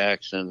in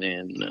Jackson,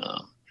 and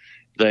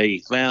they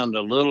found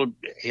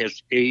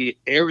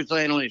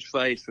everything on his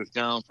face was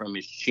gone from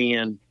his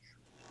chin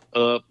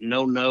up,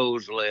 no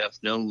nose left,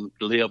 no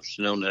lips,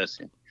 no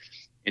nothing,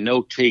 and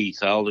no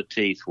teeth. All the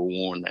teeth were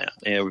worn out.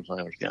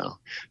 Everything was gone.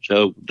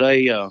 So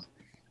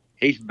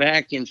he's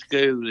back in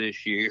school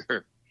this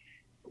year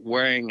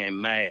wearing a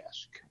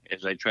mask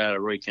as they try to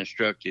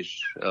reconstruct his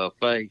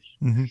face.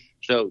 Mm-hmm.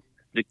 So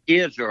the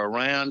kids are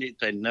around it.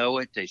 They know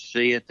it. They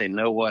see it. They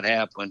know what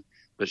happened.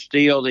 But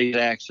still, these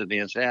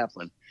accidents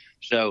happen.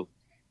 So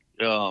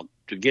to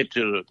get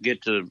to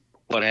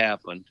what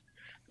happened,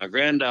 my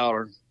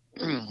granddaughter,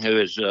 who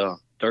is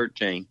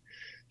 13,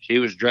 she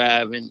was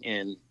driving,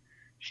 and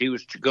she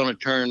was going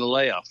to turn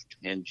left,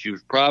 and she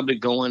was probably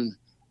going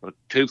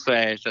too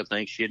fast. I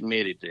think she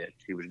admitted that.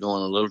 She was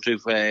going a little too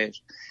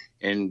fast,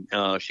 and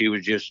she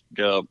was just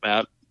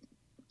out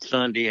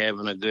Sunday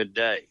having a good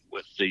day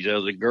with these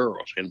other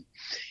girls, and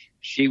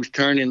she was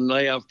turning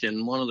left,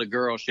 and one of the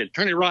girls said,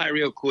 "Turn it right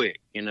real quick,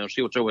 you know,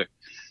 see what's over there."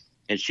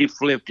 And she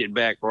flipped it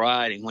back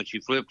right, and when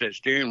she flipped that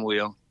steering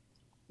wheel,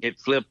 it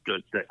flipped.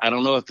 I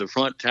don't know if the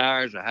front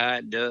tires or how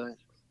it does,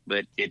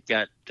 but it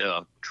got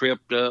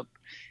tripped up,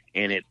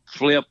 and it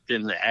flipped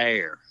in the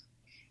air.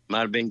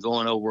 Might have been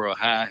going over a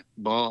high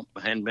bump.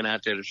 I hadn't been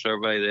out there to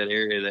survey that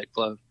area that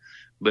close,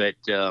 but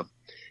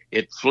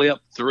it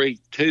flipped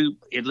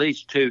at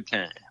least two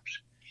times,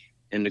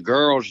 and the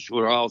girls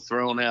were all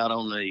thrown out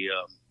on the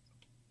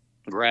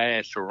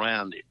grass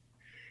around it.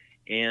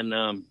 And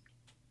I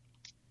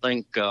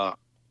think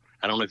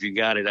I don't know if you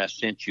got it. I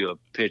sent you a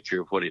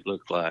picture of what it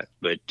looked like,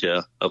 but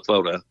a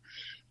photo.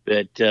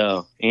 But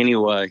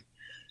anyway,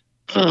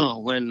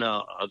 when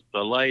a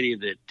lady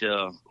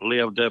that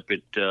lived up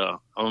at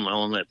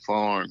on that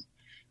farm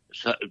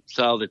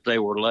saw that they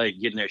were late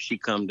getting there, she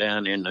come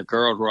down there, and the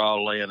girls were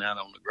all laying out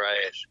on the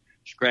grass,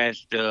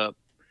 scratched up,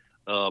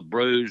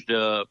 bruised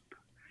up.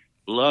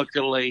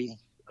 Luckily,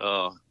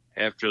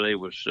 after they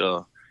was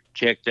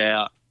checked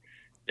out,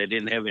 they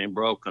didn't have any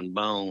broken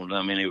bones.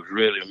 I mean, it was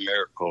really a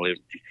miracle. It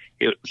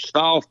was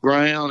soft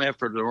ground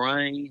after the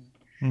rain,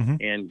 mm-hmm.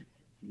 and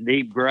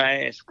deep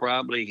grass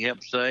probably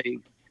helped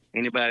save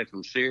anybody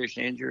from serious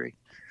injury.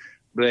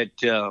 But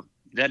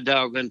that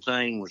doggone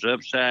thing was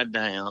upside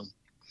down,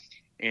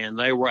 and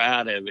they were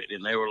out of it,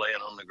 and they were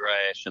laying on the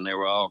grass, and they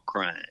were all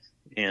crying.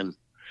 And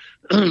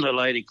the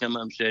lady come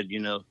up and said, "You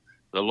know,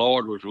 the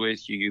Lord was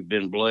with you. You've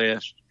been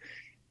blessed."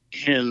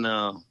 And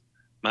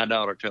my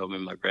daughter told me,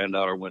 my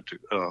granddaughter went to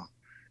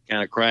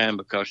kind of crying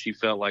because she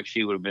felt like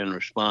she would have been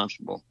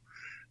responsible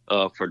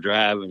for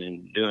driving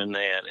and doing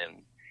that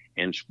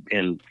and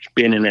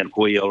spinning that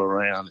wheel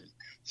around and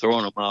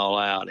throwing them all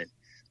out. And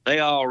they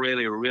all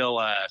really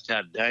realized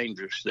how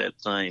dangerous that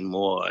thing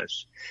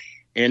was.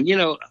 And, you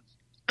know,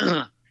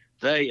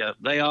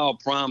 they all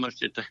promised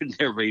that they'd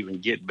never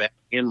even get back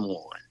in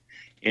one.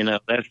 You know,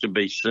 that's to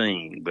be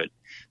seen. But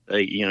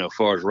they, you know, as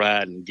far as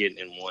riding, getting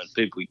in one,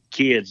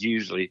 kids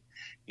usually,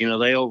 you know,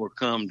 they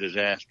overcome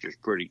disasters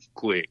pretty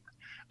quick,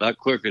 a lot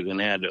quicker than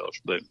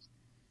adults. But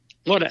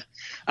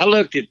I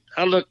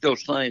looked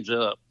those things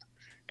up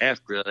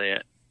after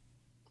that,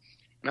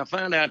 and I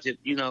found out that,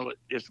 you know,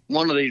 it's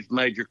one of these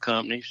major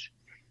companies.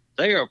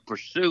 They are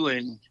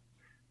pursuing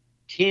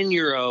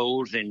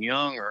 10-year-olds and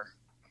younger.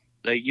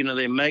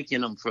 They're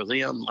making them for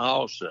them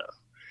also.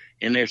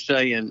 And they're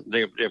saying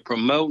they're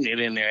promoting it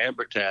in their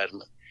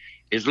advertisement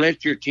is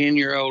let your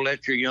 10-year-old,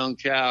 let your young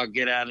child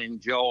get out and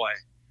enjoy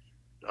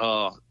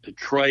the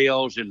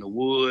trails and the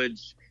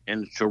woods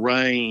and the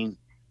terrain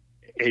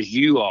as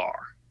you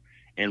are.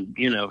 And,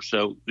 you know,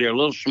 so they're a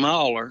little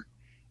smaller,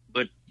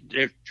 but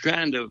they're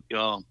trying to,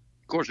 of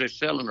course, they're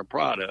selling a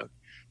product,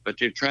 but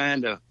they're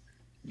trying to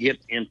get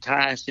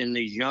enticing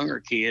these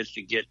younger kids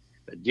to get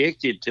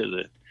addicted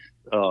to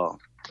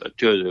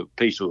the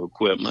piece of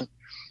equipment.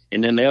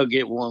 And then they'll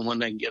get one when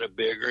they can get a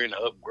bigger and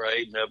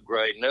upgrade and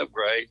upgrade and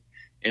upgrade,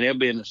 and they'll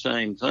be in the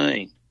same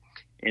thing.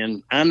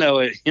 And I know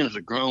it, as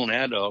a grown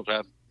adult,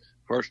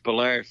 first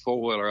Polaris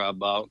 4-wheeler I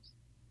bought,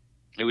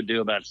 it would do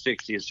about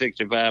 60 or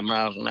 65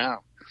 miles an hour.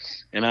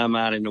 And I'm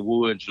out in the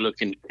woods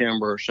looking at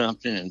timber or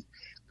something and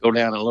go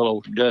down a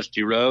little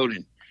dusty road,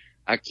 and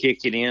I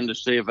kick it in to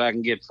see if I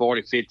can get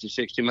 40, 50,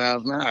 60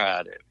 miles an hour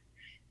out of it.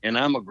 And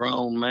I'm a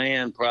grown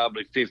man,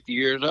 probably 50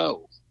 years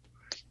old.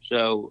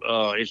 So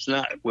it's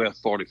not,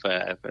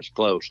 45. That's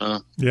close,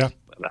 huh? Yeah.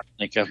 But I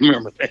think I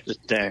remember that at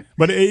the time.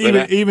 But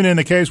even in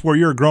the case where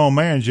you're a grown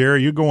man,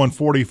 Jerry, you're going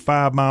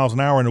 45 miles an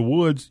hour in the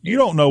woods, you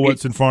don't know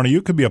what's in front of you.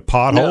 It could be a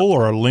pothole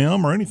or a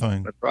limb or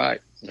anything. That's right.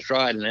 That's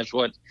right. And that's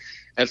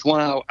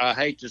why I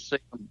hate to see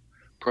them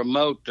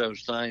promote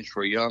those things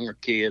for younger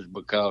kids,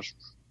 because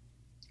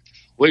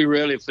we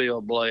really feel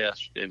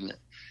blessed. And,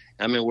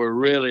 I mean, we're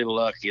really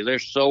lucky. They're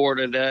sore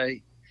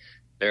today.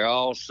 They're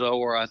all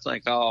sore. I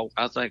think all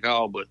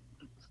but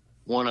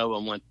one of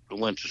them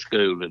went to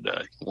school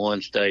today.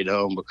 One stayed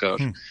home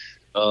because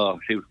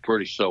he was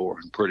pretty sore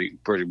and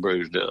pretty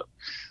bruised up.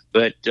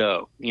 But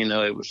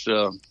it was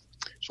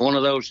it's one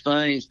of those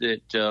things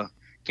that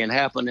can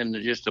happen in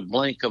just a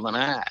blink of an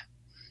eye,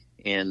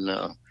 and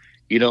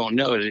you don't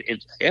know it.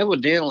 It's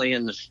evidently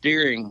in the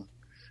steering,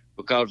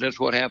 because that's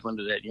what happened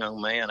to that young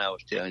man I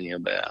was telling you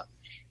about.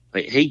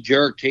 He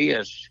jerked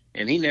his,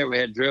 and he never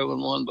had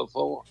driven one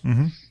before.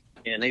 Mm-hmm.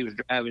 And he was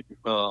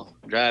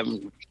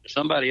driving.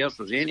 Somebody else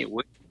was in it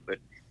with him, but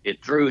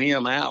it threw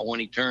him out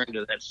when he turned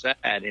to that side,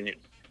 and it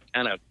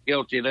kind of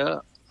tilted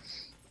up,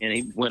 and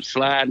he went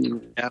sliding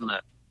down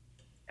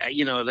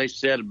they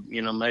said,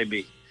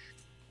 maybe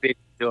 50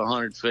 to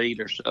 100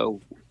 feet or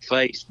so,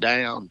 face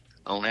down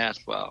on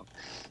asphalt,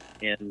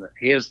 and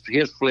his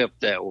flipped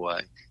that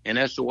way, and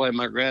that's the way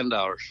my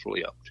granddaughter's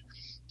flipped.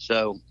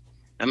 So,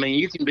 I mean,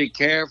 you can be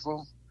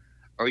careful,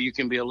 or you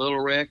can be a little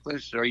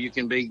reckless, or you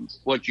can be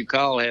what you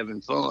call having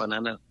fun. I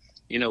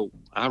know,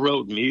 I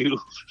rode mules,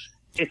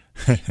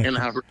 and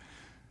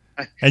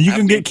and you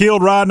can get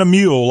killed riding a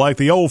mule, like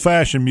the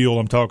old-fashioned mule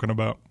I'm talking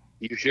about.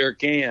 You sure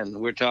can.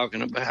 We're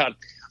talking about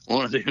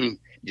one of them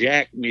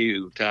jack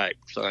mule type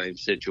same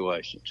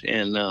situations.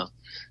 And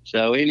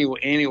so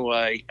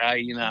anyway,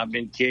 I've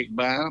been kicked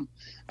by them.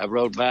 I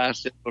rode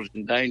bicycles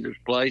in dangerous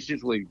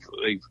places. We've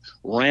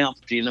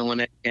ramped, when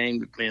that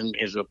came in,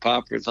 is a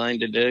popular thing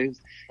to do,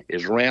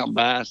 is ramp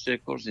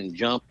bicycles and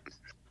jump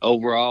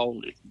over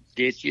all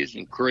ditches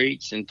and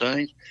creeks and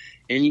things.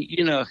 And,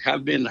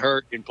 I've been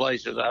hurt in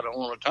places I don't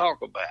want to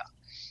talk about.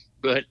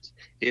 But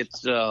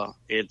it's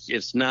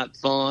not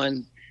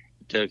fun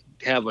to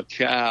have a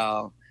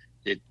child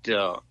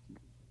that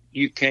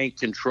you can't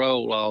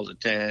control all the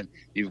time.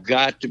 You've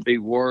got to be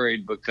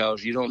worried,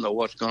 because you don't know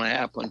what's going to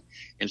happen,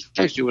 and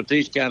especially with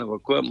these kind of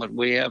equipment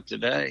we have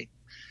today.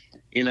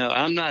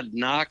 I'm not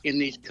knocking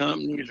these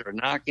companies or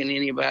knocking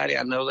anybody.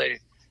 I know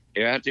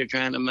they're out there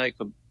trying to make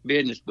a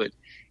business, but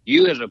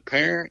you as a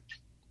parent,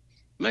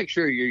 make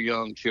sure your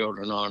young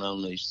children aren't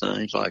on these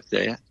things like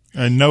that.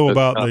 And know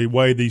about the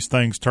way these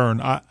things turn.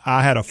 I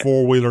had a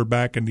four-wheeler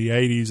back in the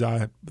 80s.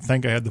 I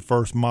think I had the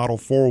first model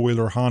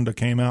four-wheeler Honda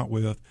came out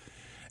with.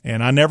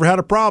 And I never had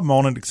a problem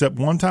on it, except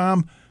one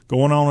time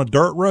going on a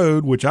dirt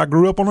road, which I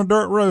grew up on a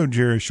dirt road,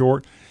 Jerry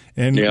Short.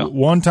 And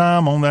one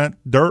time on that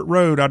dirt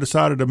road, I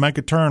decided to make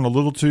a turn a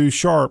little too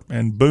sharp,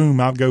 and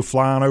boom, I'd go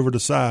flying over the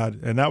side.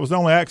 And that was the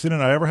only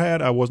accident I ever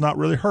had. I was not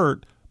really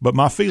hurt, but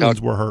my feelings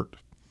were hurt.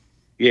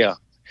 Yeah,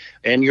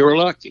 and you're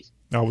lucky.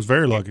 I was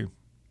very lucky.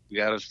 You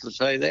got us to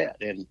say that.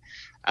 And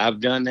I've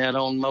done that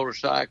on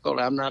motorcycle.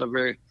 I'm not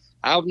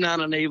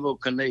an evil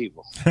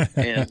Knievel.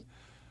 And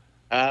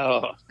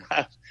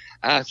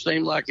I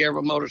seem like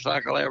every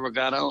motorcycle I ever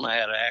got on, I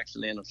had an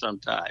accident of some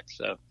type.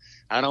 So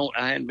I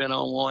hadn't been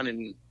on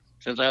one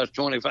since I was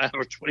 25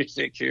 or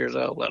 26 years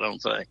old, I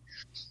don't think.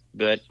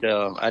 But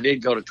I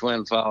did go to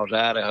Twin Falls,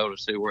 Idaho, to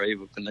see where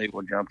Evel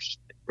Knievel jumps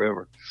the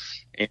river.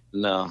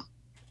 And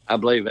I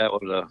believe that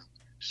was a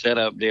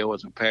set-up deal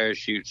with a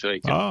parachute, so he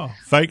could.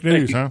 Fake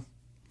news, huh?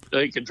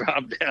 So he could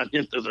drop down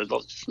into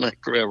the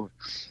Snake River.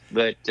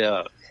 But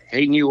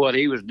he knew what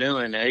he was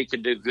doing. He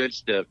could do good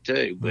stuff,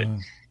 too. But,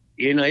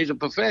 he's a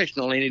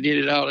professional, and he did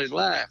it all his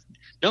life.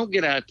 Don't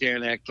get out there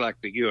and act like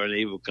you're an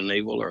Evel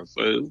Knievel or a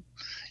fool.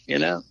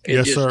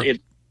 Yes, sir.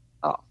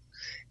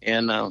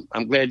 And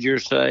I'm glad you're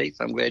safe.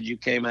 I'm glad you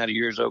came out of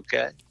yours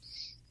okay.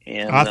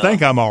 And I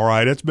think I'm all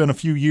right. It's been a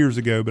few years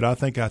ago, but I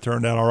think I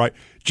turned out all right.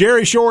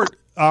 Jerry Short,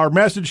 our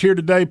message here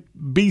today,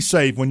 be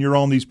safe when you're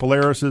on these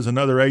Polarises and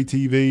other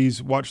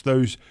ATVs. Watch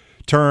those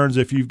turns.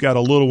 If you've got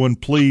a little one,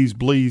 please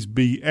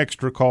be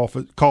extra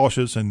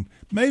cautious, and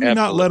maybe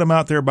not let them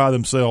out there by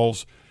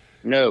themselves.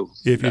 No.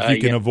 If you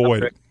can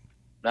avoid it.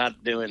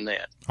 Not doing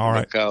that. All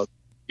right. Because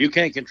you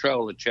can't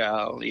control the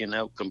child,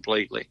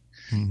 completely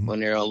when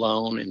they're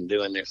alone and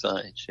doing their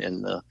things.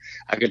 And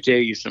I could tell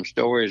you some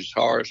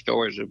horror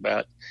stories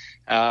about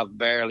how I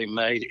barely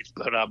made it,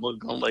 but I'm going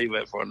to leave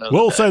it for another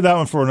We'll time. say that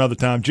one for another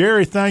time.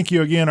 Jerry, thank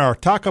you again. Our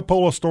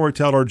Takapola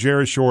storyteller,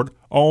 Jerry Short,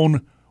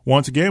 on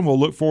once again. We'll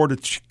look forward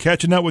to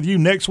catching up with you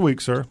next week,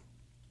 sir.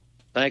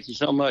 Thank you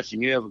so much,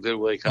 and you have a good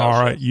week also.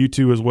 All right, you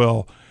too as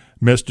well.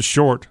 Mr.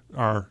 Short,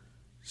 our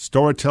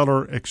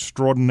storyteller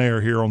extraordinaire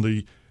here on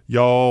the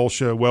Y'all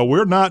Show. Well,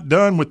 we're not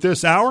done with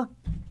this hour.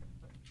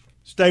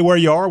 Stay where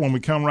you are. When we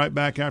come right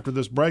back after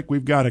this break,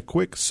 we've got a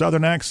quick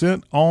Southern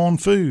accent on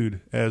food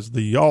as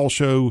the Y'all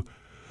Show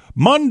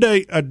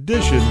Monday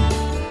edition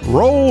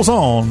rolls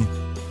on.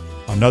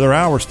 Another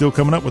hour still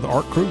coming up with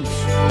Art Cruz.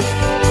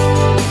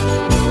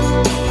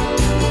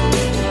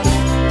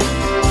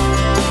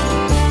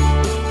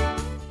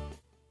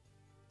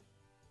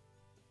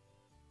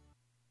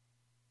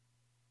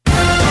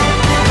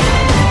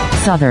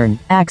 Southern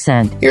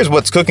accent. Here's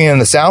what's cooking in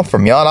the South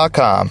from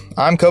Yaw.com.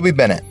 I'm Kobe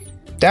Bennett.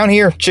 Down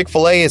here,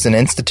 Chick-fil-A is an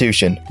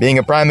institution, being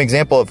a prime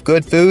example of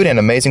good food and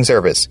amazing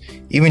service.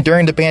 Even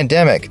during the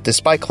pandemic,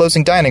 despite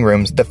closing dining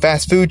rooms, the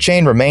fast food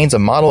chain remains a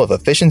model of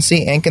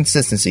efficiency and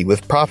consistency,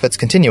 with profits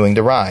continuing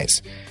to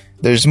rise.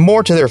 There's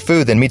more to their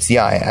food than meets the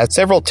eye, as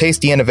several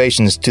tasty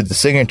innovations to the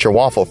signature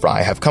waffle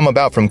fry have come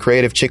about from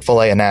creative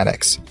Chick-fil-A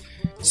fanatics.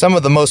 Some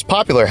of the most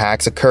popular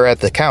hacks occur at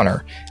the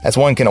counter, as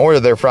one can order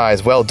their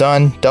fries well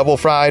done, double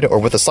fried, or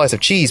with a slice of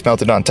cheese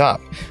melted on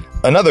top.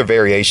 Another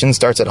variation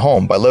starts at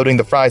home by loading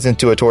the fries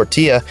into a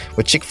tortilla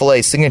with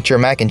Chick-fil-A's signature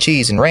mac and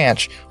cheese and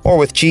ranch, or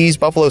with cheese,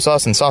 buffalo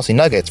sauce, and saucy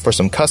nuggets for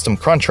some custom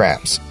crunch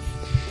wraps.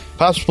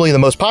 Possibly the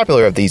most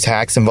popular of these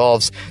hacks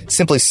involves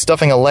simply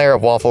stuffing a layer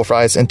of waffle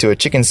fries into a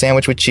chicken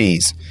sandwich with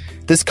cheese.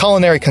 This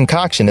culinary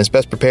concoction is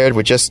best prepared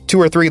with just 2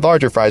 or 3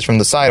 larger fries from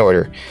the side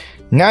order.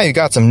 Now you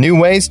got some new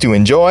ways to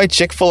enjoy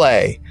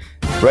Chick-fil-A.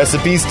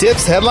 Recipes,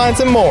 tips, headlines,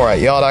 and more at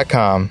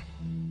Yaw.com.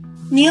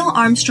 Neil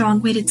Armstrong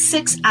waited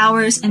 6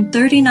 hours and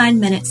 39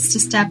 minutes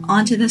to step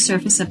onto the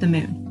surface of the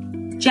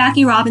moon.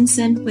 Jackie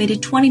Robinson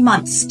waited 20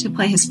 months to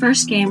play his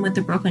first game with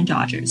the Brooklyn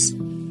Dodgers.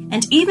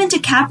 And even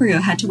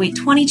DiCaprio had to wait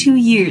 22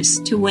 years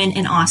to win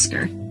an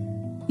Oscar.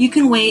 You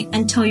can wait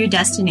until your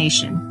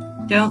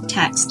destination. Don't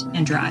text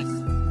and drive.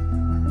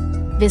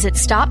 Visit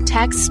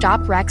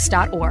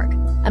StopTextStopWrecks.org.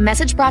 A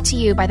message brought to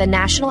you by the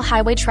National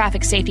Highway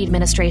Traffic Safety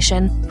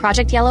Administration,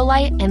 Project Yellow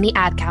Light, and the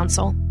Ad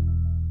Council.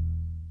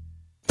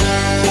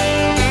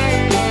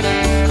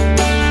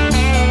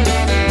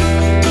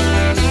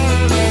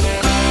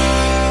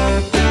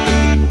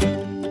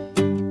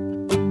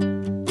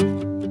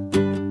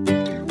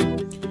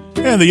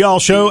 And the Y'all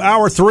Show,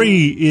 Hour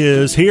 3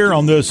 is here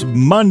on this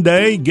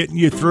Monday, getting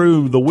you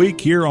through the week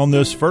here on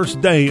this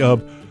first day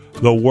of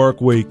the work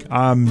week.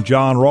 I'm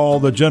John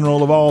Rawl, the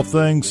general of all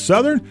things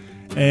Southern,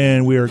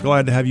 and we are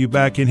glad to have you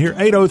back in here.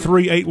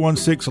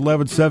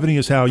 803-816-1170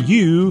 is how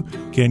you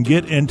can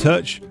get in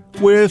touch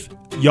with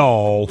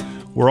y'all.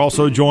 We're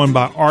also joined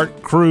by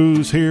Art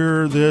Cruz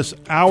here this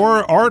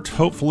hour. Art,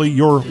 hopefully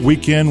your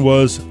weekend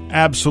was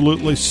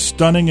absolutely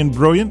stunning and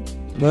brilliant.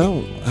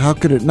 Well, how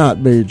could it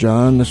not be,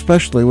 John,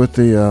 especially with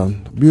the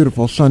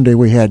beautiful Sunday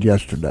we had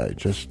yesterday.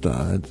 Just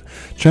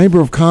Chamber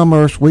of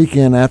Commerce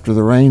weekend after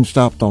the rain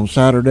stopped on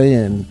Saturday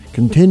and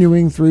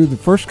continuing through the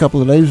first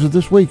couple of days of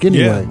this week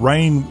anyway. Yeah,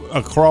 rain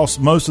across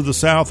most of the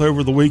South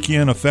over the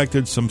weekend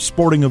affected some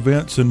sporting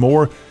events and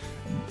more.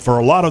 For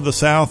a lot of the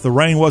South, the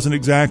rain wasn't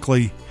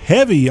exactly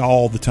heavy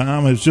all the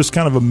time. It was just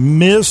kind of a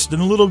mist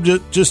and a little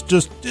bit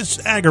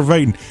just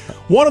aggravating.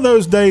 One of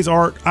those days,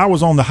 Art, I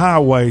was on the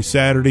highway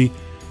Saturday,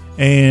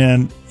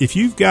 and if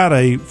you've got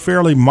a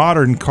fairly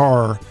modern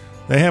car,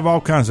 they have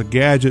all kinds of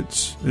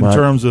gadgets in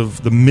terms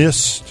of the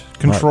mist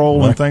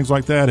control and things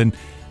like that. And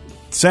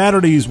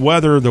Saturday's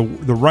weather, the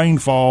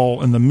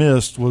rainfall and the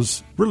mist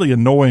was really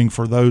annoying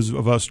for those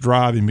of us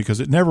driving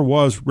because it never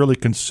was really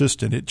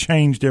consistent. It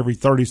changed every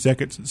 30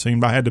 seconds, it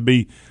seemed. I had to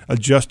be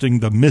adjusting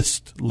the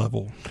mist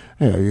level.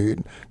 Yeah,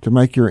 to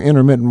make your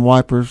intermittent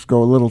wipers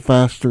go a little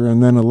faster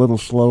and then a little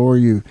slower,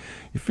 you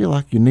feel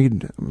like you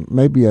need,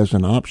 maybe as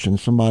an option,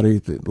 somebody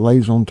that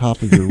lays on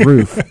top of your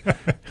roof.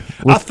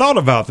 I thought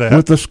about that.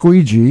 With a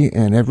squeegee,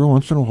 and every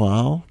once in a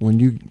while, when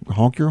you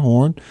honk your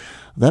horn,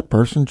 that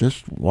person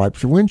just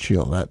wipes your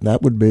windshield.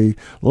 That would be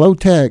low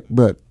tech,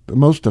 but the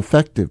most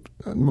effective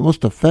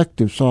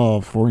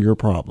solve for your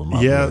problem.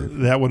 I believe.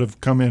 That would have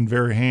come in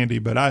very handy.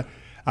 But I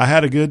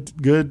had a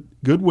good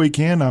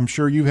weekend. I'm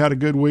sure you've had a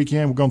good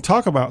weekend. We're going to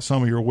talk about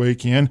some of your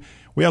weekend.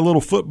 We had a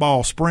little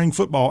spring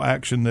football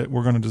action that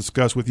we're going to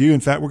discuss with you. In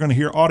fact, we're going to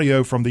hear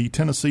audio from the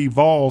Tennessee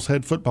Vols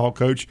head football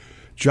coach,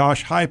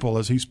 Josh Heupel,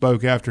 as he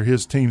spoke after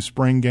his team's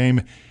spring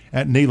game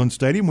at Neyland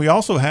Stadium. We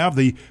also have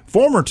the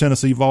former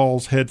Tennessee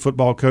Vols head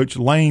football coach,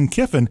 Lane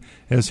Kiffin,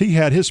 as he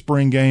had his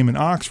spring game in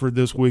Oxford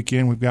this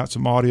weekend. We've got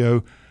some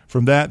audio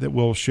from that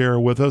we'll share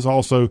with us.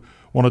 Also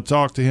want to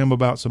talk to him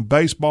about some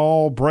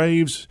baseball.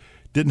 Braves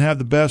didn't have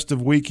the best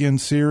of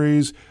weekend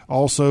series.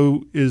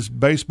 Also, is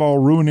baseball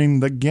ruining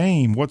the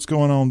game? What's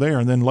going on there?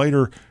 And then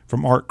later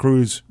from Art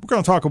Cruz, we're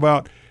going to talk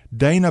about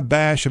Dana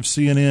Bash of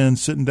CNN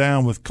sitting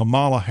down with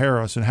Kamala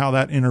Harris and how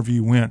that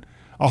interview went.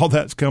 All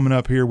that's coming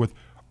up here with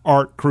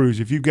Art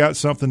Cruz. If you've got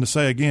something to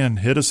say, again,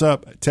 hit us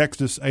up.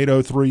 Text us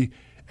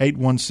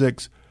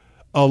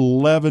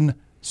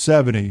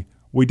 803-816-1170.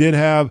 We did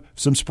have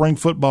some spring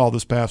football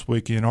this past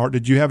weekend. Art,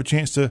 did you have a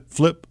chance to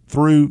flip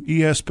through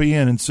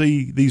ESPN and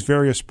see these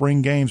various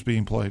spring games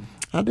being played?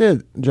 I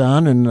did,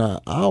 John, and I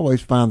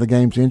always find the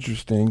games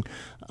interesting.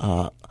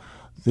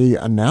 The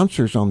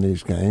announcers on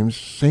these games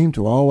seem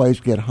to always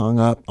get hung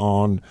up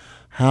on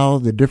how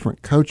the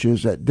different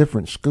coaches at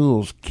different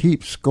schools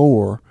keep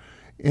score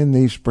in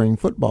these spring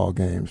football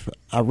games.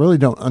 I really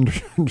don't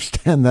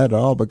understand that at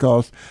all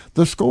because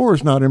the score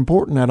is not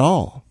important at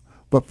all.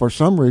 But for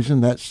some reason,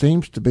 that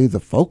seems to be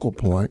the focal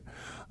point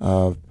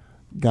of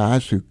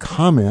guys who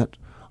comment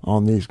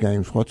on these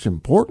games. What's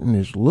important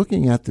is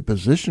looking at the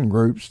position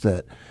groups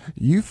that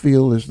you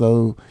feel as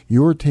though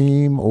your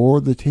team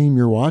or the team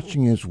you're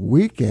watching is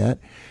weak at,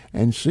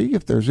 and see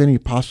if there's any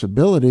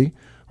possibility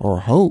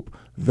or hope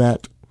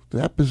that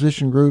that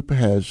position group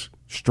has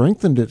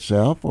strengthened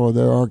itself or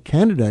there are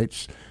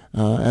candidates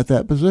at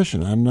that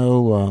position. I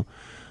know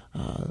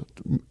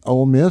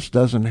Ole Miss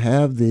doesn't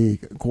have the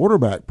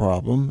quarterback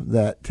problem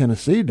that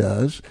Tennessee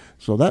does,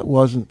 so that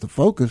wasn't the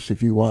focus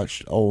if you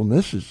watched Ole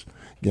Miss's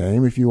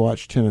game. If you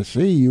watched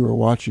Tennessee, you were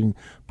watching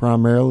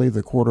primarily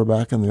the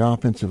quarterback and the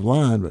offensive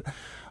line. But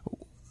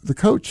the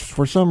coach,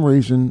 for some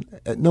reason,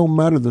 no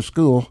matter the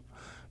school,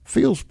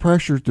 feels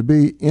pressure to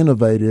be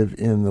innovative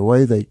in the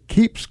way they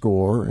keep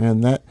score,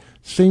 and that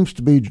seems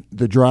to be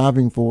the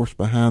driving force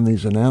behind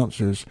these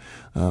announcers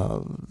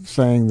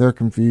saying they're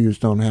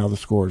confused on how the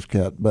score is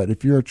kept. But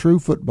if you're a true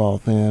football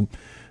fan,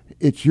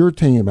 it's your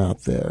team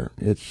out there.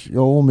 It's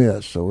Ole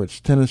Miss or it's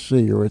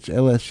Tennessee or it's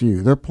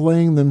LSU. They're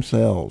playing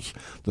themselves.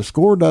 The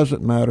score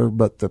doesn't matter,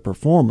 but the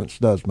performance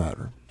does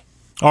matter.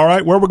 All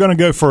right, where we're going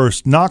to go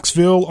first,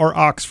 Knoxville or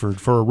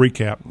Oxford for a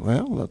recap?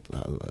 Well,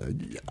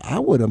 I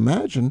would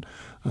imagine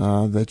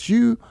that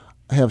you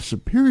have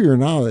superior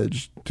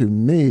knowledge to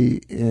me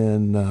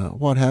in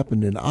what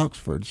happened in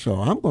Oxford. So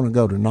I'm going to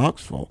go to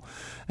Knoxville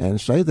and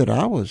say that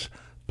I was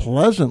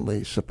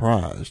pleasantly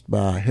surprised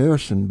by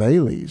Harrison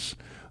Bailey's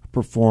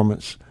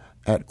performance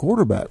at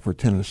quarterback for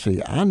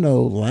Tennessee. I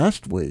know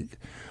last week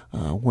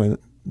when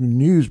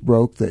news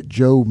broke that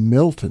Joe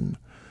Milton,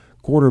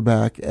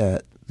 quarterback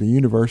at the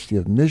University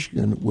of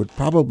Michigan, would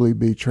probably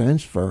be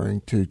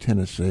transferring to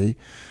Tennessee,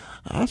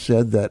 I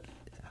said that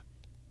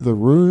the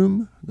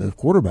room, the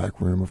quarterback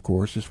room, of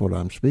course, is what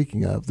I'm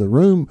speaking of, the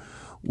room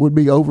would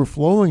be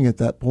overflowing at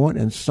that point,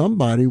 and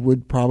somebody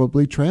would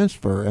probably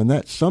transfer, and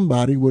that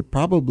somebody would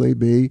probably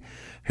be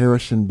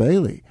Harrison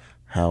Bailey.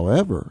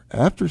 However,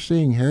 after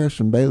seeing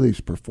Harrison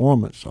Bailey's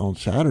performance on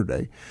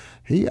Saturday,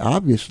 he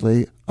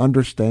obviously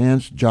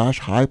understands Josh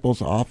Heupel's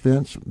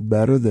offense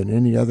better than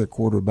any other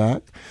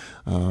quarterback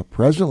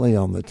presently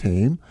on the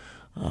team.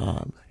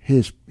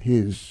 His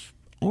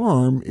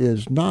arm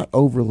is not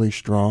overly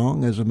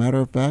strong. As a matter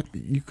of fact,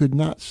 you could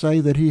not say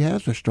that he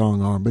has a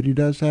strong arm, but he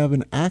does have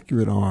an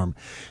accurate arm.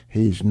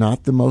 He's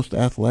not the most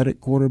athletic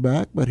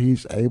quarterback, but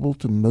he's able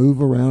to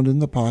move around in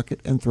the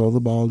pocket and throw the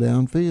ball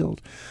downfield.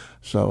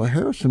 So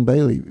Harrison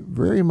Bailey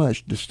very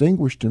much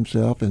distinguished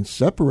himself and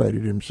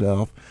separated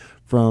himself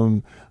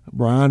from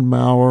Brian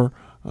Maurer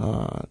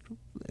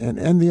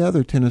and the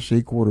other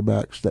Tennessee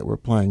quarterbacks that were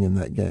playing in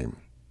that game.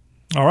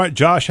 All right,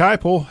 Josh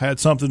Heupel had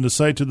something to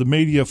say to the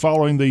media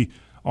following the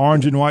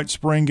orange and white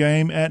spring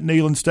game at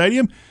Neyland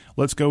Stadium.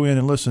 Let's go in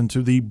and listen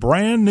to the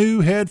brand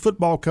new head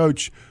football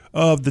coach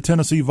of the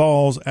Tennessee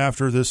Vols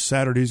after this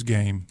Saturday's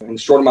game. In the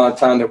short amount of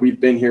time that we've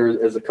been here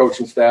as a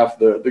coaching staff,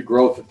 the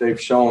growth that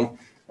they've shown,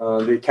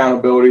 the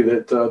accountability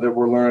that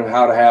we're learning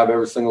how to have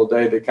every single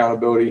day, the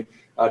accountability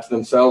to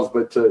themselves,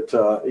 but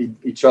to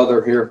each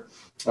other here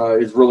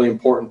is really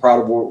important.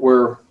 Proud of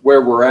where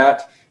we're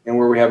at and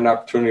where we have an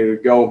opportunity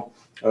to go.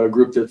 A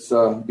group that's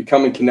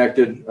becoming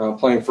connected,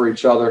 playing for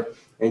each other,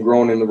 and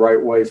growing in the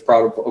right ways.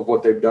 Proud of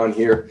what they've done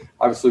here.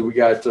 Obviously, we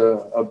got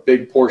a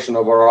big portion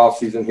of our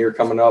offseason here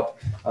coming up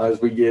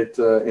as we get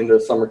into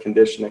summer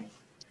conditioning.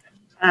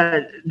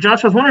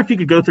 Josh, I was wondering if you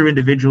could go through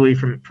individually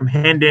from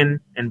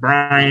Hendon and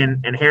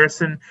Brian and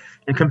Harrison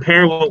and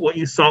compare what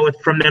you saw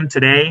from them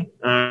today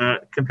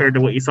compared to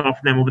what you saw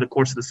from them over the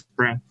course of the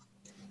spring.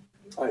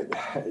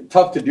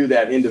 Tough to do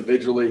that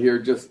individually here,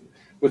 just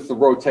with the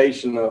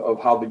rotation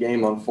of how the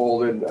game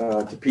unfolded.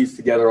 To piece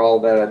together all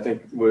that, I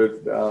think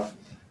would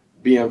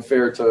be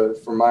unfair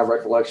from my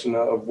recollection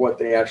of what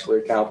they actually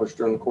accomplished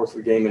during the course of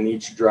the game in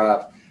each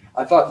drive.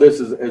 I thought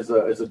this is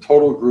a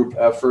total group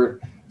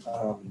effort.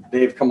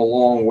 They've come a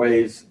long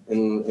ways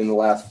in the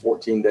last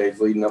 14 days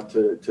leading up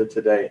to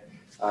today.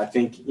 I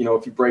think,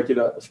 if you break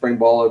spring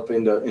ball up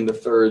into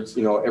thirds,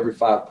 every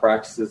 5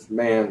 practices,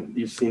 man,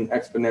 you've seen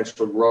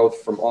exponential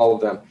growth from all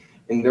of them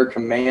in their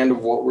command of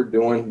what we're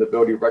doing, the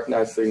ability to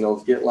recognize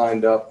signals, get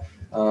lined up,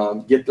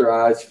 get their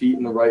eyes, feet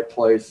in the right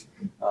place,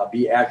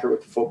 be accurate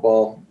with the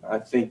football. I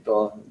think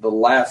the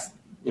last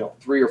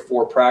 3 or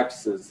 4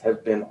 practices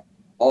have been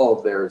all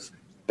of theirs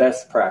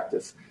best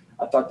practice.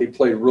 I thought they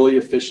played really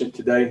efficient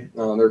today.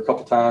 There are a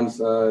couple times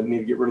need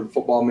to get rid of the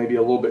football maybe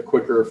a little bit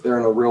quicker if they're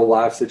in a real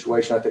live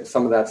situation. I think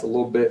some of that's a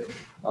little bit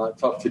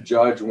tough to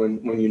judge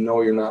when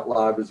you're not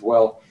live as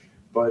well.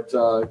 But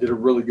did a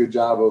really good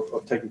job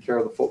of taking care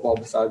of the football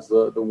besides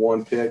the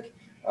one pick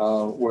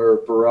where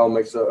Burrell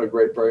makes a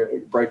great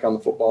break on the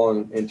football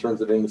and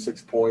turns it into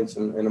 6 points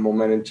and a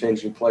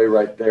momentum-changing play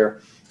right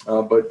there.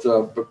 But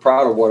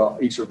proud of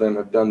what each of them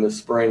have done this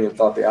spring and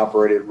thought they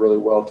operated really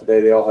well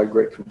today. They all had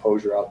great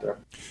composure out there.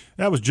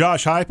 That was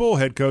Josh Heupel,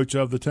 head coach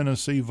of the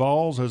Tennessee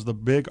Vols, as the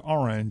Big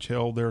Orange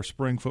held their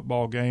spring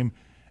football game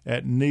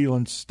at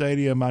Neyland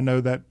Stadium. I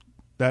know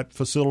that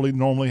facility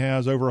normally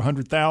has over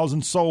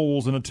 100,000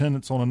 souls in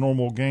attendance on a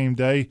normal game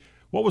day.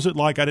 What was it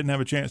like? I didn't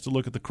have a chance to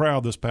look at the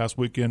crowd this past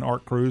weekend,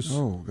 Art Cruz.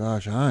 Oh,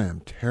 gosh, I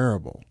am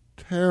terrible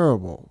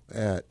terrible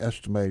at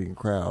estimating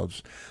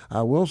crowds.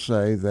 I will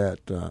say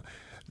that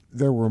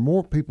there were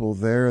more people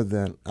there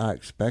than I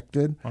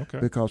expected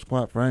because,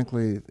 quite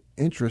frankly,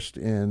 interest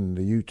in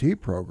the UT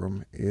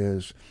program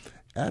is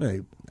at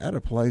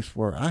a place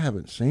where I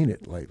haven't seen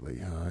it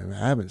lately.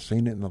 I haven't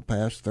seen it in the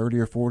past 30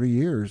 or 40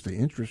 years. The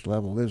interest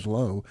level is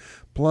low.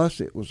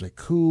 Plus, it was a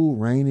cool,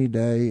 rainy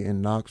day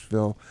in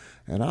Knoxville,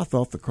 and I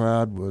thought the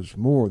crowd was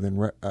more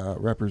than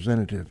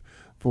representative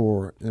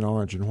for an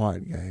orange and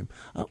white game.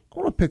 I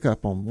want to pick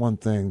up on one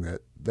thing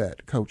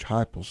that Coach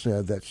Heupel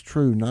said that's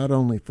true not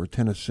only for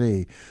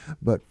Tennessee,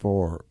 but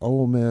for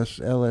Ole Miss,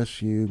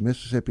 LSU,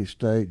 Mississippi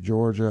State,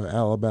 Georgia,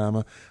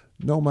 Alabama,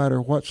 no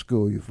matter what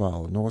school you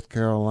follow, North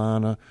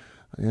Carolina,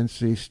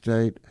 NC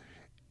State.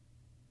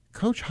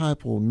 Coach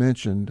Heupel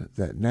mentioned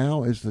that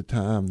now is the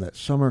time that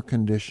summer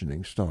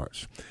conditioning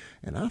starts.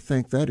 And I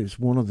think that is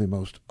one of the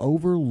most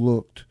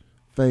overlooked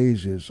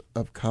phases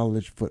of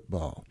college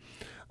football.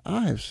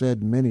 I have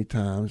said many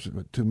times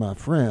to my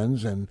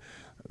friends, and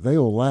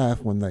they'll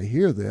laugh when they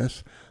hear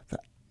this,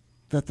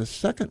 that the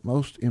second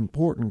most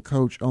important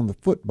coach on the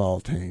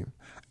football team,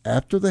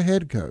 after the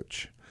head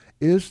coach,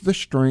 is the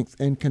strength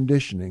and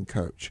conditioning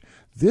coach.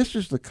 This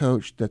is the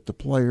coach that the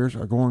players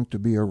are going to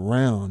be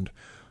around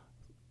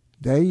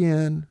day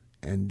in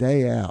and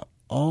day out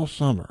all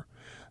summer.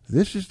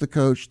 This is the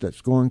coach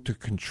that's going to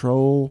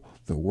control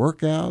the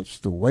workouts,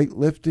 the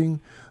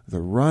weightlifting,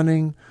 the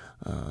running,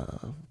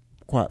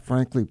 quite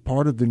frankly,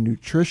 part of the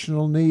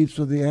nutritional needs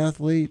of the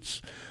athletes.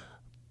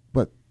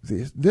 But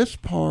this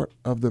part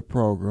of the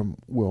program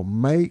will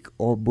make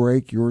or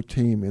break your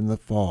team in the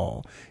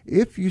fall.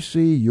 If you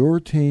see your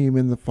team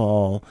in the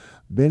fall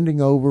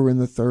bending over in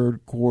the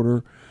third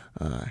quarter,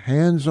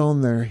 hands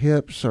on their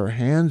hips or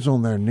hands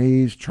on their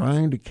knees,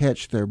 trying to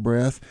catch their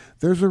breath,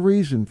 there's a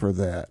reason for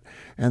that.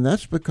 And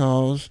that's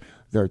because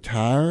they're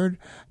tired,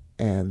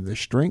 and the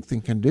strength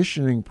and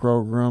conditioning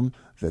program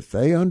that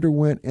they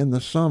underwent in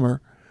the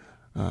summer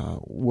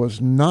was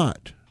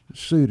not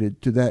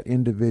suited to that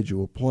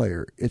individual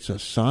player. It's a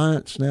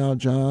science now,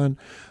 John.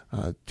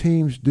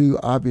 Teams do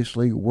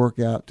obviously work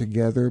out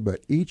together,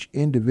 but each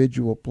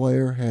individual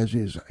player has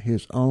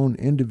his own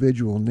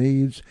individual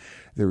needs.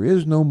 There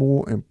is no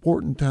more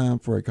important time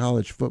for a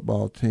college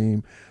football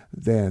team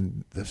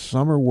than the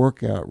summer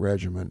workout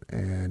regimen,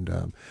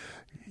 and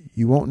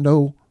you won't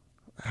know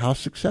how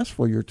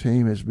successful your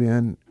team has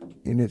been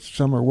in its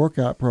summer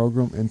workout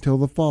program until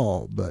the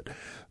fall. But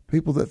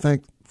people that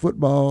think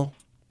football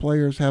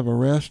players have a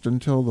rest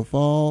until the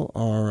fall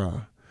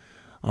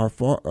are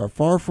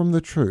far from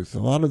the truth. A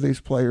lot of these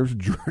players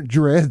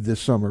dread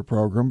this summer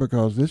program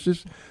because this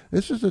is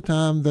the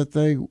time that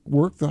they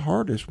work the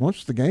hardest.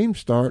 Once the games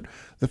start,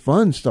 the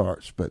fun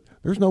starts. But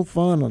there's no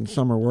fun on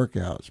summer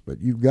workouts.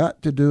 But you've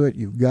got to do it.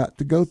 You've got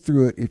to go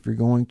through it if you're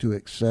going to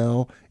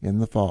excel in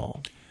the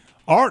fall.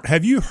 Art,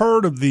 have you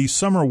heard of the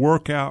summer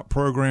workout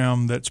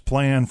program that's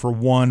planned for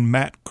one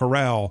Matt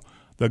Corral,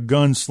 the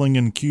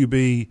gunslinging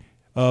QB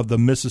of the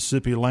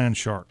Mississippi Land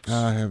Sharks?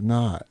 I have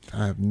not.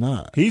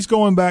 He's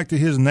going back to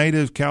his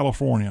native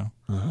California,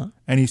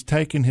 and he's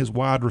taking his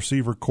wide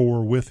receiver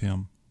core with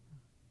him.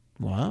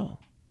 Wow.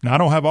 Now, I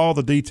don't have all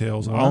the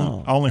details.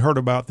 Wow. I only heard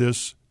about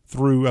this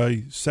through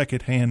a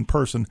secondhand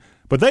person,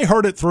 but they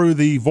heard it through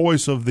the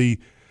voice of the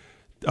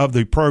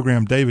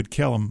program, David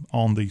Kellum,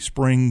 on the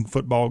spring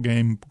football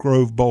game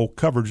Grove Bowl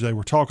coverage. They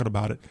were talking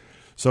about it.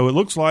 So it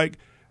looks like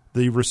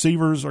the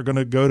receivers are going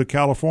to go to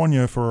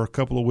California for a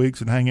couple of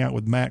weeks and hang out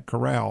with Matt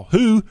Corral,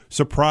 who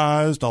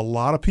surprised a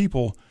lot of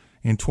people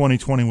in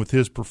 2020 with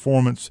his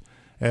performance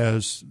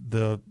as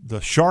the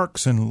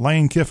Sharks and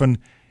Lane Kiffin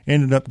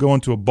ended up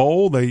going to a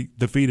bowl. They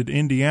defeated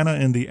Indiana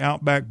in the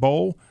Outback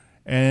Bowl,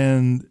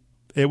 and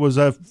it was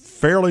a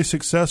fairly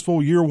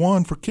successful year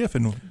one for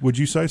Kiffin. Would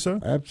you say so?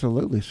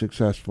 Absolutely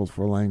successful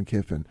for Lane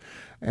Kiffin.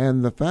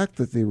 And the fact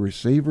that the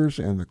receivers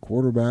and the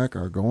quarterback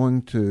are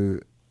going to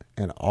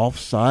an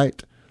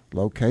off-site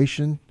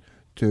location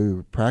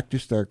to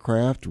practice their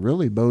craft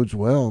really bodes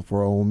well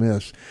for Ole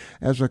Miss.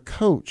 As a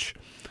coach,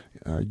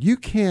 you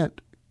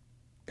can't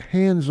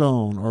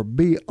hands-on or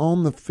be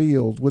on the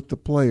field with the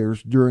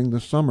players during the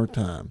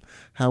summertime.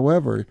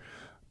 However,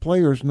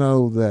 players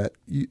know that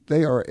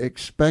they are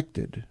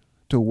expected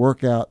to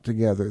work out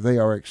together. They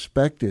are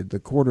expected, the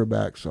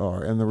quarterbacks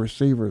are, and the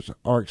receivers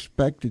are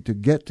expected to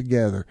get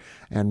together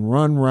and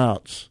run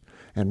routes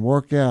and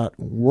work out,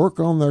 work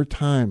on their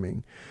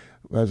timing.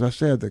 As I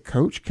said, the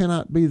coach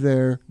cannot be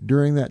there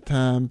during that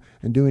time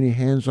and do any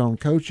hands-on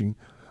coaching,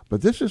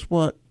 but this is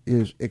what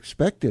is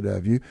expected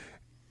of you.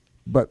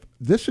 But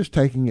this is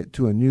taking it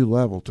to a new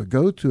level, to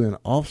go to an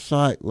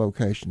off-site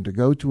location, to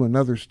go to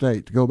another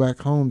state, to go back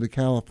home to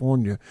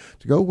California,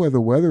 to go where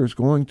the weather is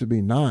going to be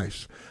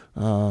nice.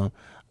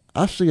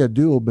 I see a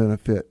dual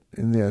benefit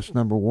in this.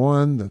 Number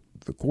one,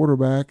 the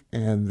quarterback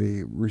and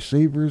the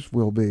receivers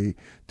will be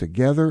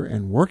together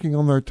and working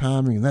on their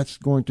timing, and that's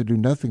going to do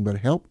nothing but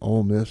help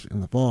Ole Miss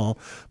in the fall.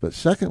 But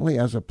secondly,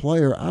 as a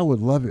player, I would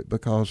love it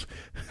because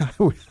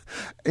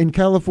in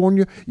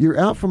California, you're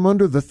out from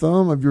under the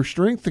thumb of your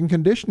strength and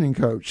conditioning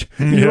coach.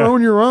 You're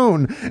on your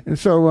own. And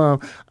so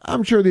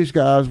I'm sure these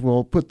guys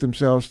will put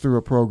themselves through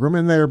a program,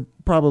 and they're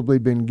probably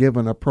been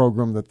given a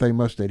program that they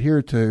must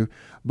adhere to,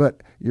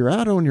 but you're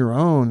out on your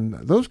own.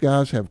 Those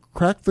guys have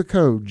cracked the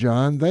code,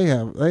 John. They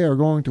are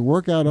going to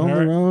work out on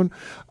their own,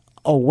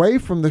 away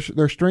from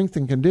their strength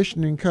and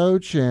conditioning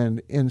coach,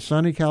 and in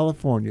sunny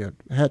California.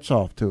 Hats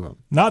off to them.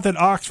 Not that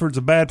Oxford's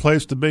a bad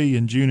place to be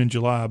in June and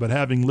July, but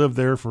having lived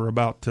there for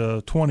about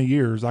 20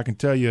 years, I can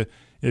tell you,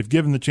 if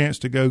given the chance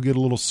to go get a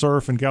little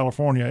surf in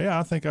California,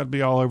 I think I'd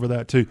be all over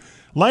that too.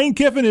 Lane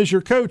Kiffin is your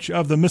coach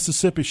of the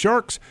Mississippi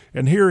Sharks,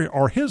 and here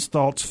are his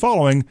thoughts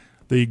following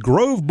the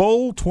Grove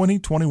Bowl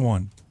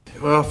 2021.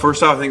 Well,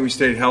 first off, I think we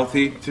stayed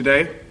healthy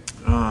today,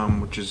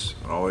 which is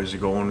always a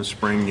goal in a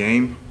spring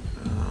game.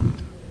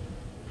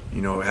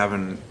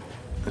 Having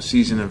a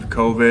season of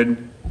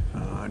COVID,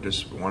 I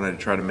just wanted to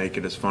try to make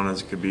it as fun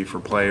as it could be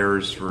for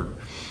players, for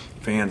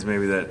fans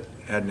maybe that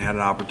hadn't had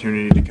an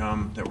opportunity to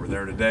come that were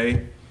there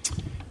today.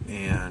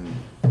 And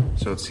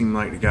so it seemed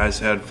like the guys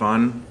had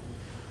fun.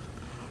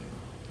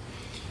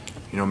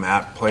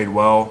 Matt played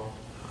well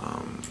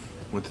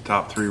with the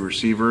top three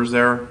receivers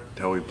there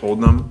until we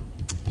pulled them.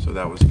 So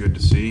that was good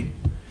to see.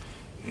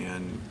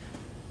 And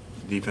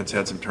defense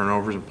had some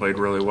turnovers and played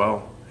really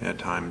well at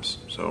times.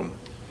 So,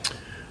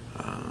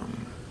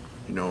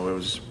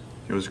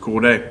 it was a cool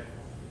day. It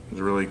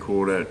was really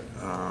cool that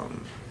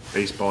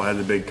baseball had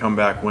the big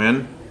comeback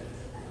win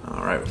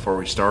right before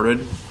we started,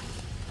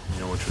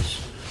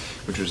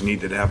 which was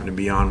neat that it happened to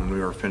be on when we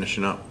were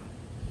finishing up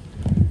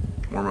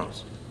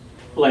warm-ups.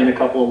 Lane, a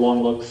couple of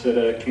long looks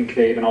at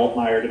Kincaid and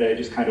Altmaier today.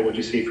 Just kind of what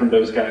you see from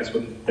those guys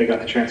when they got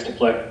the chance to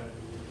play?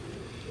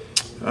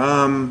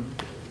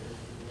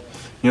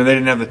 They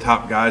didn't have the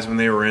top guys when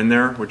they were in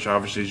there, which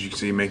obviously, as you can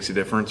see, makes a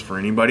difference for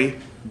anybody.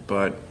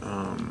 But,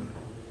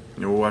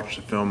 we'll watch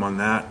the film on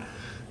that.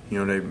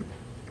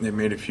 They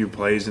made a few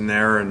plays in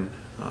there, and,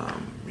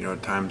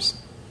 at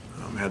times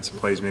had some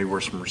plays maybe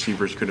where some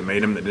receivers could have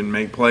made them that didn't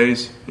make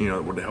plays,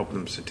 that would have helped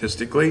them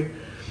statistically.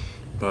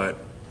 But,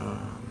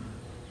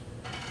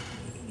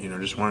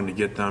 just wanted to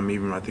get them,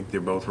 even I think they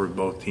both were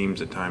both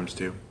teams at times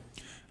too.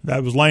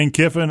 That was Lane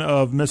Kiffin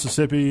of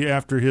Mississippi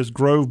after his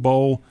Grove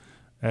Bowl,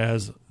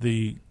 as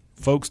the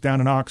folks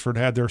down in Oxford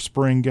had their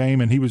spring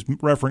game, and he was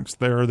referenced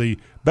there, the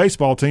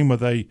baseball team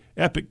with a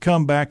epic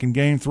comeback in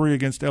Game 3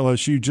 against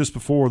LSU just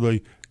before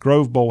the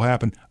Grove Bowl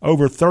happened.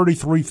 Over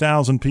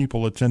 33,000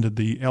 people attended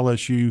the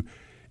LSU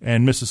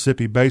and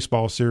Mississippi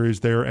baseball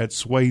series there at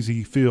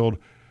Swayze Field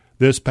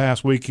this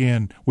past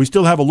weekend. We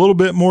still have a little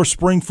bit more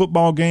spring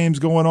football games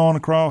going on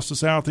across the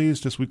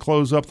Southeast as we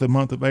close up the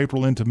month of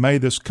April into May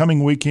this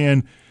coming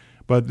weekend.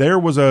 But there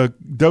was a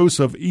dose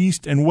of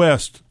East and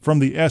West from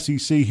the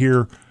SEC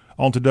here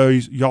on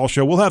today's Y'all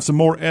Show. We'll have some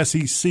more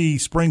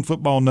SEC spring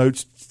football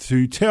notes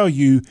to tell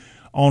you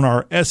on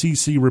our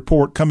SEC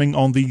report coming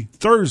on the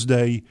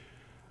Thursday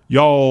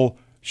Y'all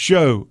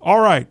Show.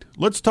 All right,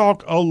 let's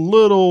talk a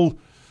little.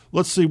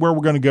 Let's see where we're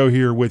going to go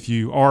here with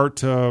you,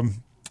 Art.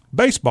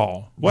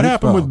 Baseball. What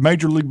happened with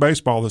Major League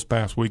Baseball this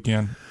past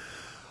weekend?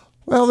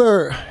 Well,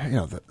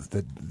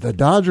 the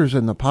Dodgers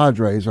and the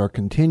Padres are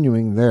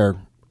continuing their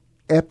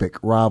epic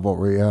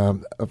rivalry.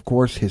 Of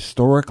course,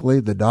 historically,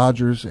 the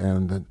Dodgers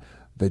and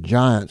the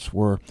Giants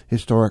were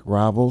historic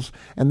rivals,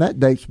 and that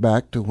dates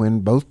back to when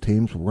both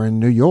teams were in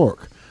New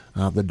York.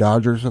 The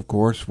Dodgers, of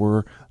course,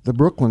 were the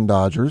Brooklyn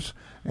Dodgers,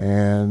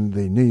 and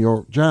the New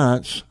York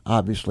Giants,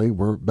 obviously,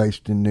 were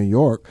based in New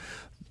York.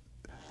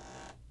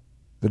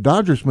 The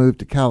Dodgers moved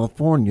to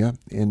California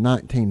in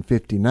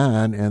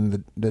 1959,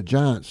 and the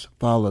Giants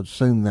followed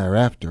soon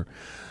thereafter.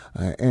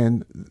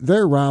 And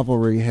their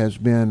rivalry has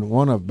been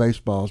one of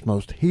baseball's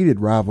most heated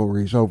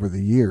rivalries over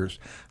the years.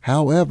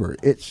 However,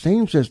 it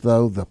seems as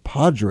though the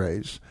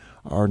Padres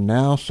are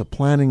now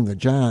supplanting the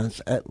Giants,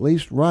 at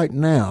least right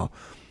now,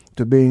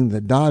 to being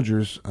the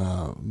Dodgers'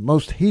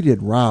 most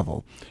heated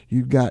rival.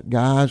 You've got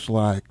guys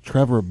like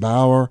Trevor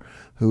Bauer,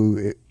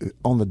 who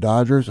on the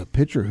Dodgers, a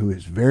pitcher who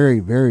is very,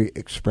 very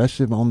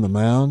expressive on the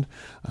mound.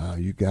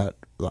 You got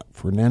like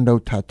Fernando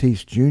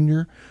Tatis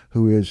Jr.,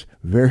 who is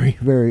very,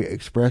 very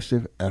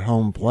expressive at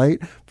home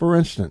plate. For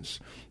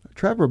instance,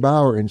 Trevor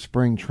Bauer in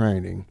spring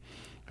training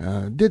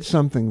did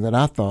something that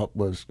I thought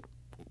was,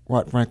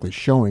 quite frankly,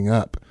 showing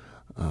up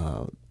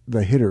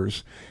the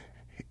hitters.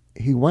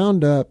 He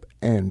wound up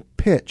and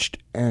pitched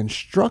and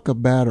struck a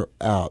batter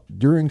out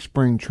during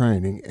spring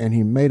training, and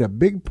he made a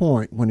big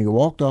point when he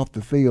walked off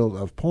the field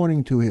of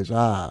pointing to his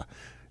eye,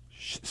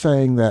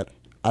 saying that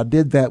I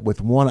did that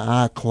with one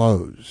eye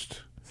closed.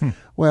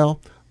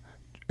 Well,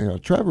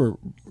 Trevor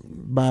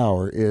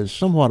Bauer is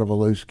somewhat of a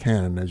loose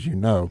cannon, as you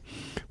know,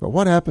 but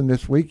what happened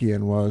this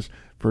weekend was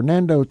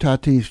Fernando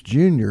Tatis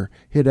Jr.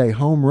 hit a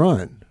home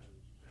run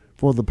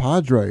for the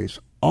Padres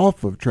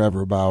off of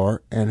Trevor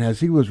Bauer, and as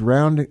he was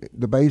rounding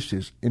the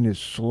bases in his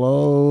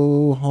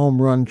slow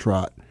home run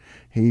trot,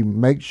 he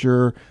made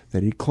sure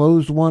that he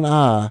closed one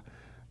eye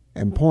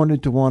and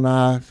pointed to one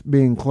eye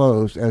being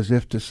closed as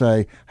if to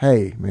say,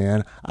 hey,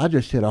 man, I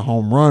just hit a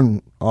home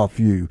run off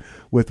you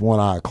with one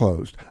eye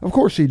closed. Of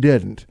course he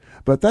didn't,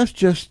 but that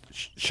just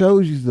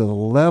shows you the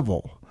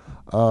level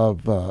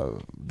of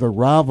the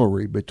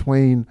rivalry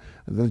between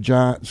the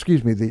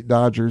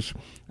Dodgers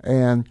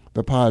and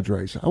the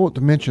Padres. I want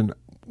to mention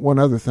one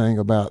other thing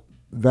about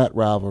that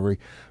rivalry.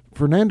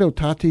 Fernando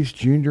Tatis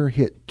Jr.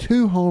 hit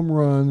 2 home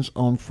runs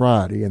on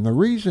Friday, and the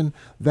reason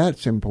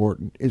that's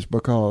important is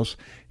because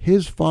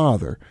his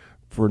father,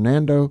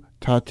 Fernando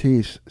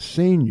Tatis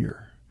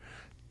Sr.,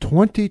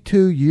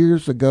 22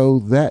 years ago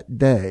that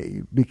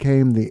day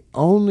became the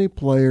only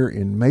player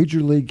in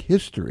Major League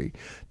history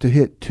to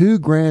hit 2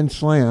 grand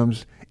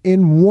slams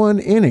in one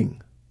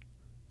inning.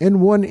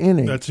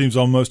 That seems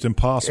almost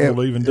impossible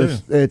to even do.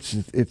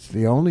 It's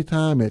the only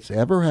time it's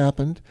ever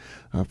happened.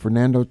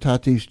 Fernando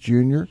Tatis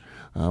Jr.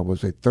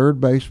 Was a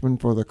third baseman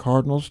for the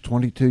Cardinals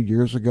 22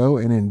 years ago,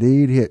 and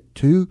indeed hit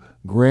 2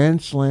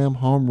 grand slam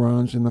home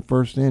runs in the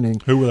first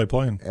inning. Who were they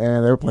playing?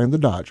 And they were playing the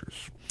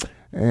Dodgers.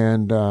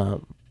 And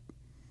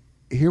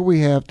here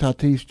we have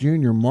Tatis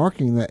Jr.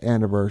 marking that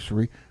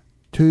anniversary,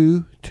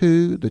 the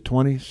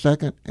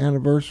 22nd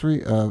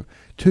anniversary of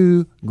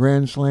 2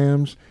 grand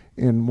slams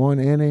in one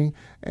inning,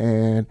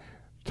 and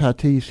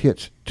Tatis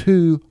hits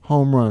 2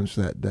 home runs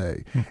that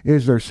day.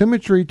 Is there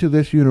symmetry to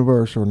this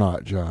universe or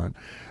not, John?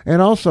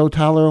 And also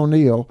Tyler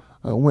O'Neill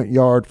went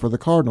yard for the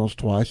Cardinals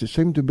twice. It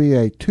seemed to be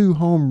a 2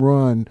 home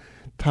run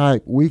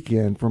type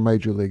weekend for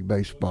Major League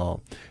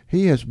Baseball.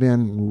 He has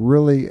been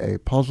really a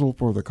puzzle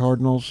for the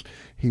Cardinals.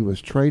 He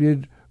was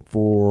traded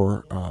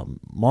for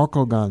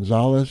Marco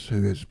Gonzalez,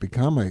 who has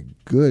become a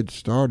good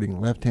starting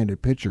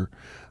left-handed pitcher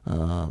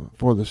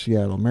for the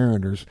Seattle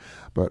Mariners.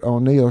 But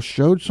O'Neill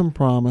showed some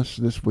promise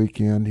this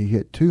weekend. He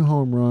hit 2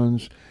 home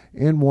runs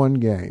in one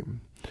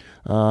game.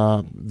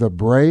 The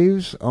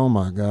Braves, oh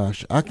my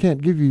gosh, I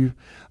can't give you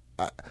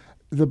a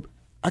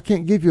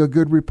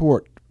good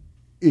report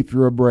if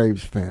you're a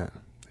Braves fan.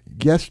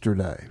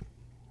 Yesterday,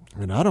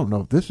 and I don't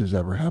know if this has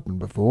ever happened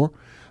before.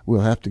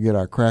 We'll have to get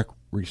our crack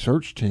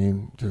research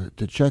team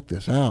to check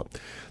this out.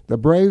 The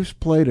Braves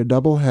played a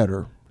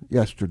doubleheader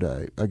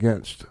yesterday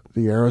against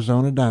the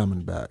Arizona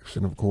Diamondbacks.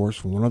 And, of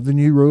course, one of the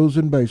new rules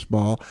in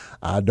baseball,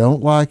 I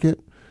don't like it.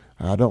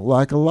 I don't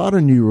like a lot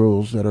of new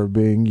rules that are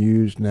being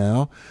used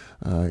now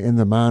in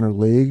the minor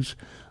leagues.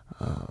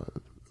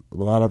 A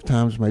lot of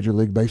times Major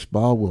League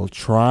Baseball will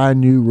try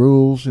new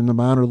rules in the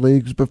minor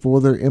leagues before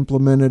they're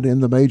implemented in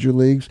the major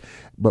leagues.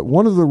 But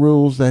one of the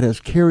rules that has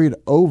carried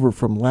over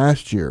from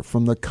last year,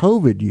 from the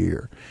COVID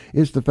year,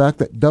 is the fact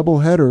that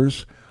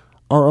doubleheaders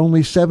are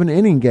only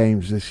 7-inning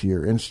games this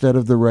year instead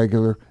of the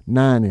regular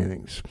 9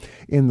 innings.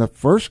 In the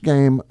first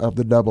game of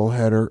the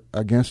doubleheader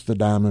against the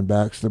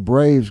Diamondbacks, the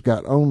Braves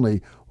got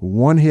only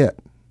 1 hit.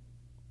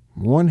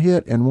 1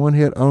 hit and 1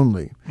 hit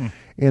only.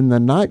 In the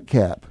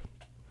nightcap,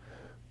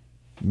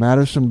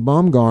 Madison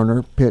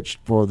Bumgarner pitched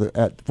for the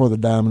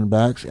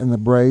Diamondbacks, and the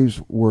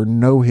Braves were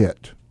no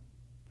hit.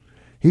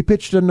 He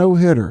pitched a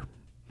no-hitter.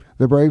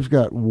 The Braves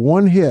got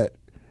 1 hit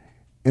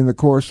in the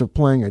course of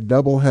playing a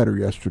doubleheader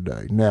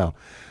yesterday. Now,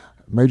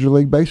 Major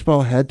League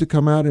Baseball had to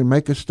come out and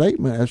make a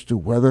statement as to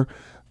whether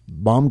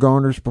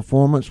Bumgarner's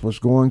performance was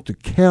going to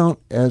count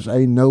as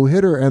a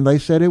no-hitter, and they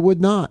said it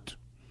would not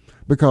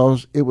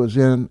because it was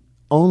in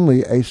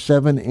only a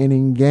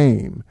 7-inning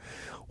game,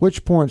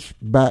 which points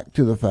back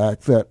to the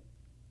fact that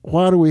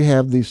why do we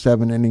have these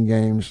 7-inning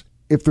games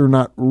if they're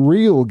not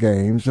real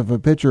games? If a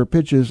pitcher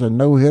pitches a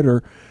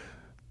no-hitter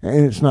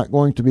and it's not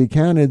going to be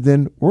counted,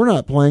 then we're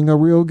not playing a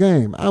real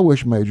game. I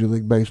wish Major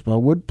League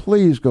Baseball would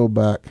please go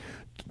back,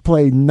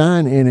 play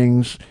 9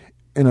 innings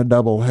in a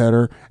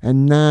doubleheader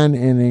and 9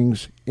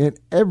 innings in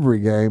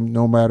every game,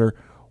 no matter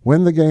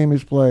when the game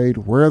is played,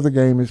 where the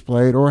game is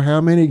played, or how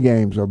many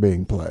games are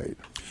being played.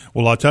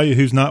 Well, I'll tell you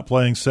who's not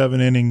playing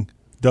 7-inning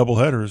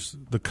doubleheaders,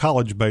 the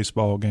college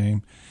baseball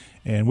game.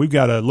 And we've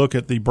got to look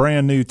at the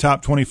brand-new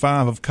top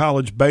 25 of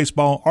college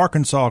baseball.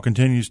 Arkansas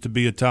continues to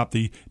be atop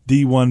the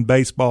D1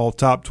 baseball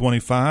top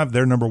 25.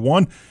 They're number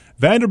 1.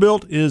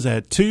 Vanderbilt is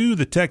at 2.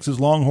 The Texas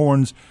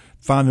Longhorns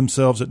find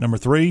themselves at number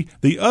 3.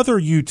 The other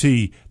UT,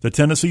 the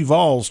Tennessee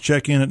Vols,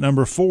 check in at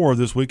number 4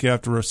 this week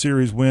after a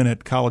series win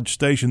at College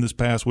Station this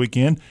past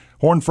weekend.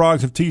 Horned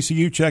Frogs of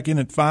TCU check in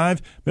at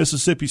 5.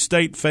 Mississippi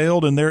State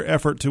failed in their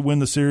effort to win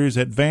the series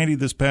at Vandy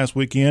this past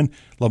weekend.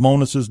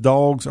 Lamona's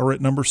Dogs are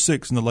at number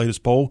 6 in the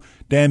latest poll.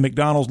 Dan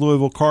McDonald's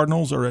Louisville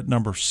Cardinals are at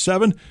number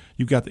 7.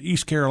 You've got the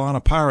East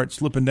Carolina Pirates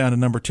slipping down to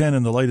number 10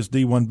 in the latest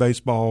D1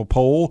 baseball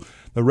poll.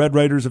 The Red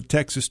Raiders of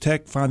Texas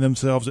Tech find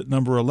themselves at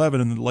number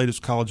 11 in the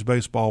latest college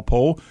baseball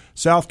poll.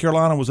 South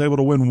Carolina was able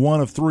to win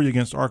 1 of 3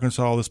 against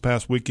Arkansas this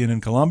past weekend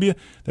in Columbia.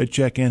 They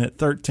check in at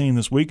 13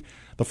 this week.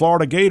 The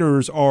Florida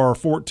Gators are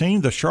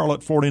 14. The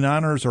Charlotte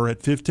 49ers are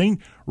at 15.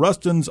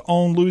 Ruston's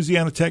own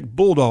Louisiana Tech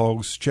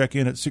Bulldogs check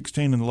in at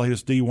 16 in the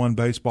latest D1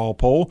 baseball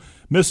poll.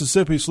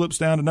 Mississippi slips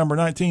down to number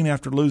 19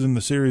 after losing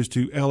the series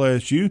to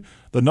LSU.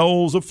 The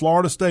Noles of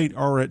Florida State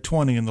are at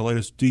 20 in the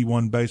latest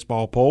D1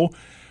 baseball poll.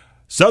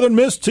 Southern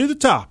Miss to the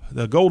top.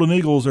 The Golden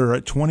Eagles are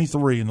at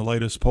 23 in the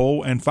latest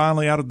poll. And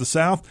finally, out of the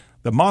South,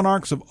 the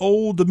Monarchs of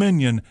Old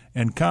Dominion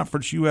and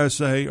Conference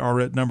USA are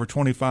at number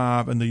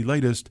 25 in the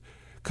latest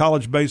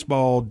college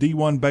baseball,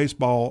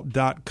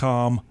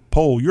 D1baseball.com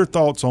poll. Your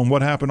thoughts on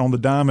what happened on the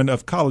diamond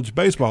of college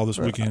baseball this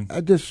weekend?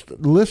 Just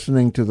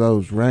listening to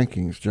those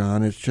rankings,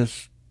 John, it's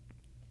just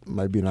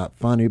maybe not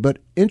funny, but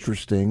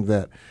interesting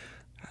that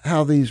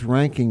how these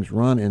rankings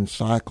run in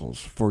cycles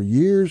for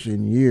years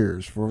and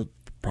years, for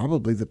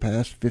probably the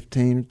past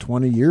 15,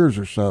 20 years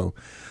or so.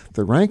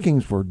 The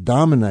rankings were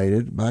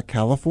dominated by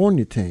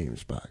California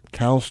teams, by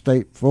Cal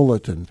State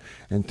Fullerton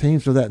and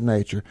teams of that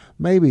nature.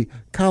 Maybe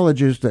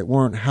colleges that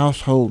weren't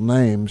household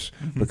names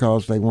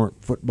because they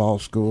weren't football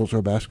schools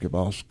or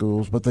basketball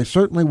schools, but they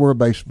certainly were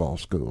baseball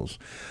schools.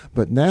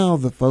 But now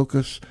the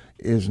focus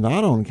is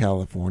not on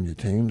California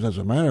teams. As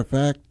a matter of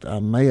fact, I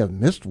may have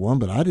missed one,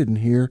 but I didn't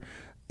hear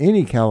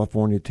any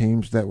California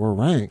teams that were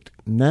ranked.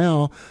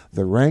 Now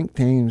the ranked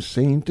teams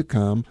seem to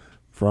come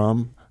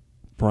from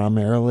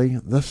primarily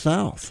the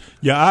South.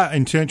 Yeah, I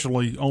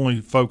intentionally only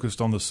focused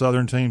on the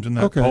Southern teams in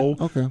that poll.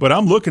 Okay. But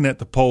I'm looking at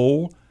the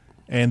poll,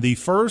 and the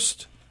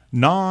first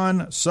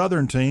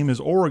non-Southern team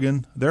is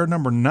Oregon. They're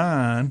number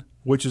 9,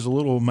 which is a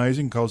little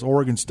amazing because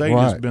Oregon State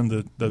has been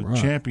the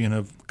champion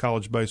of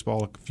college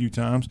baseball a few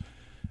times.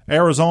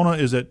 Arizona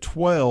is at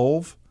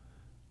 12.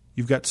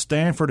 You've got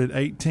Stanford at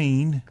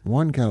 18.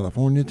 One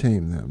California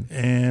team then.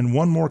 And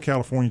one more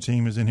California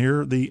team is in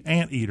here, the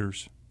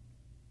Anteaters,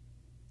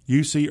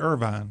 UC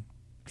Irvine.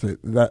 See,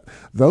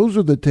 those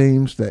are the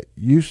teams that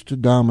used to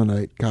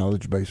dominate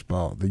college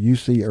baseball, the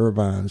UC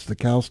Irvines, the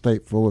Cal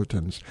State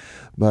Fullertons.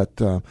 But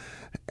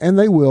and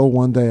they will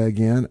one day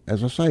again.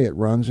 As I say, it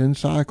runs in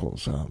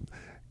cycles.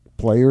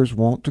 Players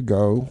want to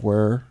go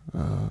where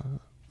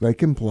they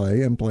can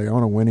play and play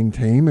on a winning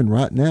team, and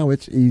right now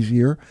it's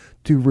easier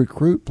to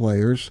recruit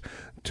players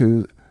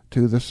to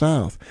the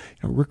South.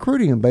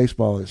 Recruiting in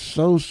baseball is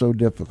so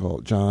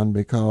difficult, John,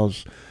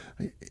 because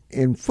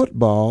in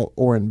football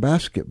or in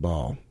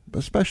basketball,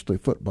 especially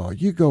football,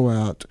 you go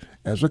out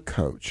as a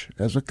coach,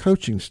 as a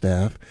coaching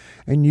staff,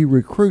 and you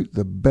recruit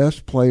the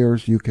best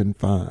players you can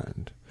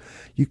find.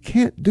 You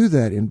can't do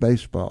that in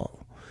baseball.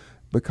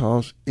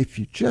 Because if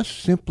you just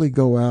simply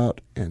go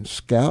out and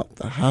scout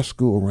the high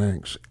school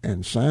ranks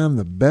and sign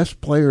the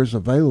best players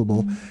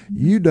available,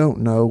 you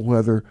don't know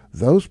whether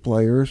those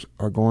players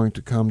are going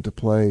to come to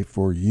play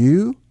for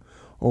you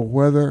or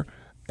whether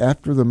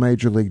after the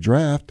major league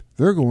draft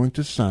they're going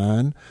to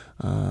sign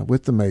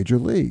with the major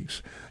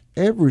leagues.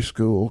 Every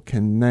school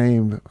can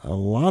name a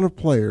lot of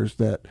players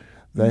that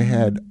they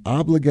had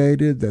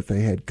obligated, that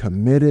they had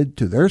committed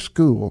to their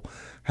school.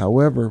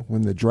 However,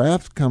 when the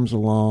draft comes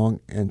along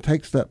and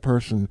takes that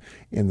person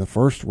in the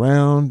first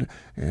round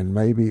and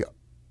maybe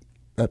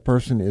that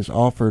person is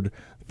offered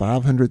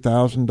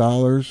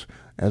 $500,000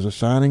 as a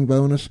signing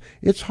bonus,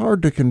 it's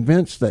hard to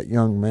convince that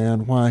young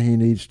man why he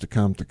needs to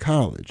come to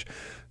college.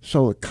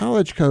 So the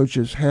college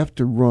coaches have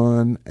to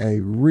run a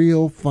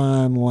real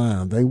fine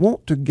line. They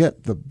want to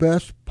get the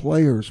best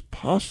players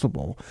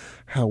possible.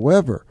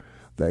 However,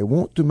 they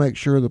want to make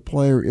sure the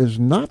player is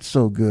not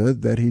so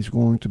good that he's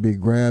going to be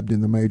grabbed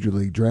in the major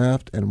league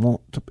draft and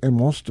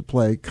wants to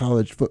play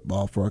college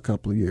football for a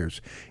couple of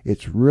years.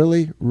 It's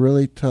really,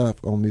 really tough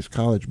on these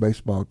college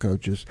baseball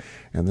coaches,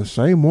 and the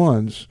same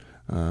ones,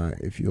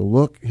 if you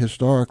look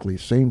historically,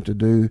 seem to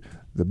do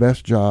the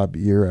best job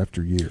year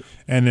after year.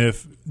 And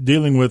if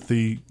dealing with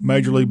the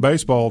Major League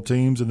Baseball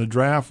teams and the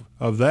draft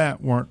of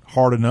that weren't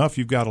hard enough,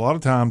 you've got a lot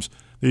of times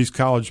these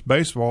college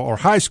baseball or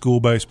high school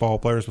baseball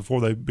players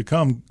before they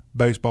become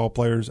baseball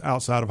players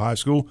outside of high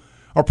school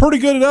are pretty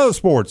good at other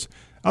sports.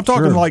 I'm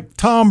talking like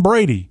Tom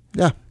Brady.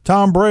 Yeah.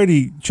 Tom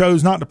Brady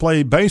chose not to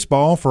play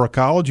baseball for a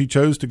college. He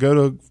chose to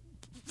go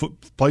to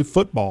play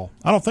football.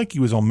 I don't think he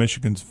was on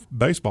Michigan's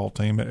baseball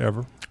team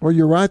ever. Well,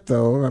 you're right,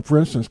 though. For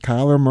instance,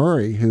 Kyler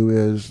Murray, who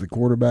is the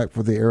quarterback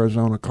for the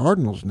Arizona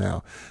Cardinals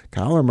now.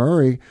 Kyler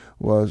Murray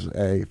was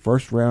a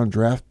first-round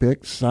draft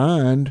pick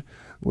signed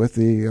with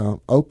the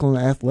Oakland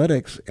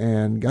Athletics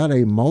and got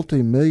a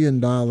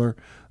multi-million-dollar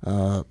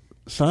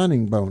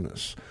signing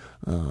bonus.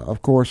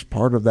 Of course,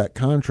 part of that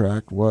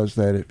contract was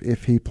that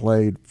if he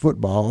played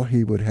football,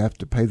 he would have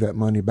to pay that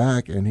money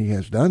back, and he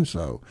has done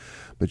so.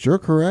 But you're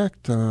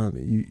correct. You're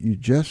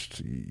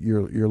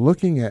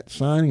looking at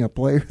signing a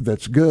player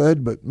that's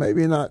good, but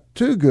maybe not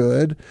too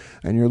good,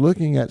 and you're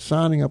looking at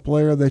signing a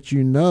player that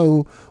you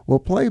know will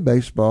play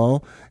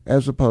baseball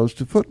as opposed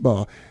to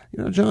football.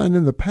 You know, John,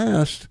 in the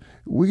past,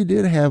 we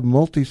did have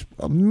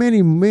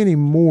many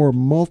more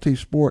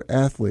multi-sport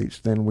athletes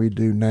than we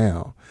do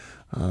now.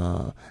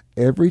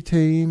 Every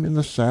team in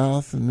the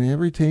South and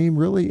every team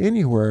really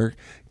anywhere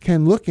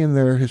can look in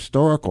their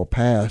historical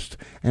past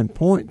and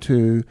point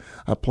to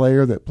a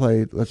player that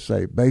played, let's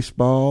say,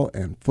 baseball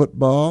and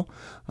football,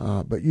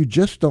 but you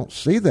just don't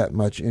see that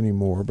much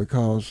anymore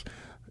because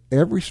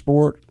every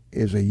sport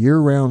is a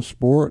year-round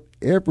sport.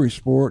 Every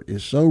sport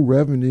is so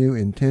revenue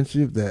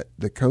intensive that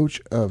the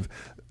coach of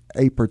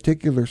a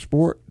particular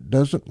sport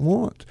doesn't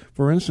want.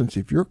 For instance,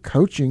 if you're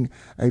coaching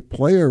a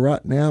player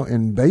right now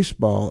in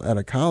baseball at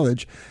a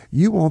college,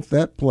 you want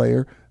that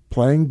player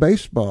playing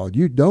baseball.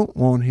 You don't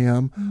want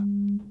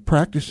him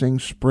practicing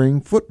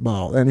spring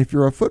football. And if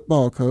you're a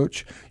football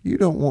coach, you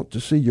don't want to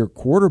see your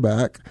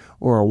quarterback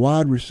or a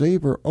wide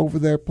receiver over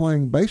there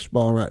playing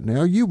baseball right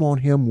now. You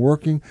want him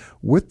working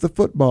with the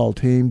football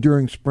team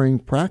during spring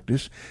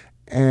practice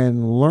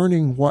and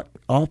learning what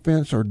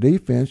offense or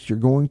defense you're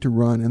going to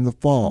run in the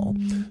fall.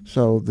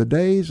 So the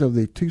days of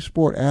the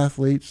two-sport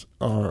athletes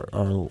are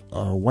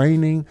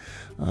waning.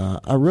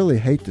 I really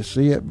hate to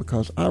see it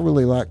because I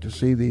really like to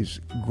see these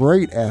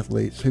great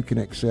athletes who can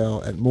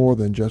excel at more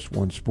than just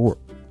one sport.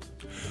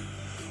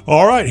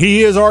 All right,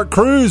 he is Art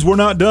Cruz. We're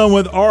not done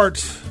with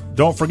Art.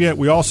 Don't forget,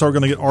 we also are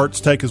going to get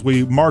Art's take as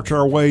we march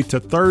our way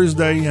to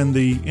Thursday and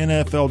the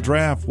NFL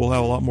draft. We'll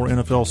have a lot more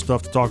NFL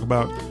stuff to talk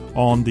about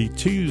on the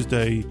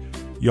Tuesday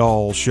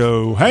Y'all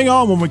show. Hang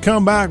on, when we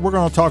come back, we're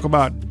going to talk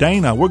about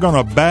Dana. We're going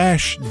to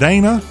bash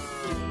Dana,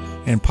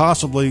 and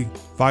possibly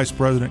Vice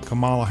President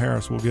Kamala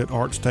Harris. We'll get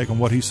Art's take on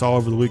what he saw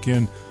over the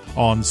weekend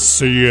on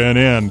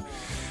CNN.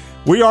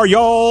 We are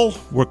Y'all.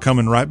 We're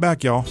coming right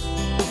back, y'all.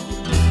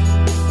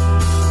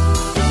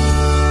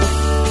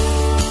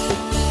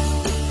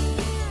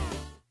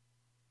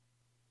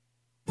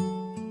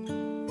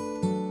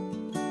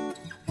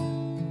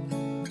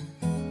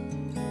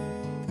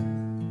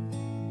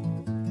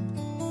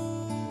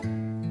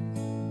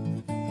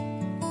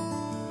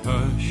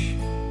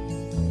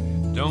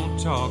 Don't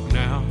talk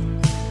now.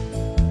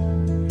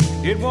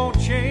 It won't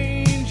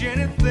change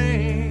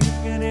anything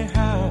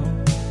anyhow.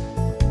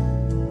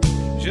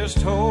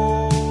 Just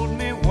hold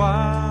me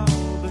while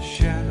the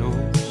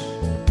shadows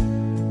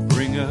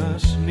bring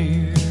us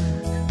near.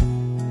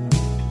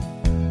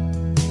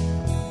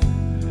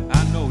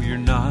 I know you're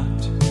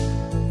not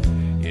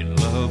in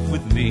love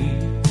with me.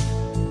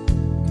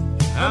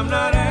 I'm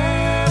not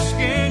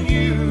asking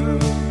you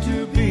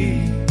to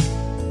be.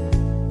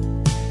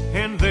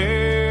 And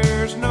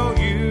there's no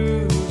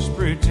use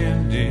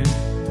pretending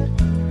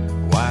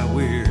why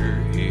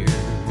we're here.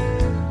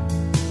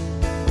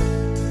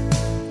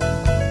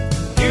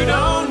 You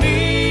don't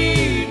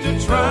need to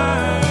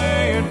try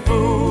and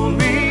fool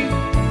me.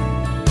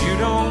 You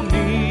don't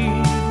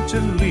need to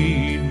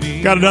lead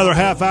me. Got another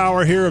half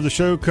hour here of the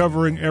show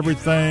covering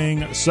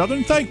everything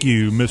Southern. Thank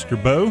you,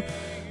 Mr. Bo,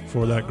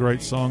 for that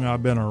great song,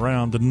 I've Been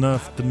Around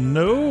Enough to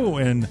Know.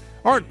 And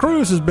Art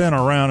Cruz has been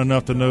around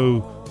enough to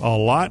know a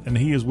lot, and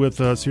he is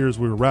with us here as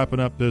we're wrapping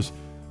up this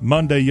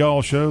Monday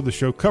Y'all show, the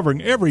show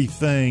covering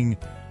everything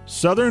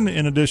Southern,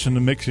 in addition to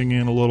mixing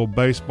in a little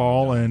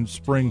baseball and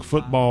spring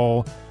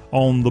football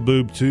on the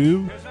boob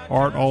tube.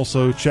 Art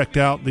also checked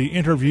out the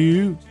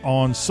interview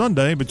on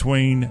Sunday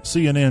between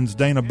CNN's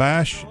Dana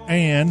Bash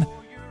and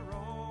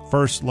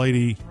Vice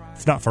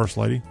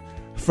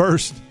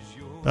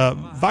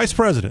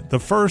President, the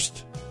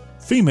first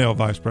female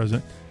Vice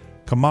President,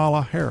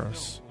 Kamala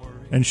Harris.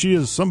 And she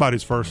is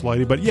somebody's first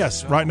lady. But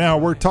yes, right now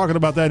we're talking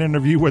about that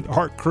interview with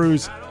Art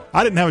Cruz.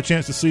 I didn't have a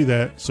chance to see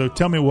that, so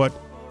tell me what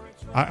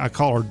I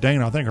call her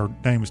Dana. I think her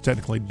name is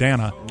technically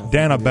Dana.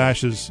 Dana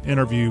Bash's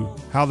interview,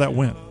 how that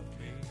went.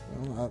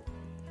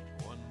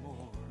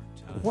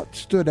 What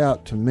stood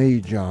out to me,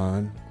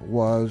 John,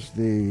 was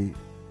the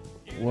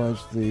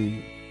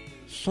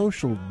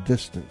social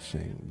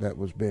distancing that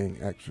was being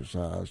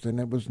exercised, and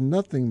it was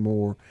nothing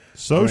more.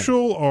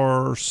 Social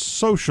or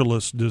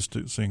socialist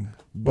distancing?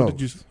 Both. What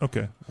did you?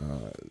 Okay.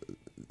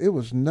 It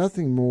was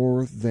nothing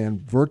more than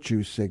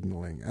virtue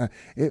signaling.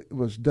 It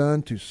was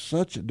done to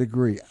such a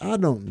degree. I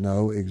don't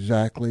know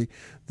exactly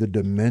the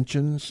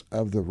dimensions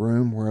of the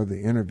room where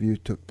the interview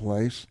took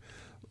place.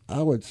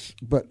 I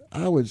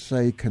would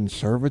say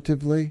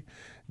conservatively,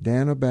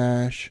 Dana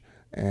Bash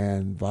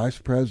and Vice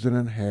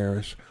President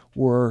Harris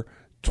were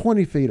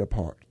 20 feet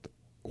apart.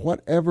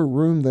 Whatever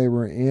room they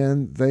were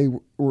in, they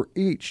were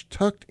each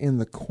tucked in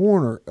the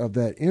corner of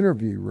that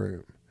interview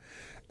room.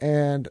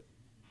 And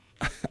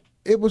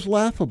it was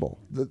laughable.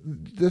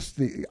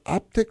 The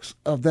optics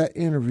of that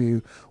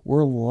interview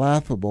were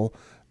laughable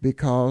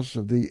because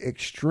of the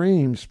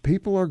extremes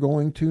people are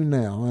going to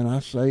now, and I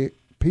say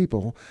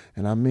people,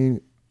 and I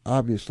mean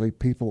obviously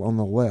people on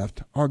the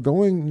left, are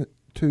going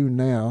to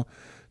now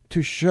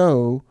to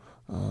show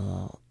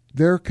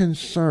their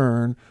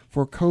concern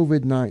for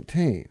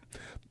COVID-19.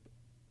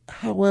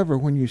 However,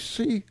 when you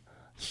see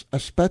a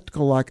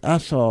spectacle like I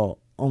saw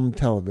on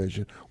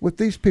television with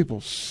these people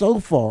so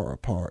far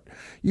apart,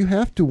 you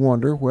have to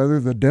wonder whether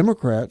the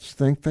Democrats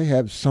think they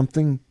have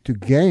something to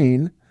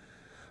gain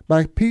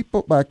by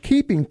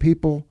keeping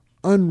people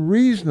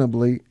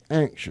unreasonably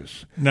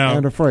anxious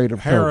and afraid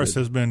of Harris COVID.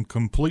 has been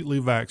completely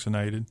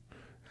vaccinated.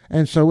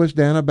 and so is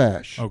Dana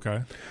Bash.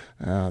 Okay.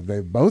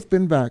 They've both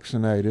been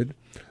vaccinated.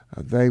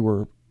 They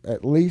were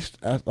at least,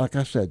 like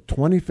I said,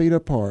 20 feet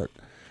apart.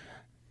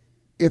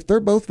 If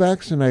they're both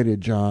vaccinated,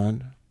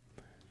 John,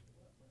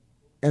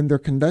 and they're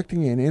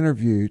conducting an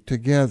interview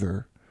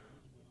together,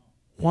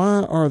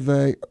 why are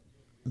they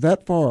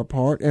that far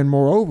apart? And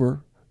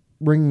moreover,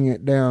 bringing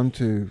it down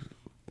to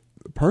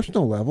the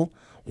personal level,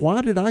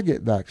 why did I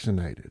get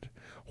vaccinated?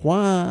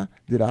 Why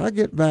did I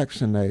get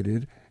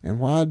vaccinated, and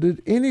why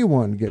did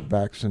anyone get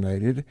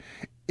vaccinated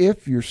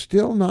if you're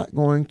still not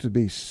going to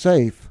be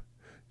safe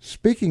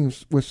speaking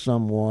with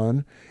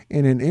someone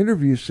in an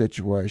interview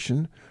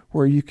situation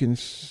where you can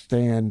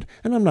stand,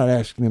 and I'm not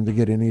asking them to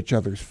get in each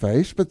other's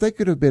face, but they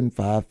could have been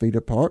 5 feet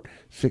apart,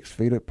 6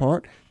 feet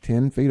apart,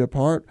 10 feet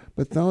apart,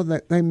 but no,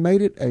 they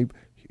made it a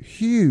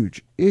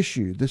huge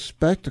issue, the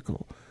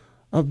spectacle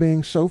of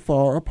being so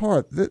far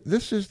apart.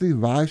 This is the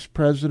Vice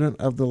President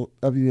of the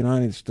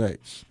United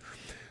States.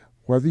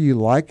 Whether you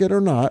like it or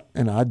not,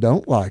 and I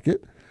don't like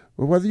it,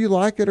 but whether you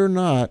like it or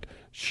not,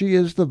 she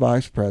is the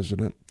Vice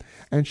President,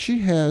 and she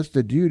has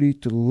the duty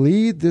to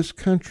lead this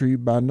country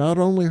by not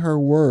only her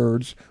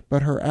words,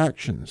 but her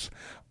actions.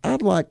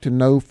 I'd like to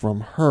know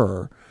from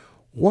her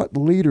what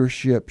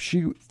leadership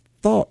she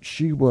thought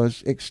she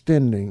was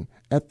extending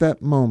at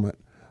that moment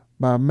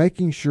by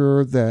making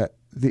sure that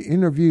the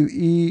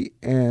interviewee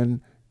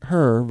and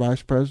her,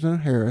 Vice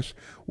President Harris,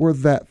 were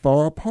that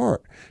far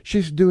apart.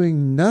 She's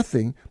doing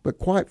nothing but,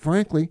 quite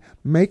frankly,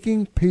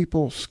 making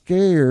people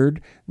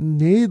scared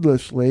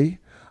needlessly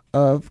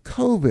of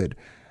COVID.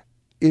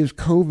 Is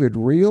COVID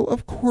real?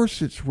 Of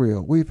course it's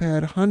real. We've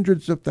had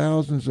hundreds of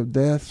thousands of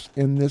deaths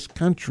in this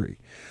country.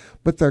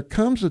 But there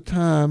comes a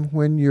time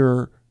when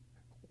you're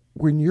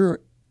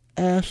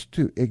asked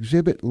to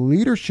exhibit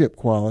leadership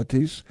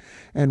qualities,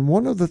 and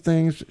one of the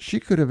things she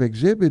could have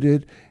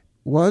exhibited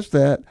was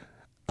that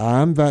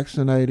I'm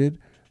vaccinated,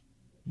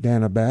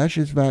 Dana Bash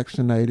is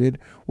vaccinated,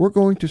 we're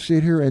going to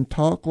sit here and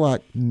talk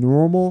like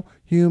normal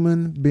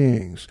human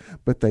beings.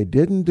 But they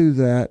didn't do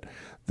that.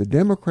 The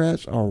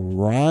Democrats are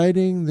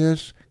riding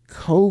this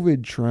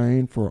COVID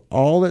train for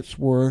all it's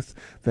worth.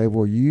 They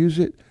will use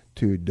it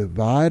to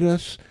divide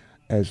us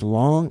as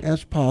long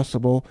as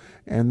possible,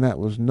 and that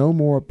was no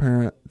more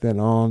apparent than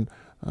on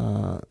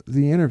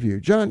the interview.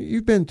 John,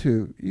 you've been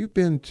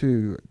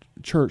to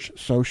church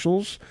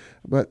socials,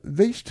 but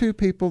these two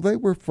people, they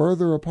were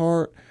further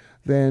apart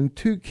than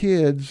two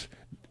kids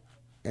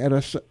at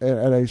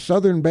a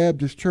Southern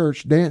Baptist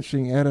church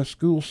dancing at a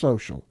school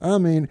social. I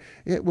mean,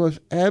 it was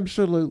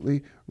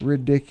absolutely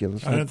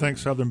ridiculous. I didn't think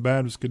Southern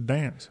Baptists could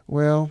dance.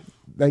 Well,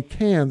 they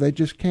can. They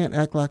just can't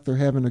act like they're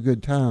having a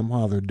good time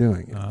while they're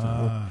doing it.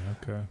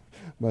 Okay.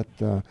 But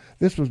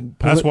this was.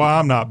 That's why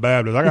I'm not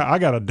Baptist. I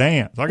got to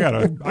dance. I got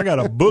a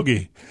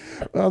boogie.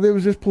 Well, there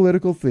was this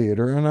political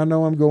theater, and I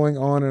know I'm going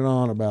on and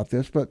on about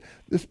this, but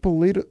this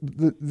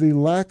the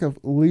lack of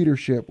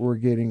leadership we're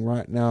getting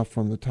right now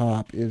from the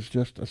top is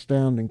just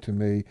astounding to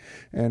me.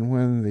 And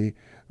when the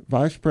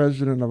Vice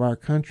President of our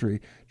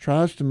country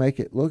tries to make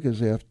it look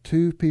as if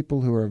two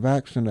people who are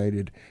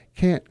vaccinated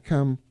can't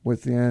come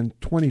within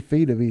 20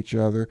 feet of each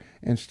other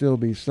and still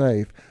be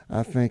safe,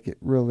 I think it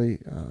really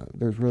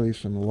there's really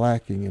some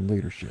lacking in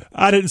leadership.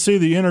 I didn't see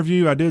the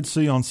interview. I did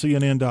see on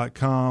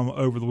CNN.com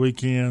over the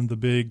weekend the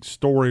big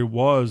story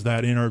was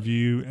that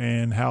interview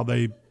and how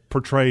they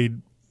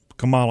portrayed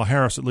Kamala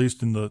Harris, at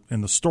least in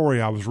the story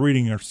I was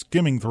reading or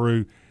skimming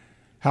through,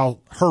 how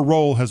her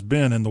role has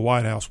been in the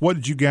White House. What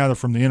did you gather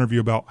from the interview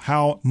about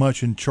how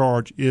much in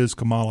charge is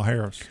Kamala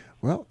Harris?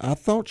 Well, I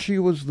thought she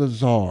was the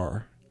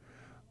czar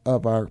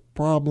of our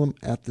problem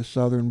at the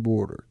southern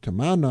border. To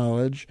my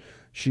knowledge,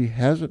 she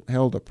hasn't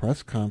held a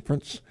press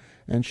conference,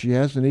 and she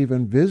hasn't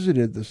even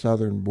visited the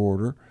southern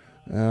border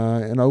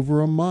in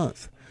over a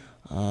month.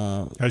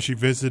 Has she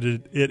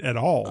visited it at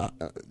all?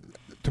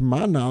 To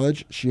my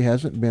knowledge, she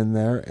hasn't been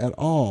there at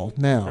all.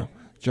 Now,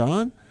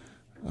 John,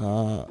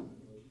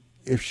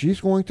 if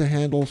she's going to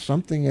handle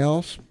something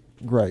else,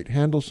 great,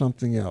 handle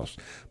something else.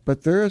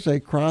 But there is a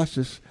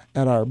crisis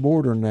at our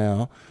border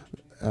now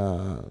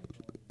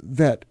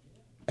that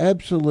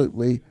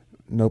absolutely,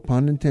 no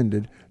pun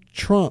intended,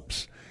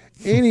 trumps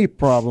any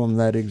problem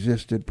that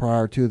existed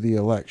prior to the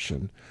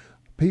election.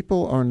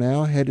 People are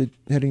now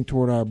heading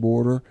toward our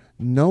border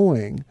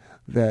knowing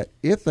that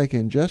if they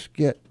can just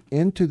get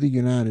into the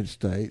United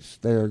States,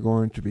 they are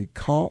going to be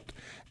caught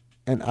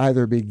and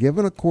either be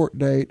given a court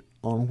date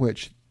on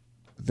which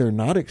they're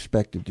not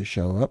expected to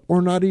show up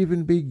or not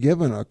even be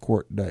given a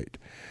court date.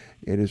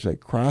 It is a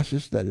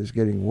crisis that is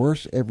getting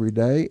worse every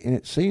day, and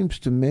it seems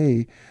to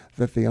me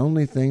that the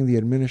only thing the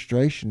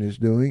administration is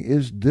doing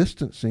is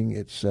distancing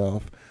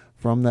itself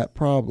from that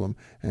problem.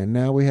 And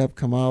now we have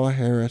Kamala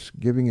Harris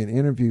giving an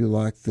interview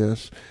like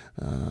this.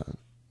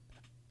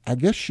 I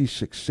guess she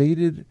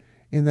succeeded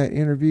in that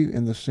interview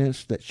in the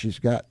sense that she's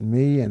got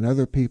me and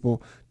other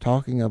people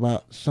talking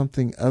about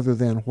something other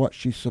than what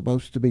she's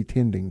supposed to be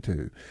tending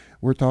to.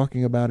 We're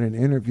talking about an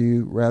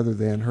interview rather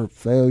than her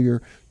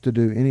failure to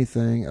do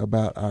anything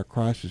about our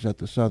crisis at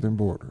the southern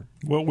border.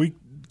 Well, we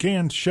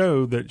can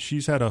show that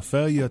she's had a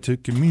failure to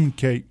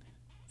communicate,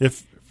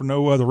 if for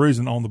no other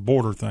reason, on the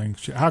border thing.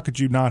 How could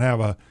you not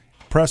have a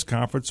press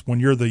conference when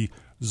you're the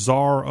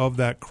czar of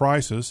that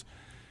crisis?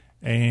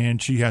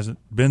 And she hasn't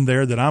been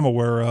there that I'm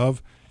aware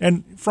of.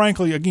 And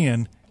frankly,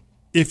 again,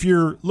 if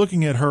you're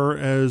looking at her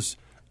as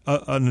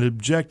an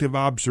objective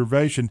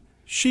observation,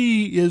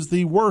 she is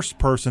the worst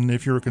person,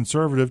 if you're a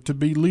conservative, to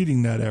be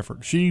leading that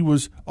effort. She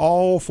was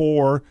all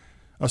for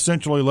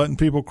essentially letting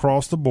people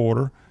cross the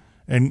border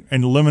and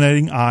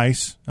eliminating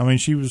ICE. I mean,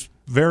 she was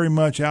very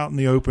much out in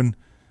the open.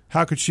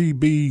 How could she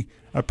be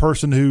a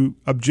person who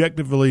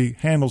objectively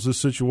handles this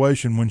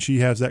situation when she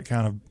has that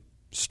kind of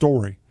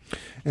story?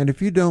 And if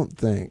you don't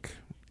think,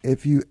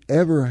 if you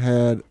ever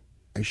had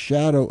a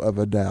shadow of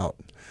a doubt,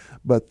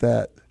 but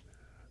that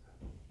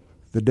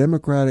the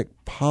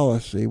Democratic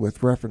policy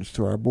with reference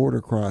to our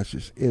border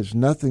crisis is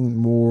nothing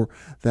more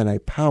than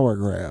a power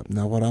grab.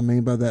 Now, what I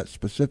mean by that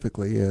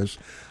specifically is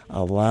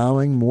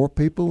allowing more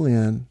people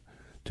in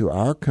to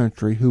our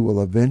country who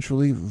will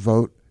eventually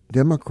vote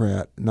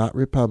Democrat, not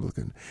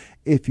Republican.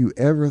 If you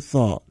ever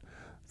thought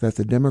that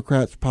the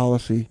Democrats'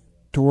 policy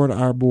toward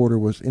our border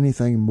was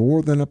anything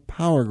more than a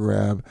power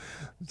grab,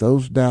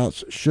 those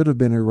doubts should have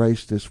been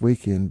erased this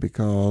weekend,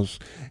 because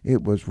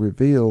it was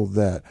revealed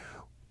that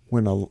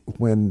when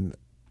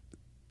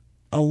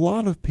a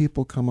lot of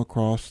people come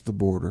across the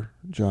border,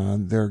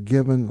 John, they're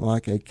given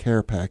like a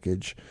care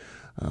package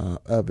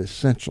of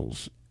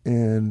essentials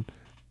and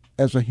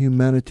as a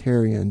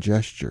humanitarian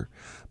gesture.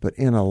 But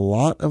in a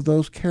lot of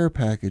those care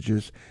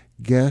packages,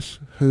 guess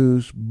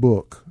whose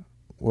book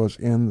was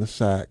in the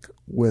sack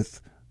with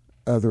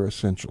other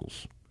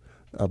essentials?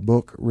 A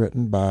book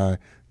written by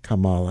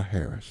Kamala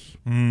Harris.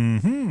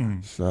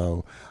 Mm-hmm.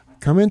 So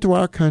come into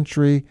our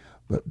country,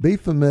 but be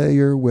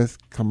familiar with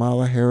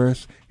Kamala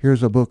Harris.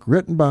 Here's a book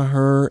written by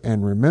her,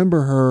 and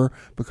remember her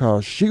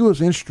because she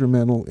was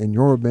instrumental in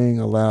your being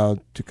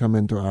allowed to come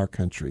into our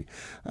country.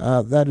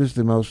 That is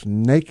the most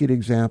naked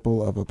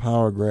example of a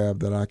power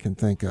grab that I can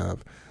think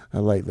of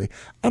lately.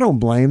 I don't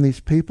blame these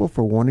people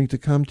for wanting to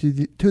come to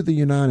the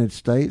United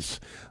States.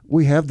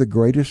 We have the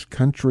greatest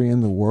country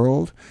in the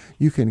world.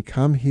 You can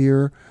come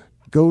here,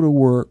 go to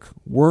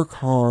work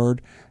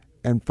hard,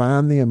 and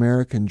find the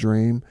American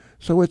dream.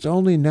 So it's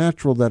only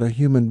natural that a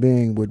human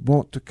being would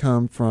want to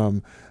come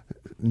from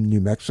New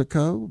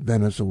Mexico,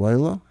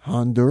 Venezuela,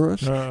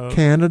 Honduras,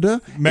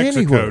 Canada,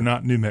 Mexico, anywhere.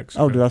 not New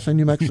Mexico. Oh, did I say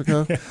New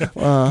Mexico?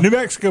 New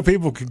Mexico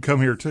people can come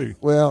here too.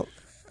 Well,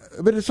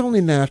 but it's only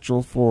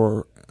natural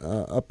for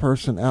a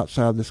person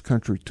outside this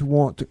country to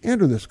want to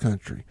enter this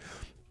country.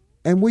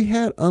 And we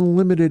had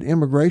unlimited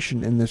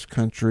immigration in this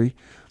country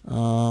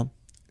in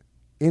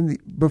the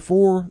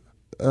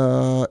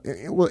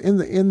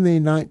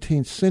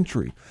 19th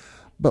century.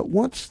 But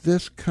once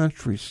this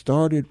country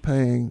started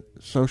paying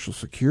Social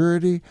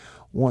Security,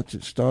 once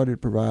it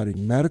started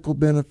providing medical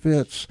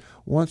benefits,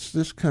 once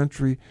this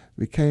country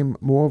became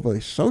more of a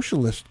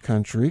socialist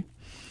country,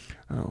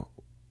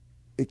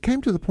 it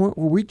came to the point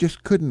where we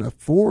just couldn't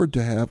afford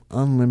to have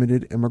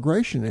unlimited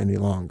immigration any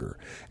longer.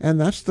 And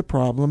that's the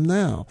problem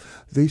now.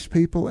 These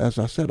people, as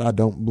I said, I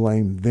don't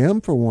blame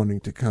them for wanting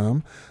to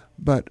come,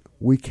 but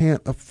we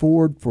can't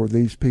afford for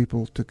these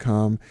people to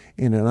come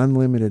in an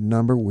unlimited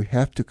number. We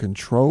have to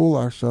control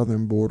our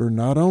southern border,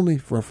 not only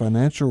for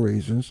financial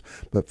reasons,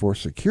 but for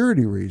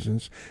security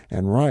reasons.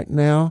 And right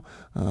now,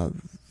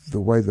 the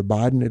way the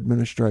Biden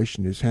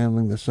administration is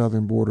handling the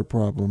southern border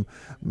problem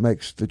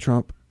makes the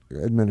Trump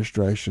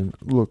administration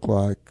look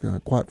like,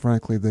 quite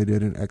frankly, they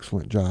did an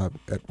excellent job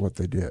at what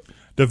they did.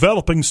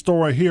 Developing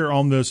story here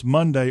on this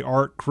Monday,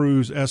 Art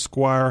Cruz,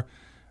 Esquire.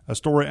 A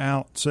story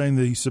out saying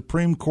the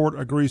Supreme Court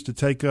agrees to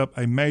take up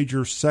a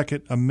major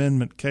Second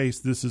Amendment case.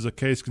 This is a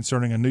case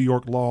concerning a New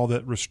York law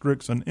that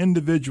restricts an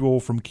individual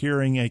from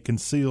carrying a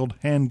concealed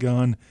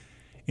handgun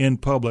in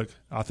public.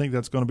 I think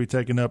that's going to be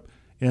taken up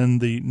in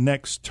the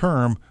next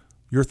term.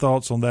 Your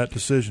thoughts on that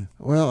decision?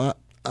 Well,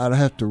 I'd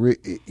have to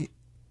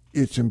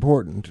it's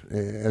important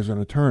as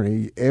an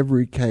attorney.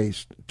 Every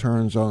case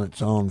turns on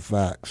its own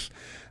facts.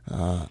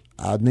 I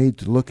need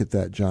to look at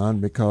that, John,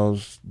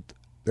 because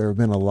there have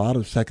been a lot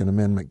of Second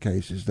Amendment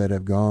cases that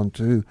have gone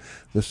to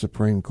the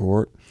Supreme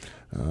Court,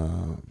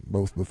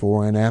 both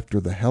before and after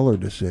the Heller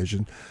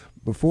decision.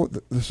 Before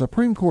the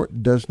Supreme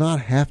Court does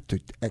not have to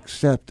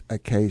accept a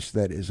case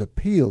that is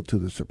appealed to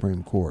the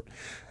Supreme Court.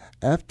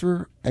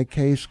 After a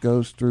case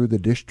goes through the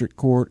district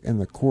court and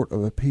the Court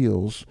of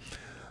Appeals,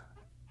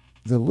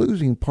 the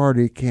losing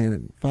party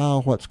can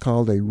file what's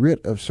called a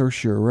writ of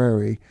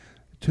certiorari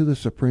to the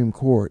Supreme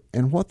Court.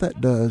 And what that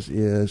does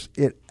is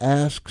it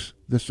asks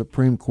the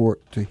Supreme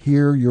Court to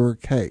hear your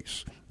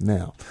case.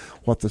 Now,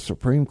 what the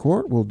Supreme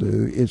Court will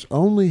do is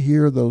only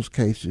hear those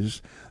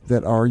cases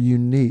that are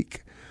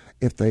unique.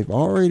 If they've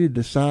already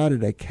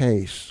decided a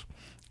case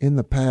in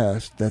the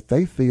past that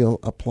they feel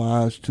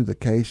applies to the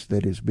case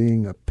that is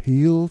being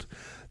appealed,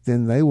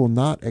 then they will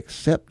not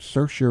accept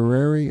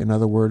certiorari. In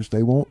other words,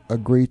 they won't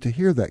agree to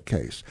hear that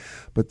case.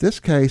 But this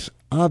case,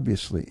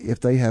 obviously, if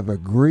they have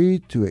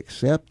agreed to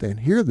accept and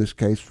hear this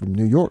case from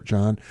New York,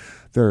 John,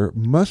 there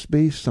must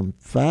be some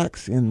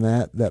facts in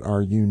that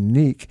are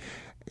unique,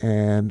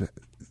 and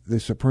the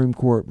Supreme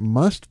Court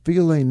must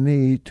feel a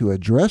need to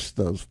address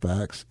those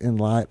facts in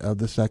light of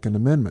the Second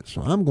Amendment.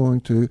 So I'm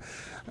going to,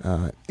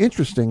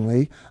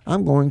 interestingly,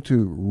 I'm going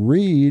to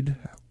read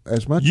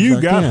as much as I can.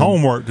 You got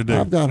homework to do.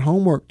 I've got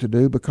homework to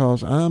do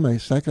because I'm a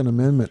Second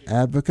Amendment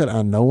advocate.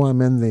 I know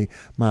I'm in the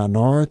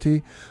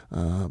minority,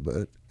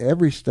 but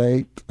every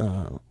state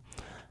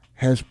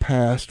has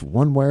passed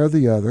one way or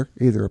the other,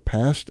 either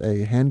passed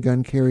a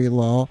handgun carry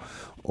law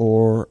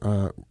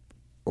or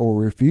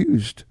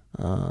refused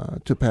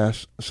to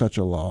pass such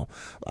a law.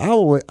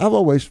 I've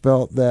always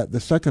felt that the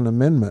Second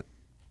Amendment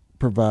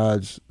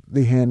provides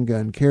the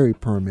handgun carry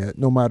permit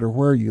no matter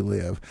where you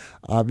live.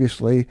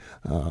 Obviously,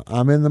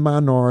 I'm in the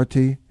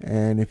minority,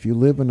 and if you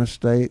live in a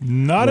state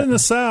not in the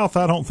South,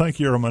 I don't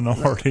think you're a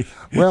minority.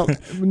 Well,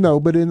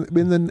 no, but in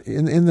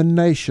the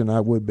nation,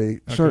 I would be,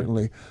 okay.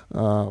 Certainly.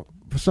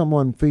 For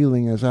someone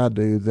feeling as I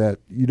do that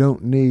you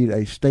don't need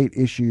a state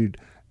issued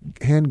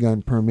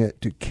handgun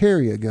permit to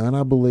carry a gun,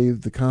 I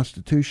believe the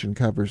Constitution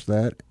covers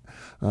that.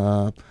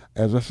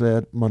 As I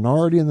said,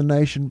 minority in the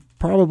nation,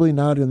 probably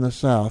not in the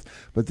South.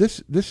 But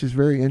this is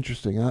very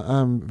interesting.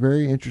 I'm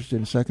very interested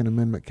in Second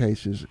Amendment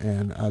cases,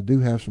 and I do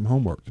have some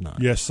homework tonight.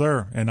 Yes,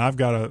 sir. And I've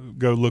got to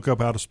go look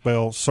up how to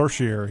spell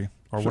certiorari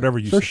or whatever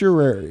you say.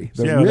 Certiorari.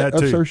 The writ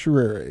of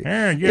certiorari.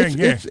 Yeah.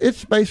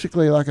 It's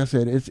basically, like I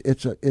said,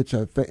 it's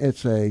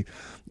a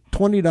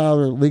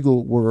 $20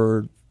 legal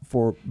word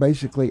for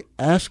basically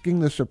asking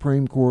the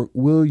Supreme Court,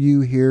 will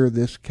you hear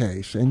this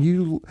case? And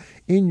you,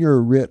 in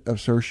your writ of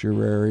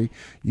certiorari,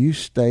 you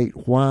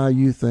state why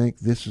you think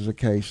this is a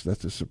case that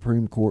the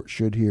Supreme Court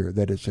should hear,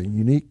 that it's a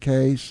unique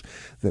case,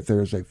 that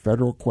there's a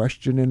federal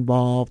question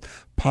involved,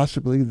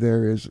 possibly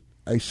there is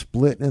a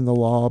split in the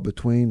law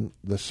between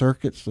the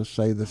circuits. Let's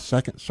say the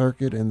Second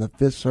Circuit and the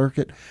Fifth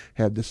Circuit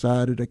have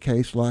decided a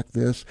case like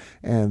this,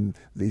 and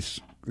the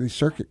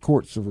circuit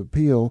courts of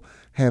appeal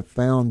have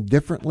found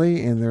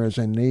differently, and there is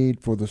a need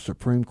for the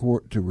Supreme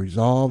Court to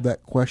resolve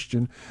that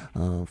question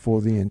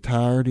for the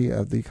entirety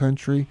of the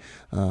country.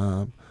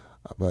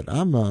 But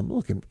I'm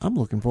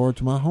looking forward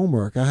to my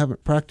homework. I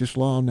haven't practiced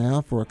law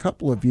now for a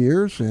couple of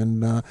years,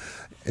 and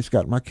it's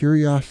got my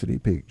curiosity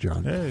piqued,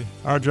 John. Hey,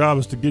 our job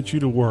is to get you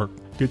to work,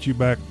 get you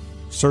back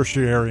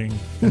certiorariing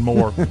and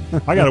more.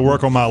 I got to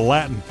work on my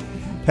Latin.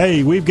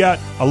 Hey, we've got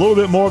a little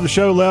bit more of the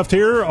show left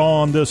here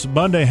on this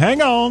Monday.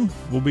 Hang on.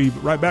 We'll be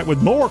right back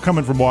with more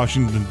coming from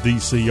Washington,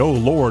 D.C. Oh,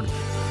 Lord.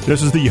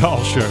 This is the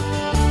Y'all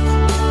Show.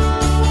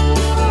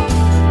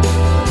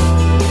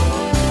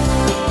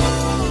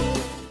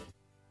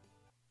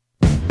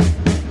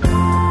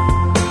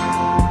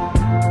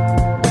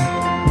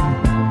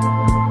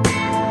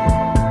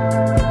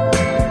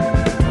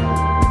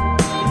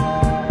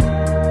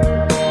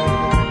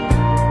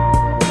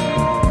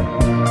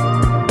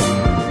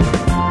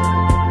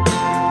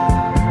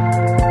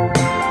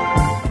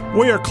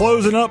 We are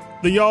closing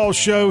up the Y'all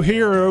Show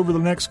here over the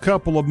next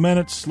couple of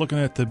minutes, looking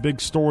at the big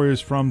stories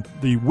from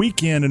the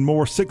weekend and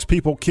more. 6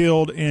 people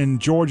killed in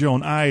Georgia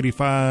on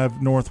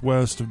I-85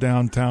 northwest of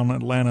downtown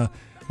Atlanta.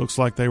 Looks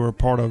like they were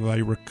part of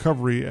a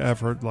recovery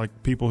effort,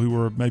 like people who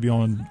were maybe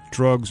on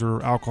drugs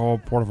or alcohol,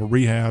 part of a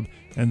rehab,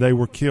 and they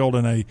were killed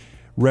in a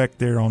wreck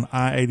there on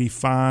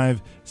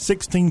I-85.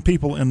 16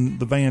 people in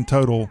the van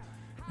total,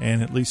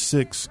 and at least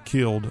 6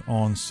 killed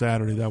on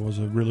Saturday. That was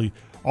a really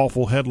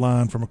awful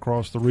headline from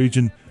across the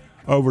region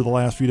over the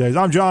last few days.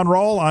 I'm John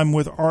Rawl. I'm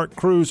with Art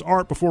Cruz.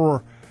 Art,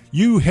 before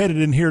you headed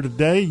in here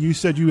today, you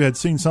said you had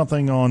seen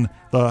something on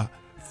the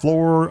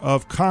floor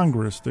of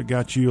Congress that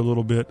got you a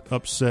little bit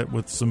upset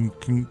with some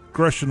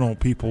congressional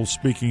people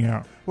speaking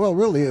out. Well,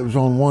 really, it was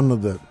on one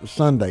of the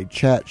Sunday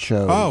chat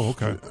shows. Oh,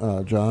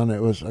 okay. John,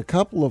 it was a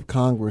couple of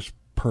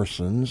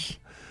congresspersons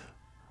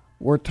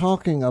were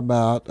talking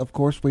about, of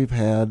course, we've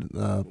had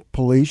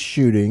police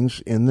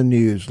shootings in the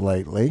news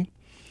lately.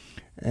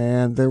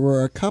 And there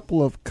were a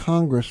couple of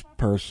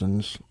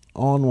congresspersons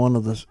on one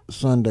of the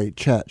Sunday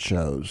chat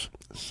shows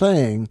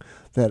saying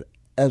that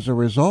as a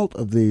result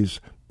of these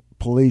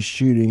police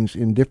shootings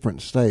in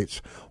different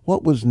states,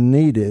 what was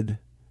needed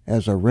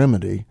as a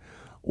remedy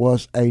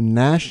was a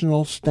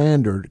national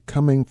standard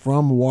coming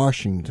from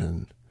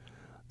Washington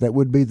that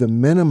would be the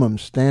minimum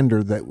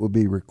standard that would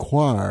be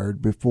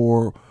required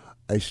before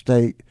a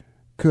state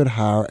could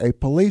hire a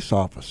police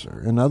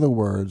officer. In other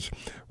words,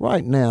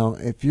 right now,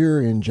 if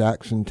you're in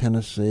Jackson,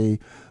 Tennessee,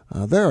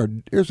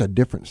 there's a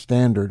different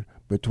standard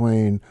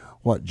between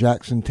what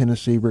Jackson,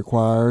 Tennessee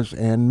requires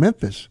and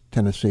Memphis,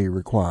 Tennessee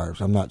requires.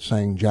 I'm not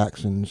saying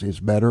Jackson's is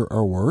better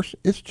or worse.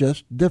 It's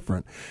just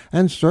different.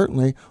 And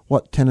certainly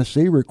what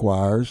Tennessee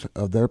requires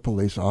of their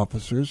police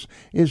officers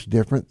is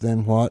different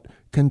than what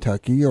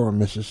Kentucky or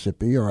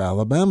Mississippi or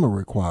Alabama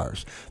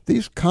requires.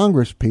 These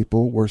Congress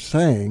people were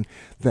saying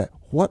that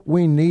what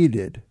we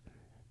needed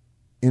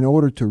in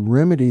order to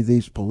remedy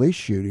these police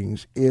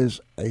shootings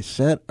is a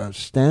set of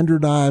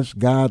standardized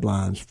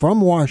guidelines from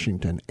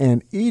Washington,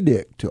 an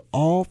edict to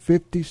all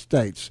 50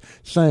 states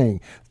saying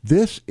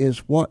this is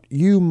what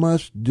you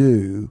must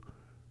do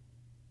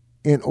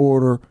in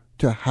order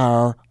to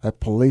hire a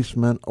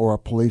policeman or a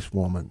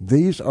policewoman.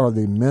 These are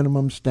the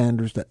minimum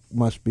standards that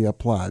must be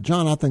applied.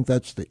 John, I think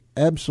that's the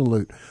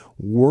absolute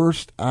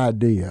worst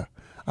idea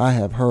I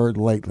have heard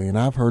lately, and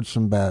I've heard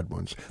some bad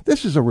ones.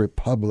 This is a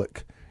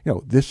republic.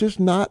 This is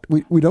not,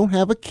 we don't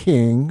have a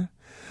king.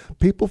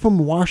 People from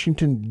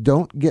Washington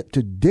don't get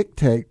to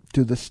dictate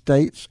to the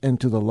states and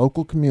to the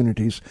local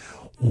communities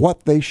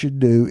what they should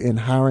do in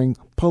hiring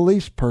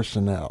police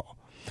personnel.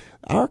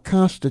 Our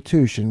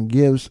Constitution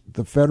gives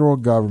the federal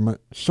government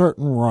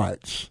certain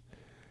rights,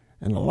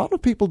 and a lot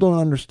of people don't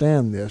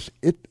understand this.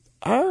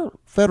 Our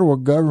federal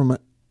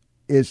government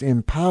is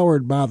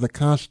empowered by the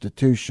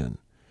Constitution.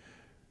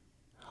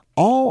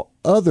 All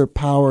other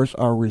powers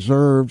are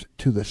reserved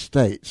to the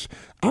states.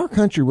 Our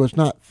country was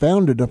not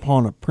founded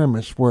upon a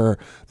premise where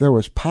there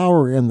was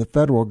power in the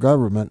federal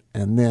government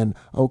and then,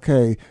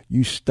 okay,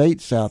 you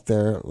states out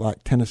there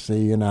like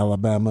Tennessee and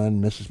Alabama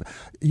and Mississippi,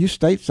 you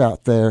states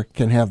out there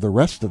can have the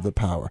rest of the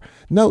power.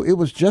 No, it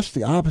was just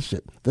the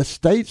opposite. The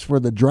states were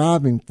the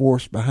driving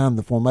force behind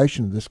the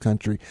formation of this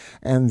country,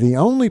 and the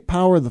only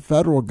power the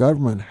federal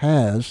government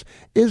has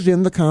is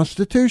in the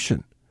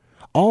Constitution.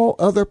 All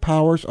other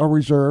powers are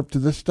reserved to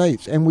the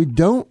states, and we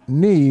don't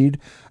need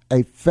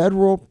a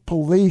federal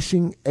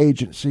policing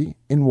agency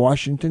in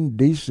Washington,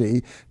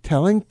 D.C.,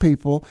 telling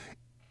people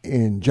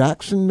in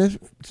Jackson,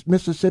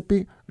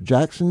 Mississippi,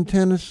 Jackson,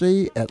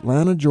 Tennessee,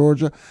 Atlanta,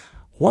 Georgia,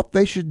 what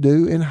they should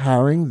do in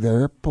hiring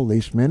their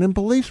policemen and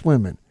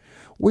policewomen.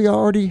 We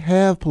already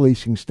have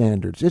policing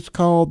standards. It's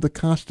called the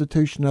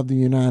Constitution of the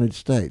United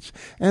States,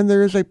 and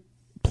there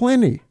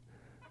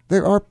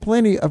are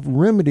plenty of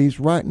remedies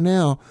right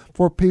now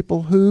for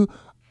people who,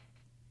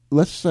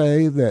 let's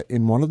say that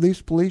in one of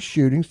these police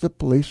shootings, the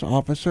police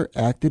officer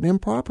acted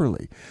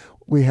improperly.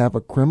 We have a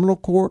criminal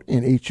court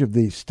in each of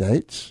these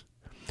states,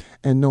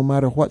 and no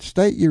matter what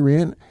state you're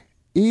in,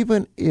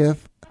 even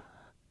if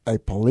a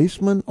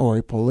policeman or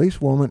a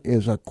policewoman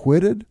is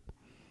acquitted,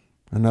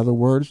 in other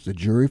words, the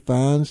jury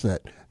finds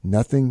that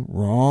nothing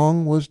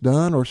wrong was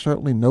done or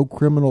certainly no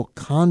criminal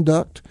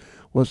conduct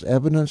was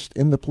evidenced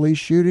in the police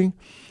shooting,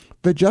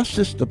 the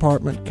Justice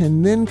Department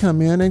can then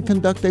come in and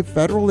conduct a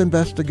federal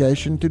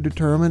investigation to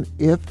determine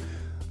if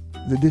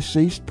the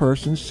deceased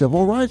person's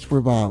civil rights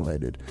were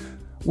violated.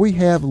 We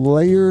have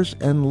layers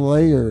and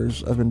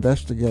layers of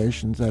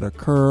investigations that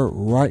occur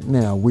right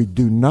now. We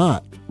do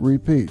not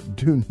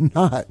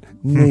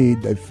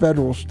need a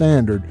federal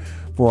standard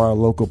for our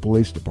local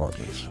police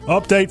departments.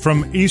 Update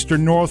from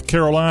Eastern North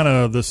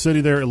Carolina. The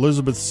city there,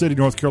 Elizabeth City,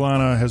 North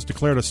Carolina, has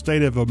declared a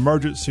state of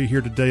emergency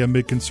here today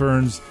amid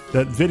concerns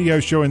that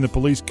video showing the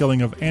police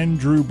killing of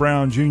Andrew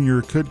Brown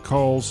Jr. could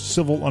cause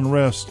civil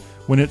unrest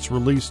when it's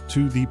released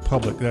to the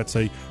public. That's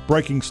a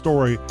breaking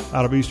story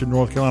out of Eastern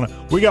North Carolina.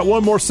 We got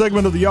one more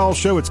segment of the Y'all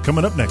Show. It's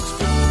coming up next.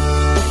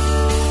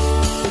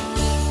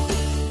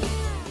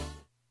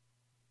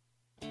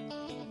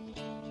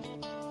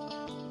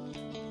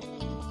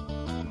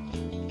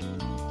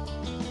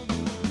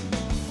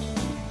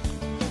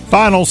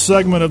 Final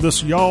segment of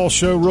this Y'all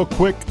Show. Real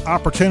quick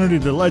opportunity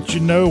to let you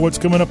know what's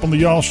coming up on the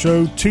Y'all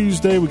Show.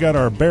 Tuesday, we got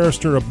our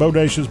barrister of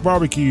Bodacious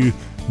Barbecue,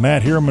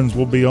 Matt Heermans,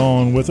 will be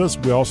on with us.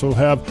 We also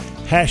have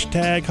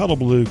hashtag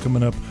Hullabaloo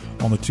coming up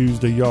on the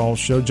Tuesday Y'all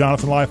Show.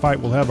 Jonathan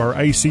Leifheit will have our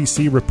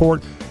ACC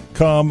report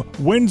come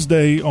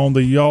Wednesday on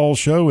the Y'all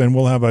Show, and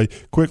we'll have a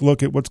quick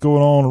look at what's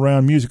going on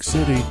around Music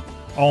City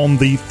on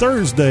the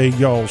Thursday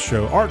Y'all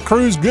Show. Art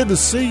Cruz, good to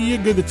see you.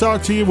 Good to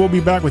talk to you. We'll be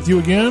back with you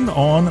again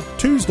on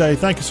Tuesday.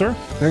 Thank you, sir.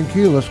 Thank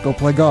you. Let's go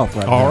play golf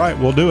right now. All right,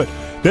 we'll do it.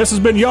 This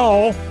has been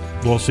Y'all.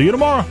 We'll see you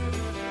tomorrow.